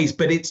a waste,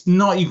 but it's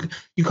not. You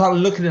can't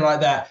look at it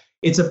like that.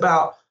 It's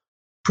about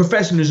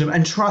professionalism,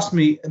 and trust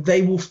me,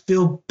 they will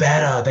feel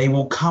better. They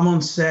will come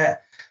on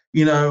set,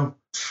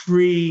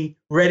 free,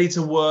 ready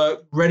to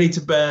work, ready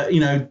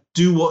to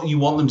do what you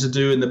want them to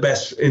do in the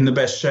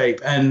best shape.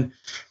 And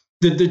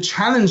the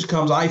challenge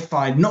comes, I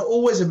find, not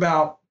always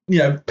about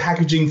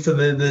packaging for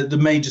the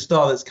major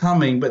star that's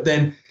coming, but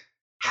then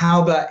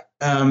how that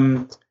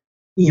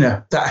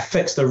that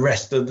affects the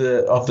rest of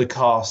the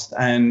cast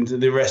and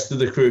the rest of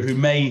the crew who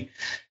may,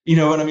 you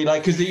know what I mean?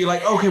 Like, because you're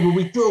like, okay, well,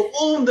 we throw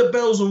all the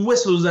bells and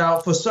whistles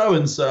out for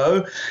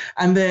so-and-so,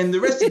 and then the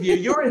rest of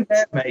you're in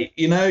there, mate.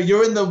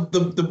 You're in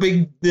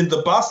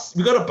the bus.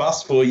 We got a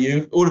bus for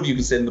you. All of you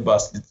can sit in the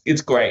bus.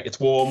 It's great. It's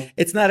warm.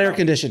 It's not air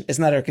conditioned. It's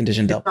not air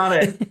conditioned, though.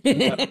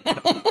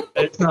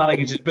 It's not air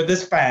conditioned, but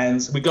there's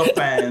fans. We got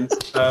fans.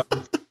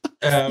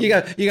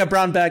 You got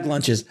brown bag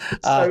lunches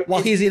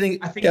while he's eating.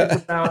 I think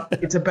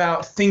it's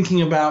about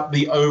thinking about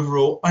the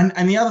overall,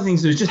 and the other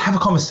things is just have a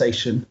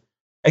conversation.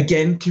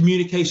 Again,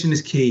 communication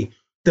is key.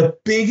 The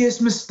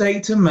biggest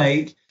mistake to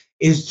make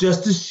is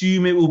just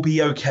assume it will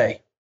be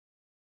okay.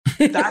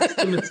 That's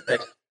the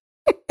mistake.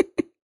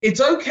 It's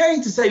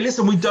okay to say,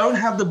 listen, we don't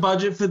have the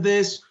budget for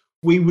this.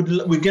 We're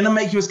going to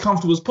make you as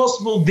comfortable as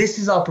possible. This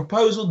is our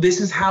proposal.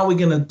 This is how we're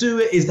going to do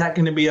it. Is that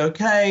going to be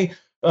okay?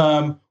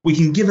 We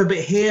can give a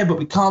bit here, but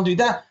we can't do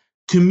that.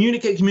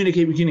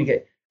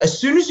 Communicate. As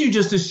soon as you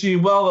just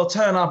assume, well, they'll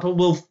turn up, but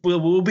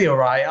we'll be all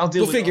right.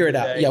 We'll figure it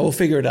out. Yeah, we'll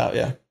figure it out.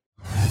 Yeah.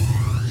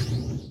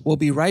 We'll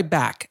be right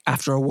back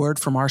after a word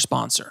from our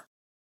sponsor.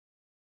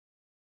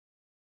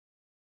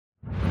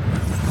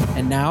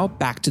 And now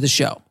back to the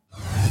show.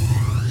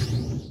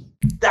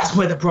 That's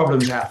where the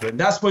problems happen.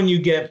 That's when you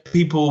get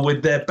people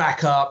with their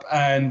back up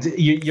and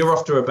you're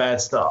off to a bad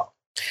start.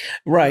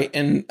 Right.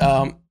 And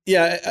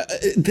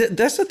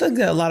that's the thing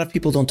that a lot of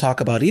people don't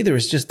talk about either,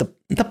 is just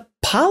the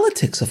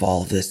politics of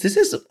all of this. This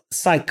is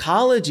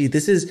psychology.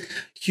 This is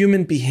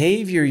human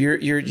behavior.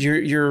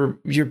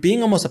 You're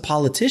being almost a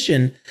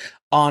politician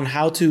on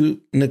how to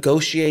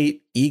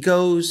negotiate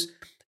egos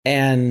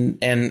and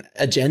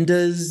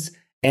agendas.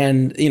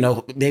 And,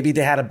 maybe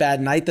they had a bad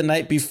night the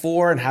night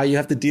before and how you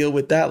have to deal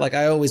with that. Like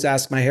I always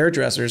ask my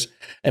hairdressers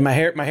and my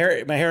hair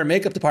and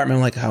makeup department,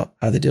 I'm like, how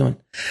are they doing?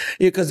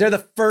 Because they're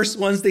the first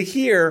ones to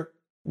hear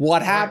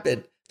what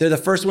happened. They're the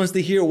first ones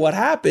to hear what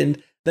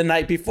happened the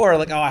night before.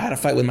 Like, oh, I had a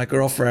fight with my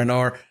girlfriend,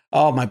 or,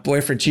 oh, my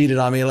boyfriend cheated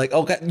on me. Like,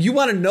 okay, you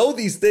want to know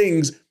these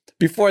things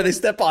before they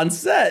step on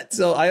set.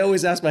 So I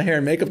always ask my hair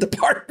and makeup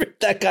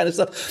department that kind of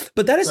stuff.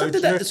 But that is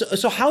something that,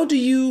 so how do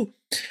you,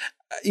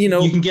 you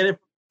can get it.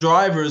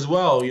 Driver as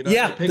well, the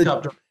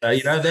pickup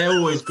driver, they're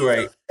always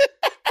great.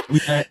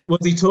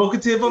 Was he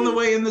talkative on the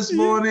way in this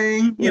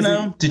morning?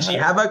 Did she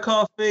have her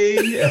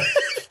coffee?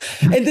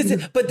 And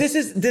this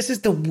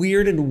is the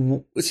weird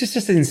and it's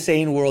just an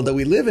insane world that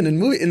we live in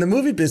the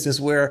movie business,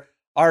 where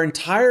our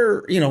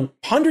entire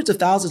hundreds of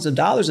thousands of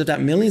dollars, if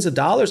not millions of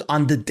dollars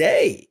on the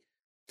day,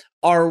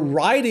 are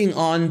riding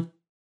on,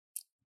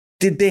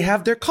 did they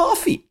have their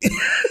coffee?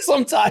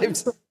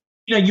 Sometimes.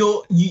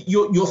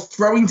 You're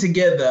throwing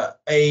together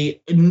a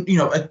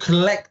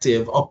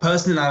collective of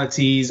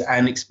personalities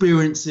and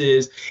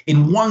experiences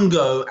in one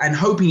go and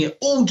hoping it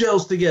all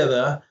gels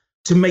together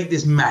to make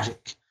this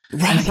magic.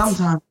 Right. And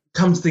sometimes it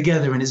comes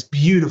together and it's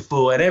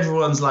beautiful and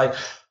everyone's like,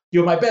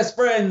 you're my best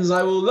friends.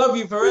 I will love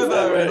you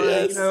forever. And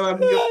I'm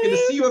going to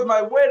see you at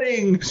my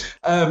wedding.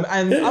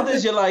 And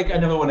others, you're like, I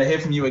never want to hear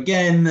from you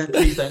again.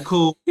 Please don't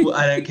call.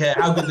 I don't care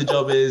how good the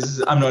job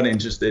is. I'm not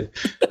interested.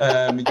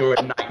 You're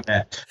a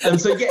nightmare.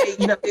 And so,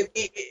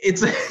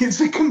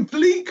 it's a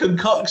complete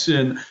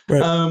concoction.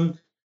 Right.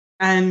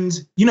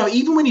 And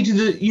even when you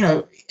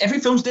do every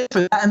film's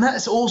different, and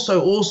that's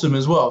also awesome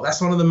as well.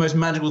 That's one of the most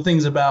magical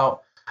things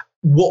about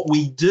what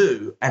we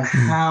do and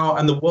how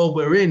and the world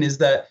we're in, is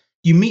that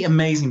you meet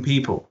amazing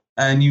people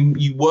and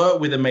you work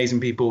with amazing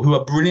people who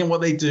are brilliant at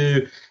what they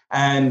do.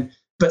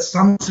 But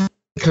sometimes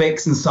it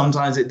clicks and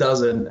sometimes it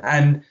doesn't.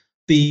 And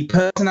the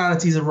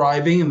personalities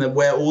arriving and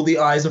where all the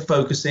eyes are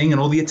focusing and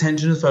all the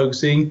attention is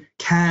focusing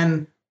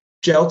can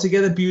gel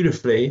together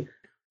beautifully.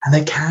 And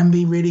they can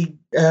be really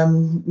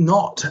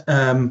not.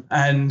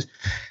 And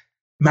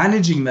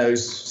managing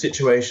those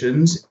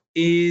situations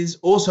is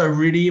also a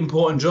really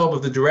important job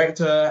of the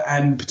director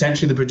and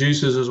potentially the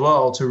producers as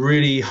well, to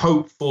really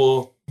hope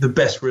for the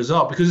best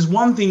result. Because it's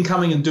one thing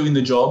coming and doing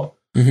the job,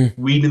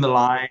 reading the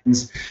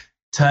lines,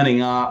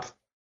 turning up,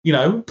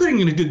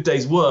 putting in a good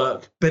day's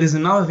work, but it's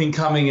another thing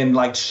coming and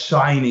like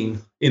shining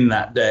in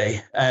that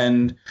day.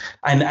 And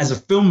as a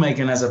filmmaker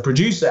and as a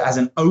producer, as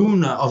an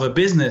owner of a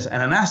business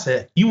and an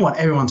asset, you want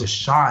everyone to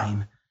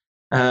shine.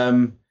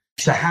 So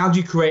how do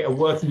you create a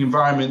working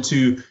environment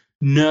to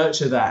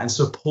nurture that and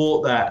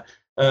support that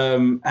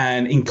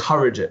and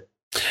encourage it?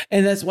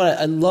 And that's what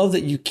I love,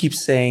 that you keep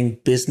saying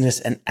business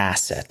and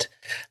asset,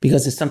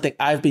 because it's something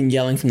I've been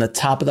yelling from the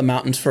top of the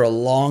mountains for a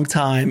long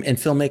time. And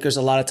filmmakers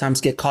a lot of times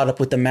get caught up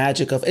with the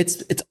magic of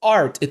it's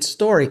art, it's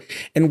story.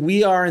 And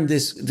we are in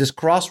this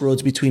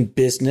crossroads between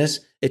business,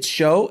 it's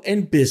show,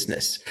 and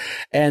business.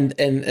 And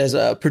as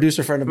a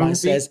producer friend of mine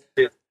says,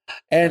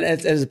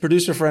 as a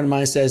producer friend of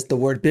mine says, the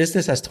word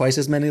business has twice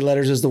as many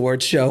letters as the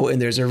word show,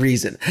 and there's a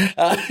reason.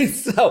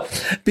 So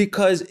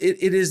because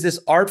it is this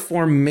art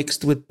form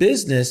mixed with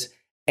business,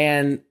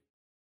 and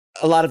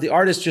a lot of the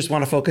artists just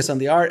want to focus on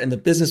the art and the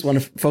business want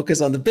to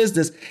focus on the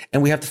business.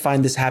 And we have to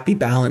find this happy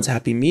balance,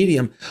 happy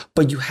medium.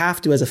 But you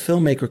have to, as a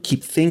filmmaker,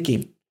 keep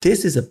thinking,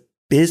 this is a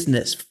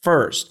business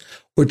first.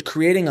 We're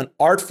creating an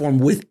art form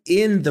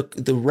within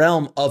the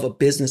realm of a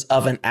business,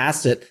 of an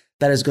asset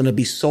that is going to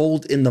be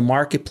sold in the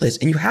marketplace.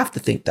 And you have to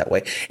think that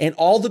way. And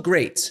all the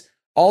greats,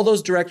 all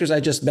those directors I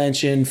just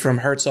mentioned, from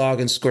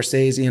Herzog and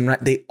Scorsese, and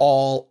they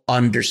all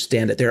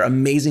understand it. They're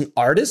amazing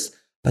artists,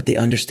 but they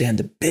understand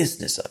the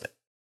business of it.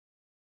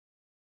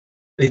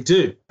 They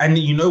do. And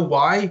you know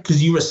why?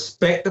 Because you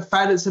respect the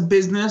fact it's a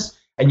business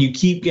and you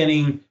keep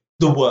getting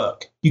the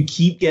work. You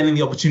keep getting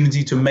the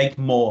opportunity to make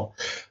more.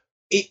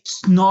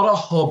 It's not a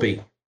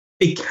hobby.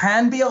 It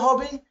can be a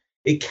hobby.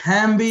 It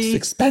can be it's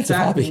expensive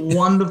hobby.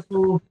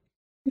 Wonderful.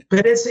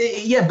 But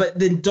but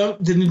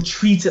then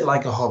treat it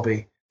like a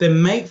hobby.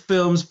 then make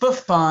films for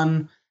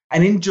fun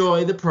and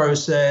enjoy the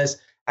process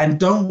and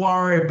don't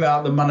worry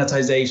about the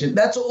monetization.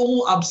 That's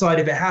all upside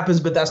if it happens,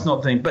 but that's not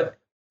the thing. But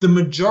the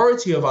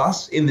majority of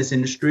us in this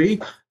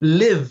industry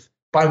live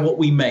by what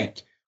we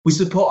make. We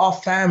support our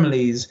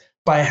families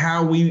by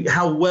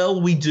how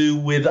well we do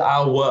with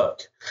our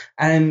work.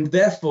 And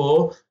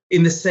therefore,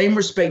 in the same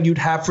respect you'd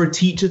have for a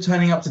teacher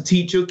turning up to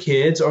teach your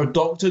kids, or a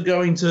doctor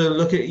going to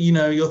look at,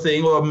 your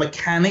thing, or a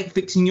mechanic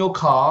fixing your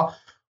car,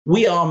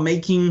 we are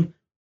making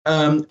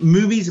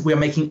movies, we're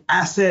making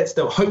assets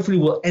that hopefully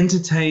will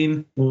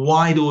entertain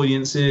wide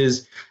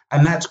audiences,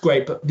 and that's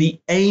great. But the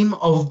aim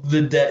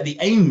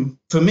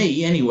for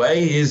me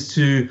anyway is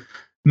to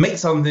make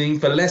something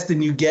for less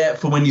than you get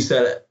for when you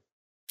sell it.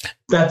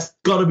 That's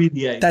got to be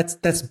the aim.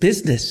 That's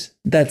business.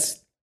 That's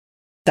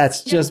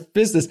just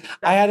business.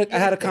 I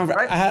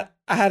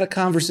had a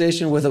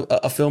conversation with a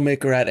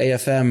filmmaker at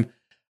AFM,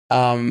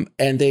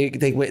 and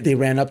they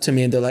ran up to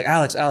me and they're like,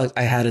 Alex,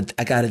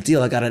 I got a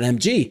deal. I got an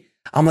MG.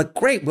 I'm like,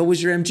 great. What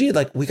was your MG?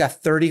 Like, we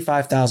got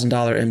 $35,000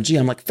 MG.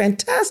 I'm like,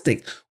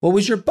 fantastic. What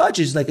was your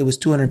budget? He's like, it was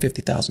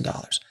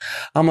 $250,000.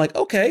 I'm like,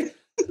 okay.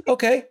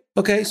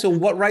 So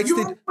what rights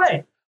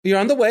you're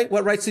on the way?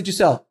 What rights did you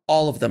sell?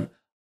 All of them.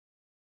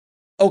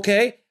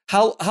 Okay.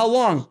 How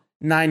long?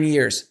 9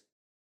 years.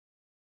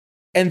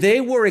 And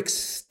they were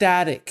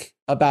ecstatic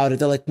about it.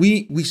 They're like,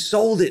 we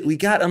sold it.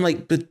 I'm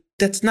like, but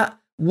that's not,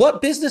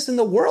 what business in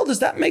the world does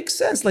that make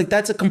sense? Like,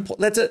 that's a hobby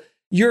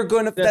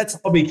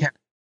camp.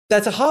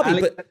 That's a hobby,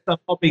 Alex, but that's the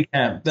hobby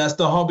camp. That's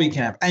the hobby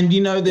camp. And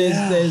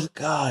there's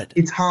God.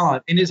 It's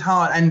hard. It is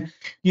hard. And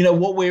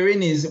what we're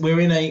in is we're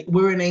in a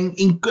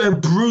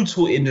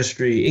brutal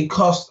industry. It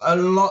costs a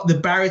lot. The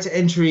barrier to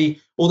entry,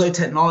 although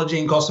technology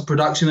and cost of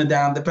production are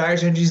down, the barrier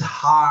to entry is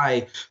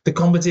high. The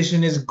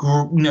competition is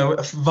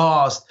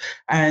vast.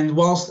 And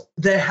whilst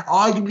there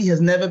arguably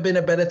has never been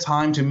a better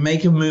time to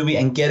make a movie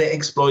and get it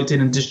exploited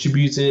and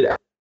distributed,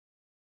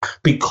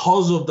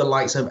 because of the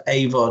likes of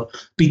AVOD,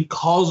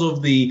 because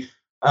of the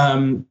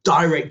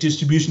direct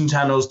distribution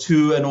channels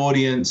to an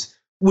audience,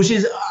 which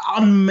is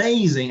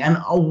amazing and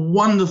a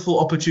wonderful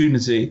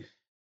opportunity.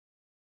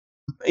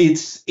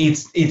 It's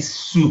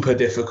super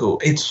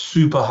difficult. It's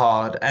super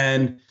hard.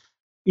 And,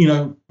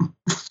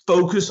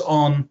 focus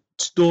on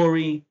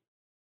story,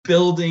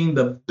 building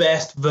the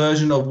best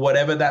version of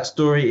whatever that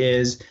story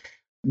is,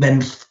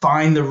 then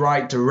find the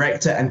right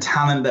director and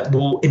talent that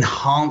will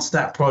enhance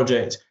that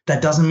project.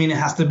 That doesn't mean it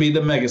has to be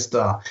the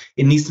megastar.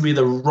 It needs to be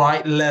the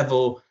right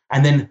level,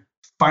 and then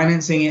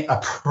financing it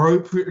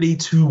appropriately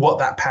to what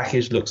that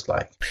package looks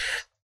like.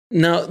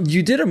 Now,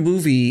 you did a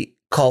movie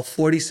called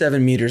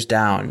 47 Meters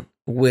Down,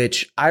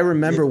 which I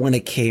remember when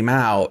it came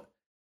out,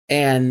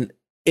 and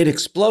it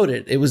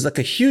exploded. It was like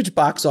a huge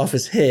box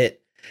office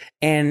hit.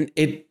 And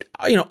it,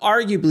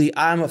 arguably,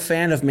 I'm a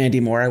fan of Mandy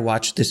Moore. I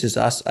watched This Is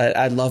Us.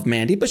 I love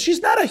Mandy, but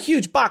she's not a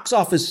huge box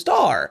office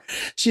star.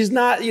 She's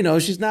not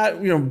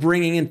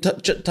bringing in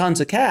tons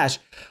of cash.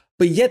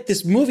 But yet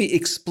this movie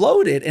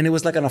exploded, and it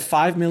was like on a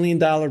 $5 million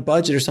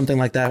budget or something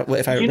like that,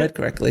 if I read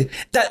correctly.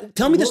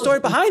 Tell me the story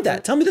behind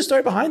that.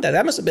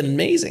 That must have been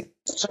amazing.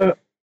 So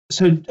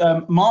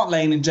Mark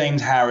Lane and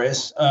James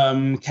Harris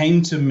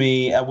came to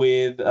me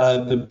with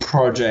the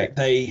project.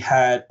 They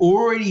had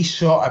already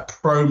shot a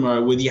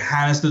promo with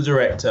Johannes, the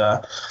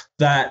director,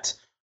 that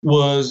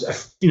was a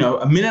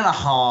minute and a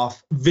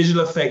half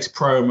visual effects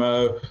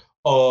promo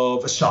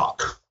of a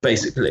shark,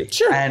 basically.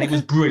 Sure. And it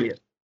was brilliant.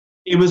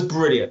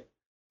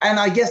 And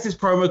I guess this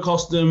promo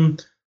cost them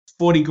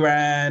 40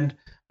 grand,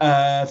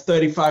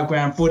 35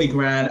 grand, 40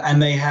 grand.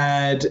 And they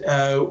had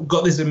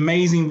got this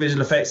amazing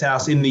visual effects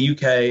house in the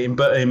UK, in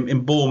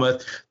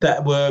Bournemouth,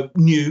 that were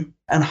new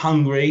and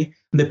hungry.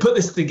 And they put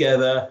this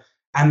together,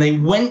 and they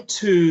went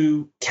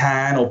to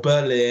Cannes or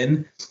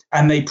Berlin,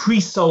 and they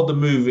pre-sold the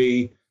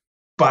movie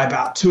by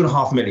about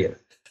 2.5 million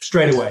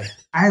straight away.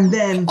 And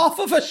then off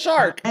of a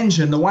shark. The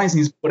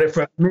Weinsteins put it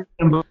for $1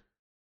 million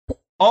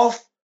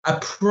off a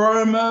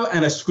promo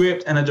and a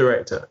script and a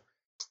director.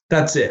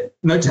 That's it.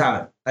 No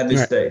talent at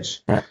this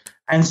stage. Right.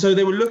 And so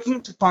they were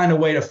looking to find a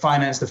way to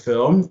finance the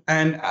film.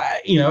 And,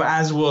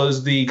 as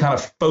was the kind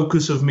of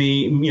focus of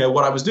me,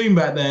 what I was doing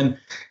back then,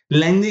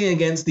 lending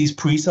against these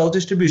pre-sale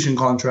distribution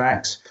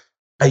contracts,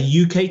 a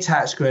UK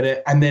tax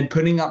credit, and then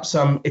putting up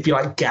some, if you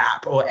like,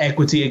 gap or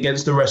equity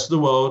against the rest of the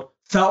world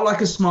felt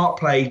like a smart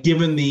play,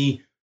 given the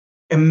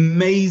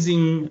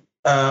amazing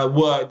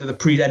work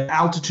that and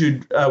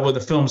Altitude were the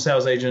film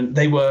sales agent.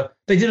 They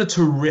did a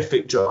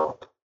terrific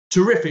job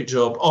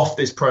off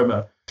this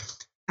promo.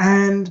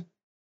 And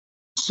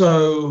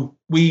so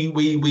we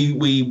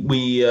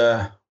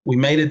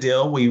made a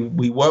deal.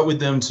 We worked with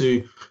them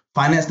to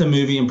finance the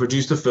movie and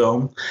produce the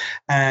film,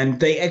 and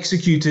they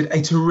executed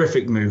a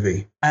terrific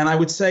movie. And I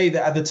would say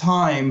that at the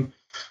time,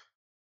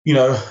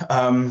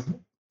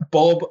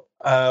 Bob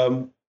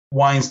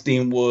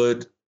Weinstein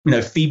would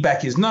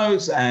feedback his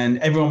notes, and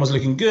everyone was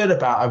looking good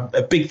about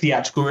a big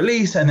theatrical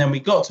release. And then we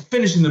got to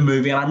finishing the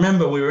movie, and I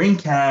remember we were in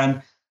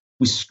Cannes,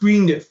 We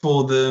screened it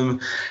for them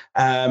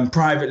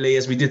privately,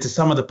 as we did to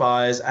some of the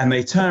buyers, and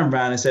they turned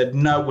around and said,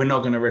 no, we're not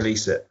going to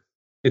release it.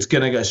 It's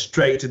going to go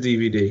straight to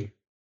DVD.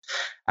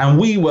 And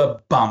we were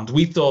bummed.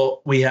 We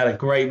thought we had a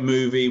great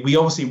movie. We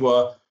obviously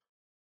were,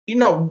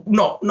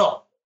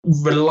 not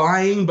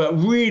relying, but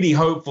really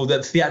hopeful that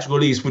the theatrical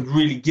release would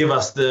really give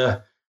us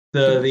the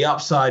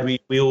upside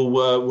we all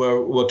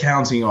were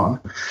counting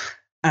on.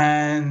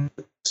 And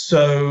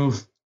so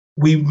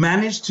we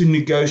managed to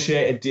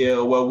negotiate a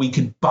deal where we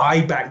could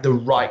buy back the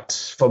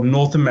rights from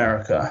North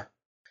America.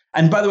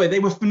 And by the way, they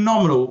were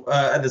phenomenal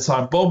at the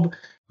time. Bob.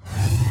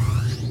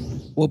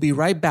 We'll be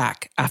right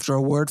back after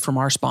a word from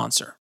our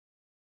sponsor.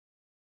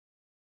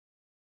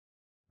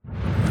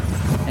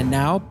 And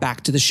now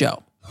back to the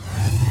show.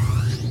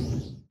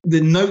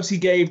 The notes he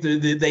gave,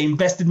 they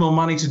invested more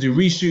money to do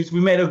reshoots. We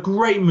made a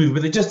great move,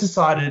 but they just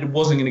decided it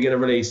wasn't going to get a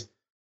release.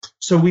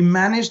 So we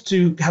managed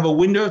to have a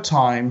window of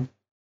time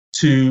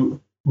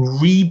to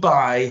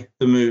rebuy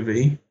the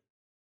movie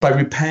by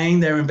repaying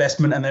their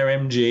investment and their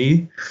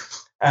MG,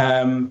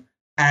 and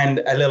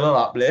a little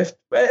uplift,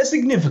 a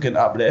significant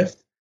uplift.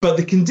 But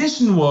the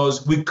condition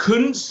was we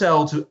couldn't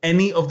sell to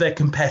any of their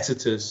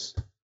competitors.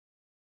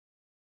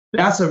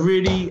 That's a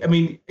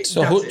really,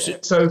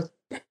 so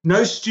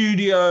no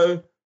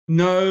studio,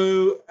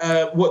 no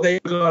what they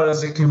got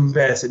as a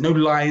competitor, no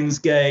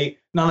Lionsgate,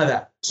 none of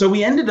that. So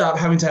we ended up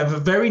having to have a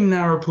very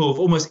narrow pool of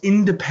almost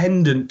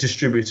independent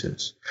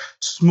distributors,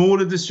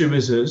 smaller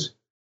distributors,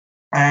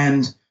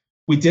 and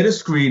we did a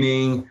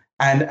screening,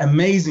 and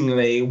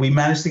amazingly, we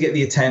managed to get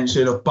the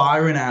attention of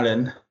Byron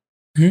Allen,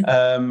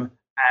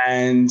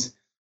 and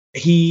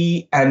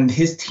he and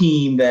his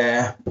team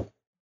there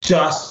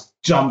just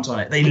jumped on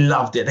it. They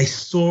loved it. They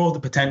saw the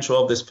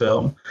potential of this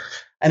film.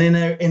 And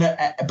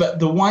but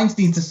the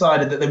Weinsteins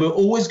decided that they were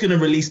always going to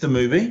release the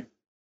movie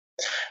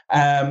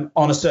on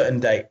a certain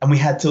date. And we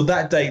had till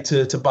that date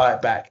to buy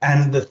it back.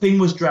 And the thing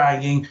was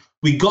dragging.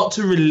 We got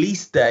to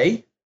release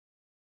day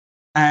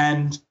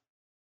and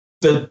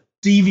the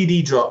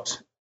DVD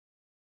dropped.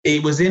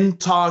 It was in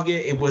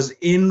Target. It was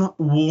in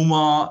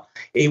Walmart.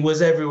 It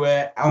was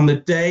everywhere. On the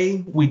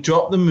day we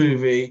dropped the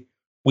movie,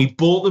 we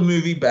bought the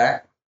movie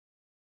back.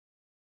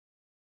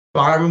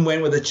 Byron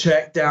went with a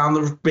check down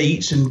the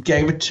beach and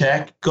gave a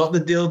check, got the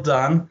deal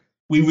done.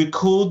 We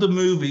recalled the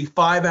movie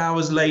 5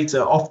 hours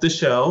later off the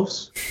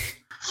shelves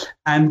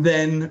and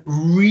then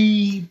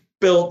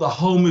rebuilt the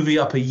whole movie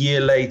up a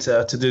year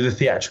later to do the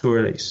theatrical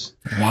release.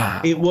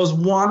 Wow. It was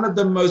one of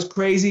the most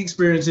crazy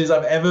experiences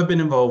I've ever been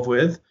involved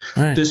with.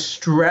 Right. The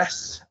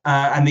stress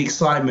and the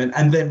excitement.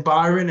 And then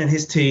Byron and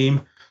his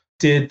team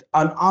did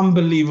an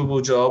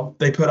unbelievable job.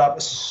 They put up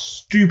a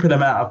stupid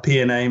amount of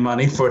P&A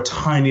money for a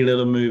tiny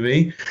little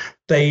movie.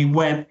 They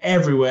went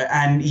everywhere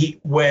and he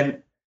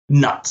went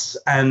nuts.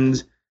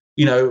 And,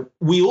 you know,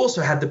 we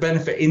also had the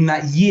benefit in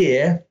that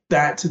year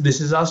that This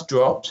Is Us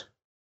dropped.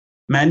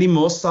 Mandy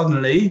Moore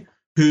suddenly,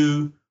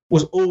 who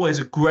was always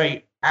a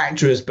great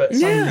actress, but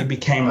suddenly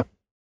became a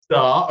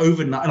star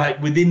overnight, like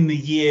within the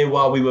year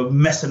while we were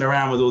messing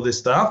around with all this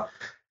stuff.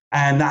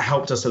 And that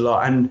helped us a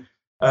lot. And,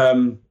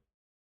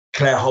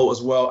 Claire Holt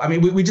as well. I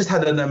mean, we just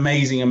had an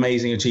amazing,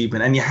 amazing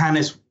achievement. And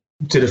Johannes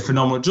did a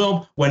phenomenal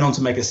job, went on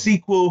to make a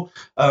sequel.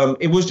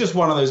 It was just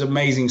one of those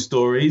amazing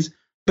stories.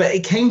 But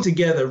it came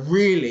together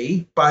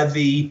really by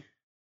the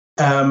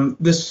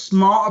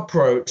smart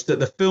approach that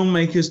the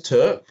filmmakers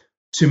took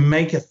to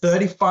make a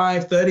 40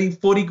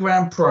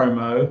 grand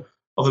promo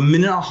of a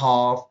minute and a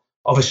half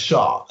of a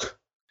shark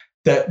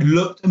that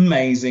looked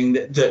amazing,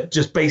 that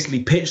just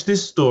basically pitched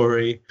this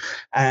story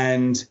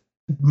and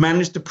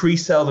managed to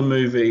pre-sell the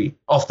movie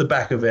off the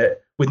back of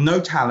it with no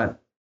talent.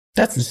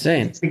 That's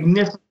insane.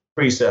 Significant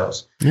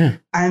pre-sales. Yeah.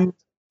 And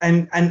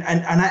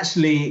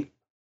actually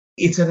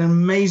it's an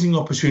amazing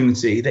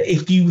opportunity that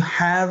if you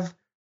have,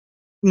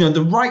 you know,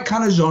 the right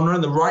kind of genre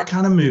and the right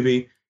kind of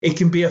movie, it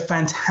can be a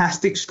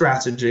fantastic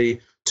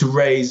strategy to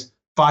raise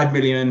 5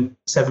 million,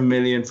 7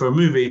 million for a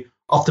movie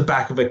off the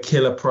back of a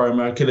killer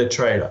promo, a killer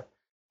trailer.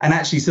 And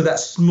actually, so that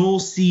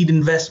small seed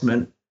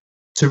investment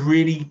to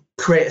really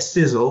create a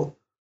sizzle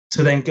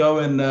to then go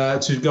and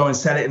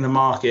sell it in the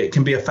market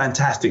can be a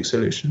fantastic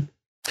solution.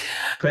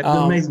 But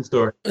an amazing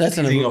story. That's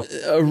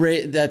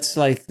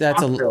like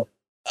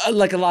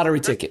a lottery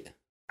ticket.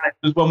 It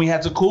was when we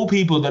had to call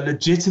people that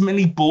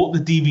legitimately bought the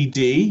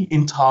DVD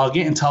in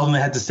Target and tell them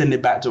they had to send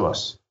it back to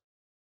us.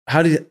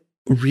 How did it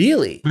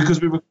really? Because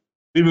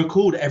we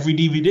recalled every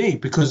DVD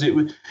because it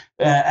was,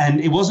 and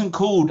it wasn't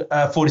called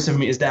 47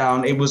 Meters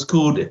Down. It was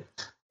called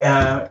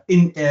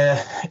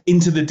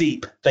Into the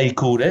Deep. They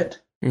called it.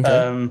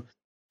 Okay.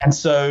 And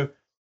so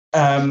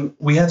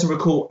we had to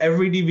recall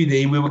every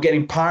DVD. We were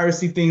getting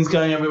piracy things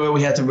going everywhere.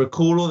 We had to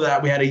recall all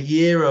that. We had a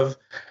year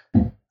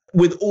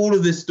with all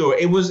of this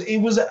story. It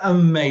was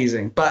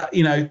amazing. But,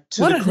 you know,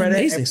 what an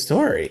amazing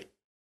story.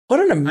 What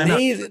an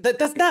amazing, that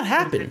does not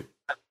happen.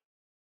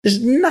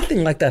 There's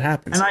nothing like that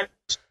happens. And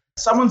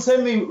someone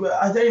sent me,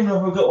 I don't even know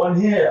if I've got one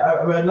here.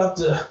 I'd love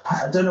to,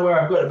 I don't know where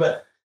I've got it,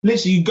 but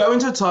literally you go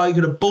into a Target,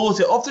 you could have bought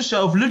it off the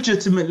shelf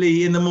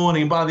legitimately in the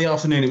morning. By the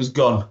afternoon, it was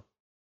gone.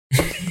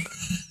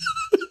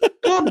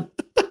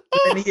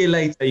 year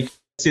later, you can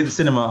see it at the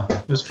cinema.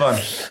 It was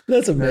fun.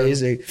 That's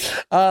amazing.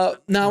 Now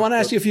I want to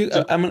ask you a few.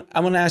 I'm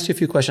going to ask you a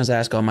few questions I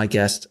ask all my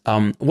guests.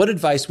 What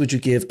advice would you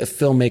give a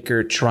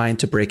filmmaker trying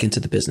to break into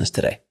the business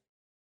today?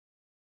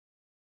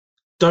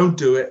 Don't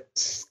do it.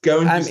 Go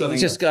and do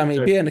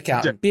something. Be an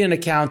accountant. Be an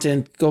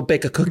accountant. Go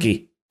bake a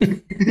cookie.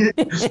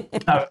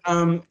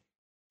 I'm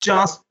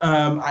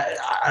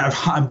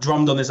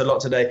drummed on this a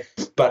lot today,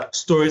 but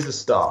story's the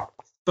star.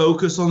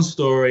 Focus on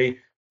story.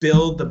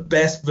 Build the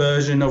best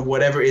version of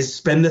whatever it is.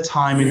 Spend the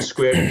time in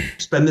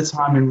script. Spend the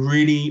time in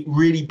really,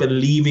 really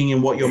believing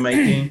in what you're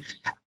making,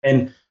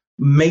 and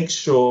make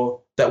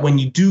sure that when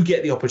you do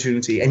get the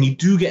opportunity and you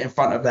do get in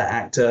front of that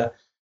actor,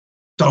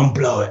 don't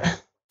blow it.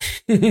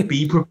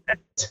 Be prepared.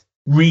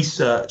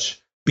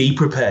 Research. Be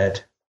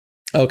prepared.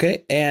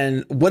 Okay.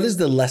 And what is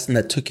the lesson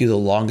that took you the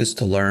longest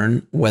to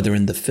learn, whether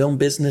in the film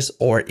business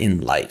or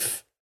in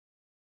life?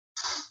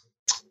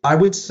 I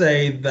would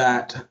say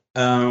that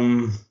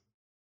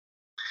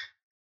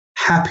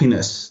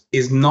happiness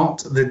is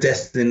not the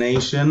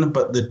destination,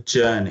 but the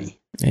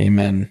journey.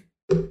 Amen.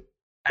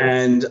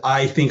 And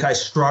I think I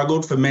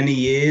struggled for many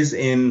years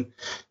in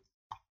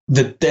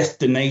the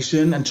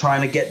destination and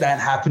trying to get that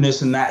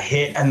happiness and that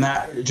hit and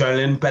that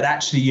adrenaline. But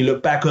actually, you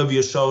look back over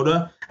your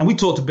shoulder, and we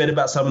talked a bit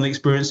about some of the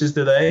experiences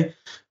today,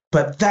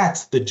 but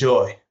that's the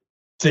joy.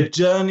 The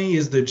journey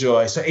is the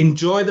joy. So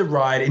enjoy the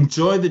ride,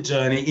 enjoy the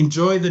journey,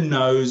 enjoy the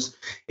no's,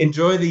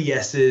 enjoy the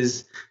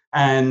yeses,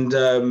 and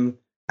the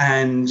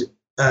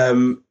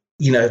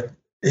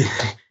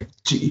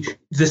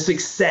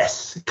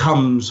success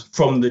comes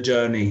from the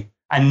journey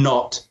and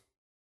not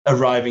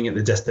arriving at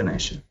the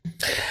destination.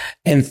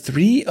 And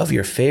 3 of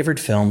your favorite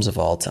films of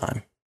all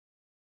time.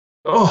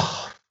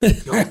 Oh,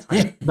 God.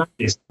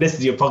 This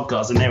is your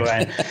podcast, and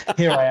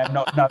here I am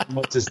not knowing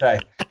what to say.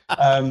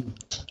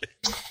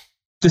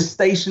 The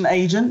Station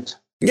Agent.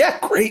 Yeah,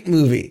 great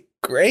movie.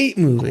 Great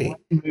movie.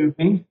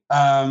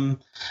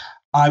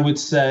 I would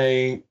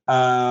say,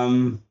 I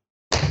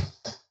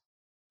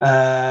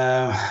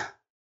love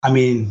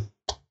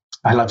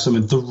some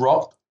of The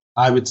Rock.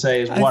 I would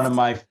say is one of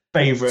my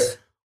favorite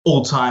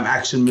all-time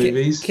action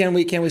movies. Can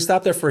we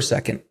stop there for a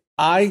second?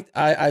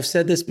 I've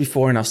said this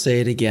before, and I'll say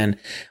it again.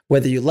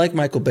 Whether you like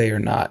Michael Bay or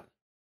not,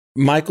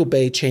 Michael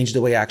Bay changed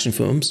the way action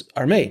films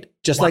are made.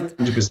 Just like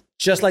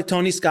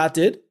Tony Scott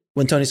did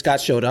when Tony Scott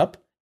showed up.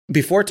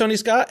 Before Tony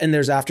Scott, and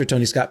there's after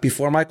Tony Scott.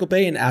 Before Michael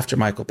Bay and after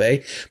Michael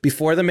Bay.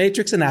 Before The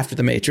Matrix and after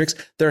The Matrix.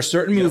 There are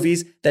certain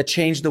movies that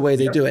change the way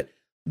they do it.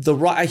 The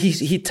Rock,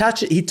 he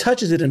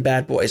touches it in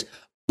Bad Boys,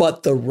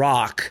 but The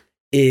Rock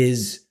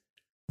is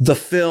the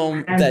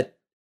film that,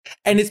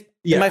 and it's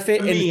my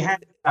favorite.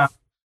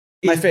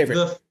 My favorite,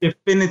 the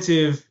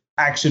definitive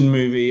action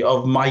movie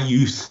of my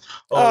youth.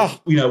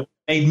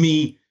 Made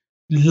me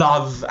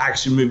love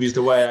action movies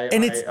the way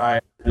I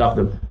love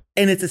them.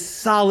 And it's a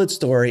solid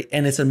story,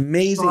 and it's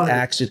amazing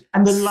action,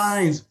 and the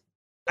lines,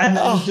 and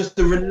just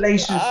the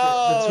relationship.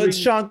 It's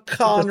Sean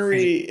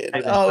Connery.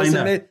 It's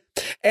amazing.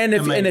 And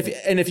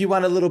if you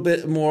want a little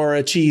bit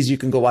more cheese, you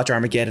can go watch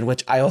Armageddon,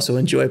 which I also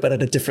enjoy, but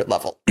at a different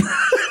level.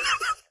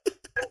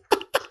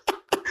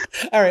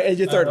 All right, and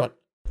your third one.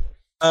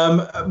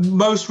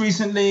 Most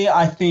recently,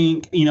 I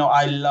think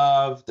I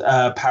loved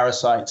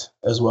Parasite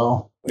as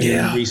well.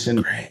 Yeah,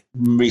 recent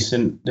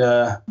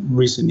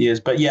years.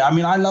 But yeah,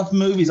 I love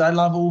movies. I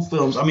love all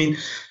films. I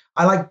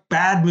like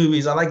bad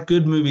movies. I like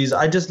good movies.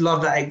 I just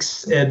love that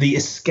the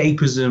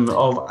escapism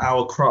of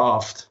our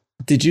craft.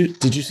 Did you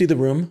see The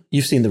Room?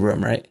 You've seen The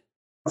Room, right?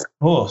 Of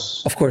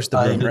course,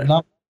 The Room.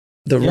 Right?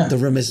 The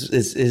Room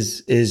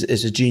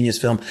is a genius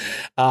film,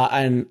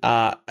 and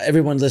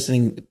everyone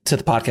listening to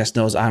the podcast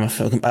knows I'm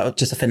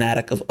just a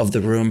fanatic of The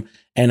Room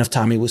and of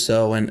Tommy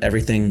Wiseau and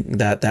everything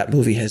that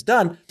movie has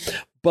done.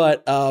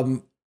 But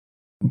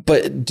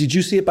did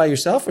you see it by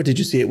yourself, or did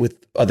you see it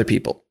with other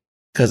people?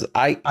 Because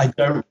I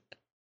don't.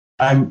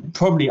 I'm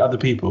probably other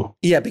people.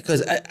 Yeah,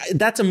 because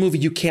that's a movie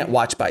you can't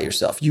watch by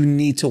yourself. You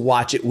need to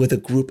watch it with a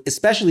group,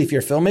 especially if you're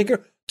a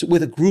filmmaker,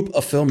 with a group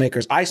of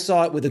filmmakers. I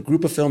saw it with a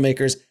group of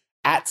filmmakers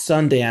at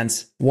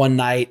Sundance one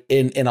night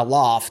in a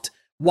loft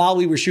while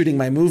we were shooting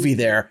my movie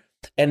there.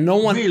 And no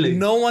one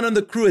on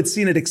the crew had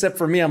seen it except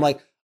for me. I'm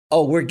like,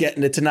 oh, we're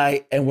getting it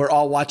tonight. And we're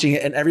all watching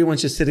it. And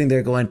everyone's just sitting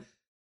there going,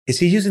 is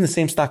he using the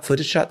same stock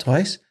footage shot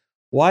twice?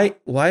 Why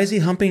is he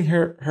humping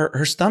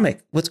her stomach?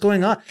 What's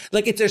going on?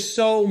 There's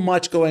so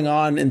much going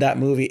on in that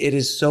movie. It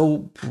is so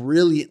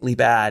brilliantly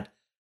bad.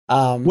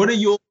 What are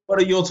your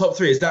top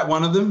 3? Is that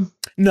one of them?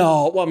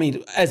 No, well,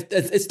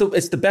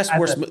 it's the best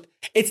worst.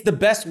 It's the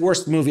best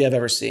worst movie I've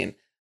ever seen.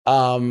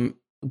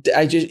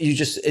 You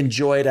just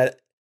enjoyed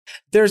it.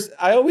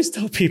 I always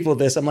tell people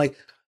this. I'm like,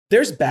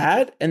 there's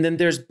bad, and then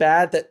there's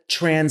bad that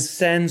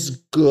transcends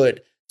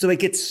good. So it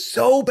gets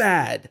so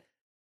bad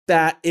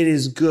that it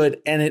is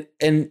good, and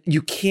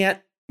you can't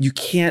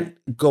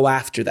go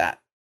after that.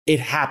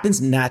 It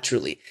happens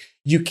naturally.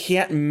 You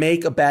can't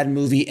make a bad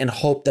movie and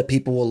hope that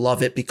people will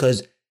love it,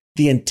 because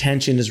the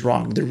intention is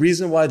wrong. The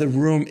reason why The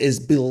Room is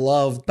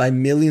beloved by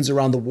millions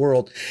around the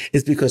world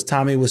is because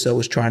Tommy Wiseau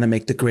was trying to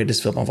make the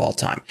greatest film of all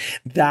time.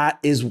 That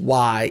is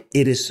why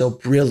it is so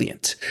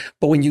brilliant.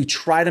 But when you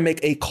try to make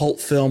a cult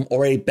film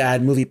or a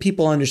bad movie,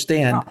 people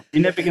understand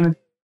You're never going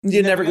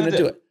to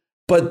do it.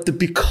 But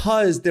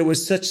because there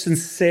was such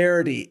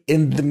sincerity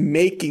in the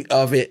making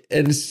of it,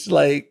 and it's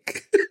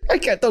like,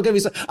 don't get me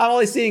started. I'm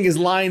only seeing is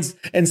lines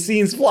and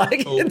scenes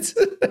flying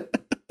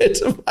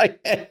into my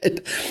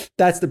head.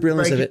 That's the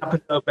brilliance of it. Up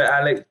a little bit,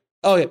 Alex.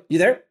 Oh, yeah. You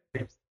there?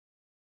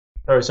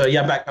 Sorry.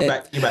 Yeah, I'm back.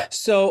 You're back.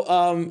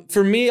 So,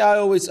 for me, I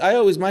always,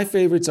 my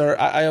favorites are,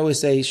 I always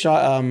say,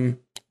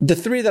 the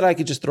three that I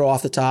could just throw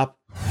off the top.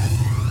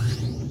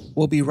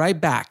 We'll be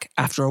right back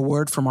after a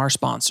word from our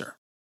sponsor.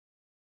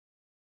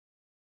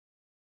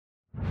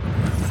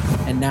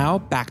 And now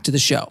back to the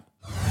show.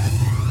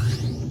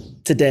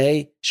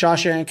 Today,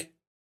 Shawshank,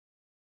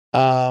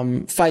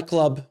 Fight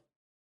Club,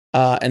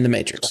 and The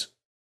Matrix.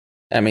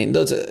 I mean,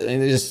 those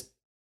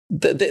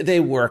they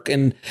work,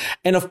 and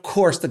of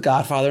course The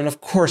Godfather, and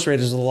of course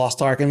Raiders of the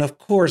Lost Ark, and of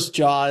course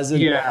Jaws,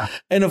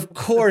 and of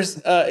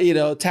course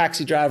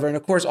Taxi Driver, and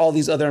of course all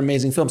these other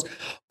amazing films.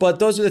 But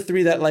those are the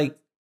three that, like,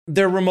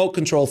 they're remote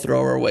control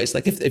throwaways.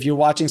 Like if you're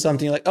watching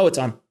something, you're like, oh, it's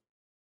on,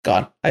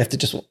 gone. I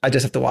just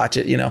have to watch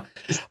it,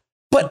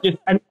 But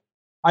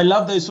I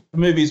love those sort of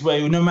movies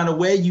where no matter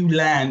where you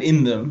land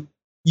in them,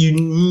 you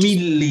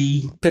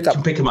immediately pick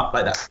them up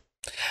like that.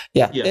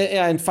 Yeah,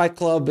 and Fight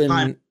Club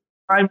and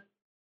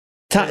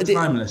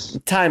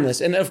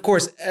timeless, and of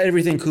course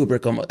everything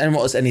Kubrick, and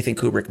almost anything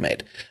Kubrick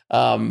made.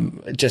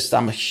 I'm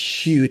a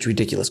huge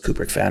Ridiculous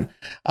Kubrick fan.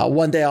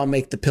 One day I'll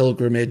make the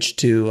pilgrimage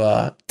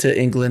to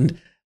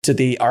England, to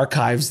the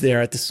archives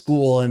there at the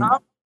school, and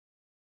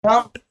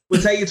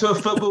we'll take you to a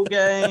football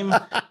game.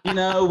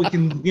 We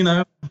can,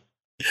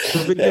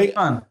 it'll be good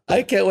fun.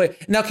 I can't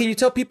wait. Now, can you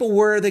tell people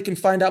where they can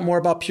find out more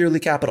about Purely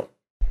Capital?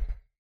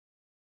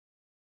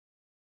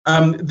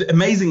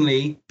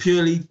 Amazingly,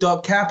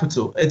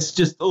 purely.capital. It's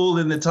just all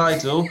in the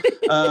title.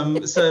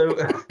 So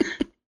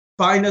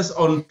find us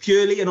on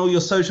Purely and all your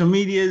social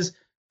medias,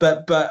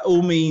 but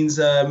all means,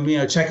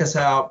 check us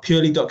out,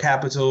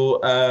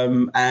 purely.capital.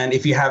 And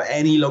if you have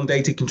any long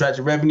dated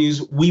contracted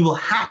revenues, we will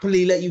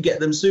happily let you get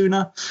them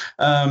sooner.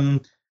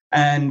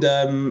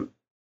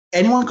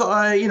 Anyone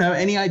got,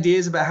 any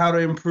ideas about how to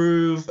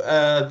improve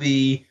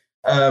the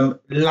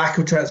lack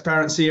of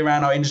transparency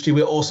around our industry?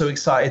 We're also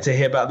excited to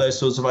hear about those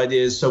sorts of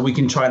ideas so we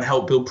can try and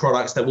help build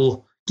products that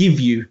will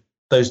give you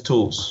those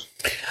tools.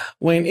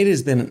 Wayne, it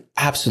has been an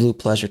absolute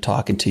pleasure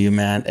talking to you,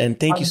 man. And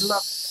thank you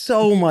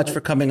so much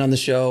for coming on the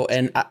show.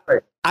 And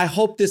I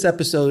hope this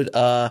episode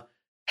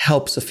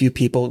helps a few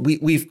people.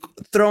 We've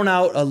thrown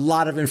out a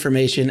lot of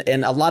information,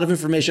 and a lot of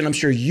information I'm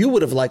sure you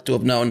would have liked to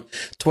have known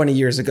 20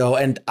 years ago.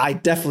 And I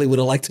definitely would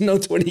have liked to know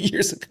 20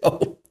 years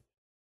ago.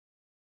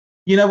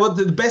 You know what?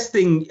 The best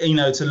thing,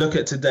 to look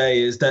at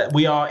today is that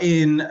we are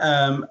in,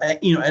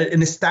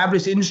 an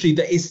established industry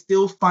that is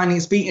still finding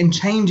its feet and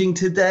changing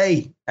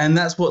today. And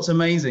that's what's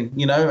amazing,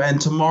 and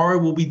tomorrow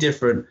will be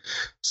different.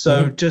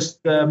 So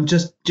just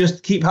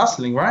keep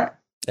hustling, right?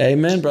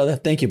 Amen, brother.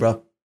 Thank you,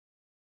 bro.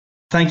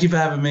 Thank you for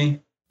having me.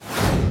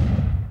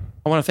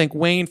 I want to thank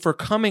Wayne for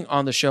coming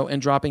on the show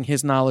and dropping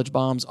his knowledge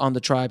bombs on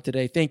the tribe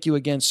today. Thank you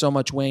again so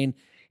much, Wayne.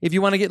 If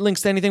you want to get links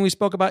to anything we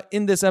spoke about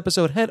in this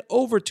episode, head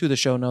over to the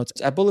show notes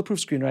at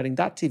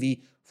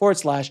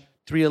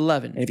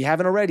bulletproofscreenwriting.tv/311. And if you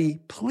haven't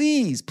already,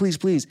 please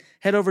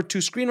head over to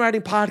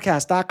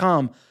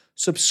screenwritingpodcast.com,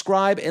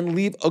 subscribe and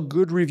leave a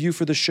good review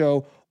for the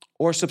show,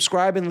 or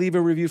subscribe and leave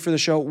a review for the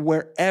show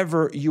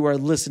wherever you are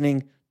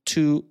listening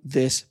to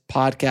this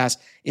podcast.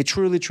 It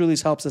truly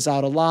helps us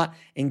out a lot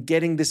in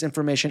getting this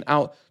information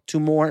out to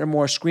more and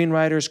more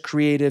screenwriters,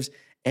 creatives,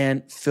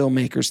 and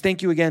filmmakers.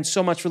 Thank you again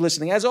so much for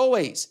listening. As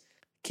always,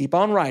 keep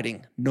on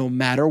writing no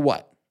matter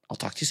what. I'll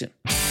talk to you soon.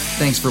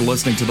 Thanks for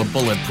listening to the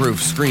Bulletproof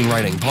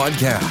Screenwriting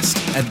Podcast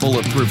at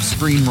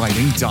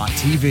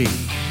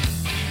bulletproofscreenwriting.tv.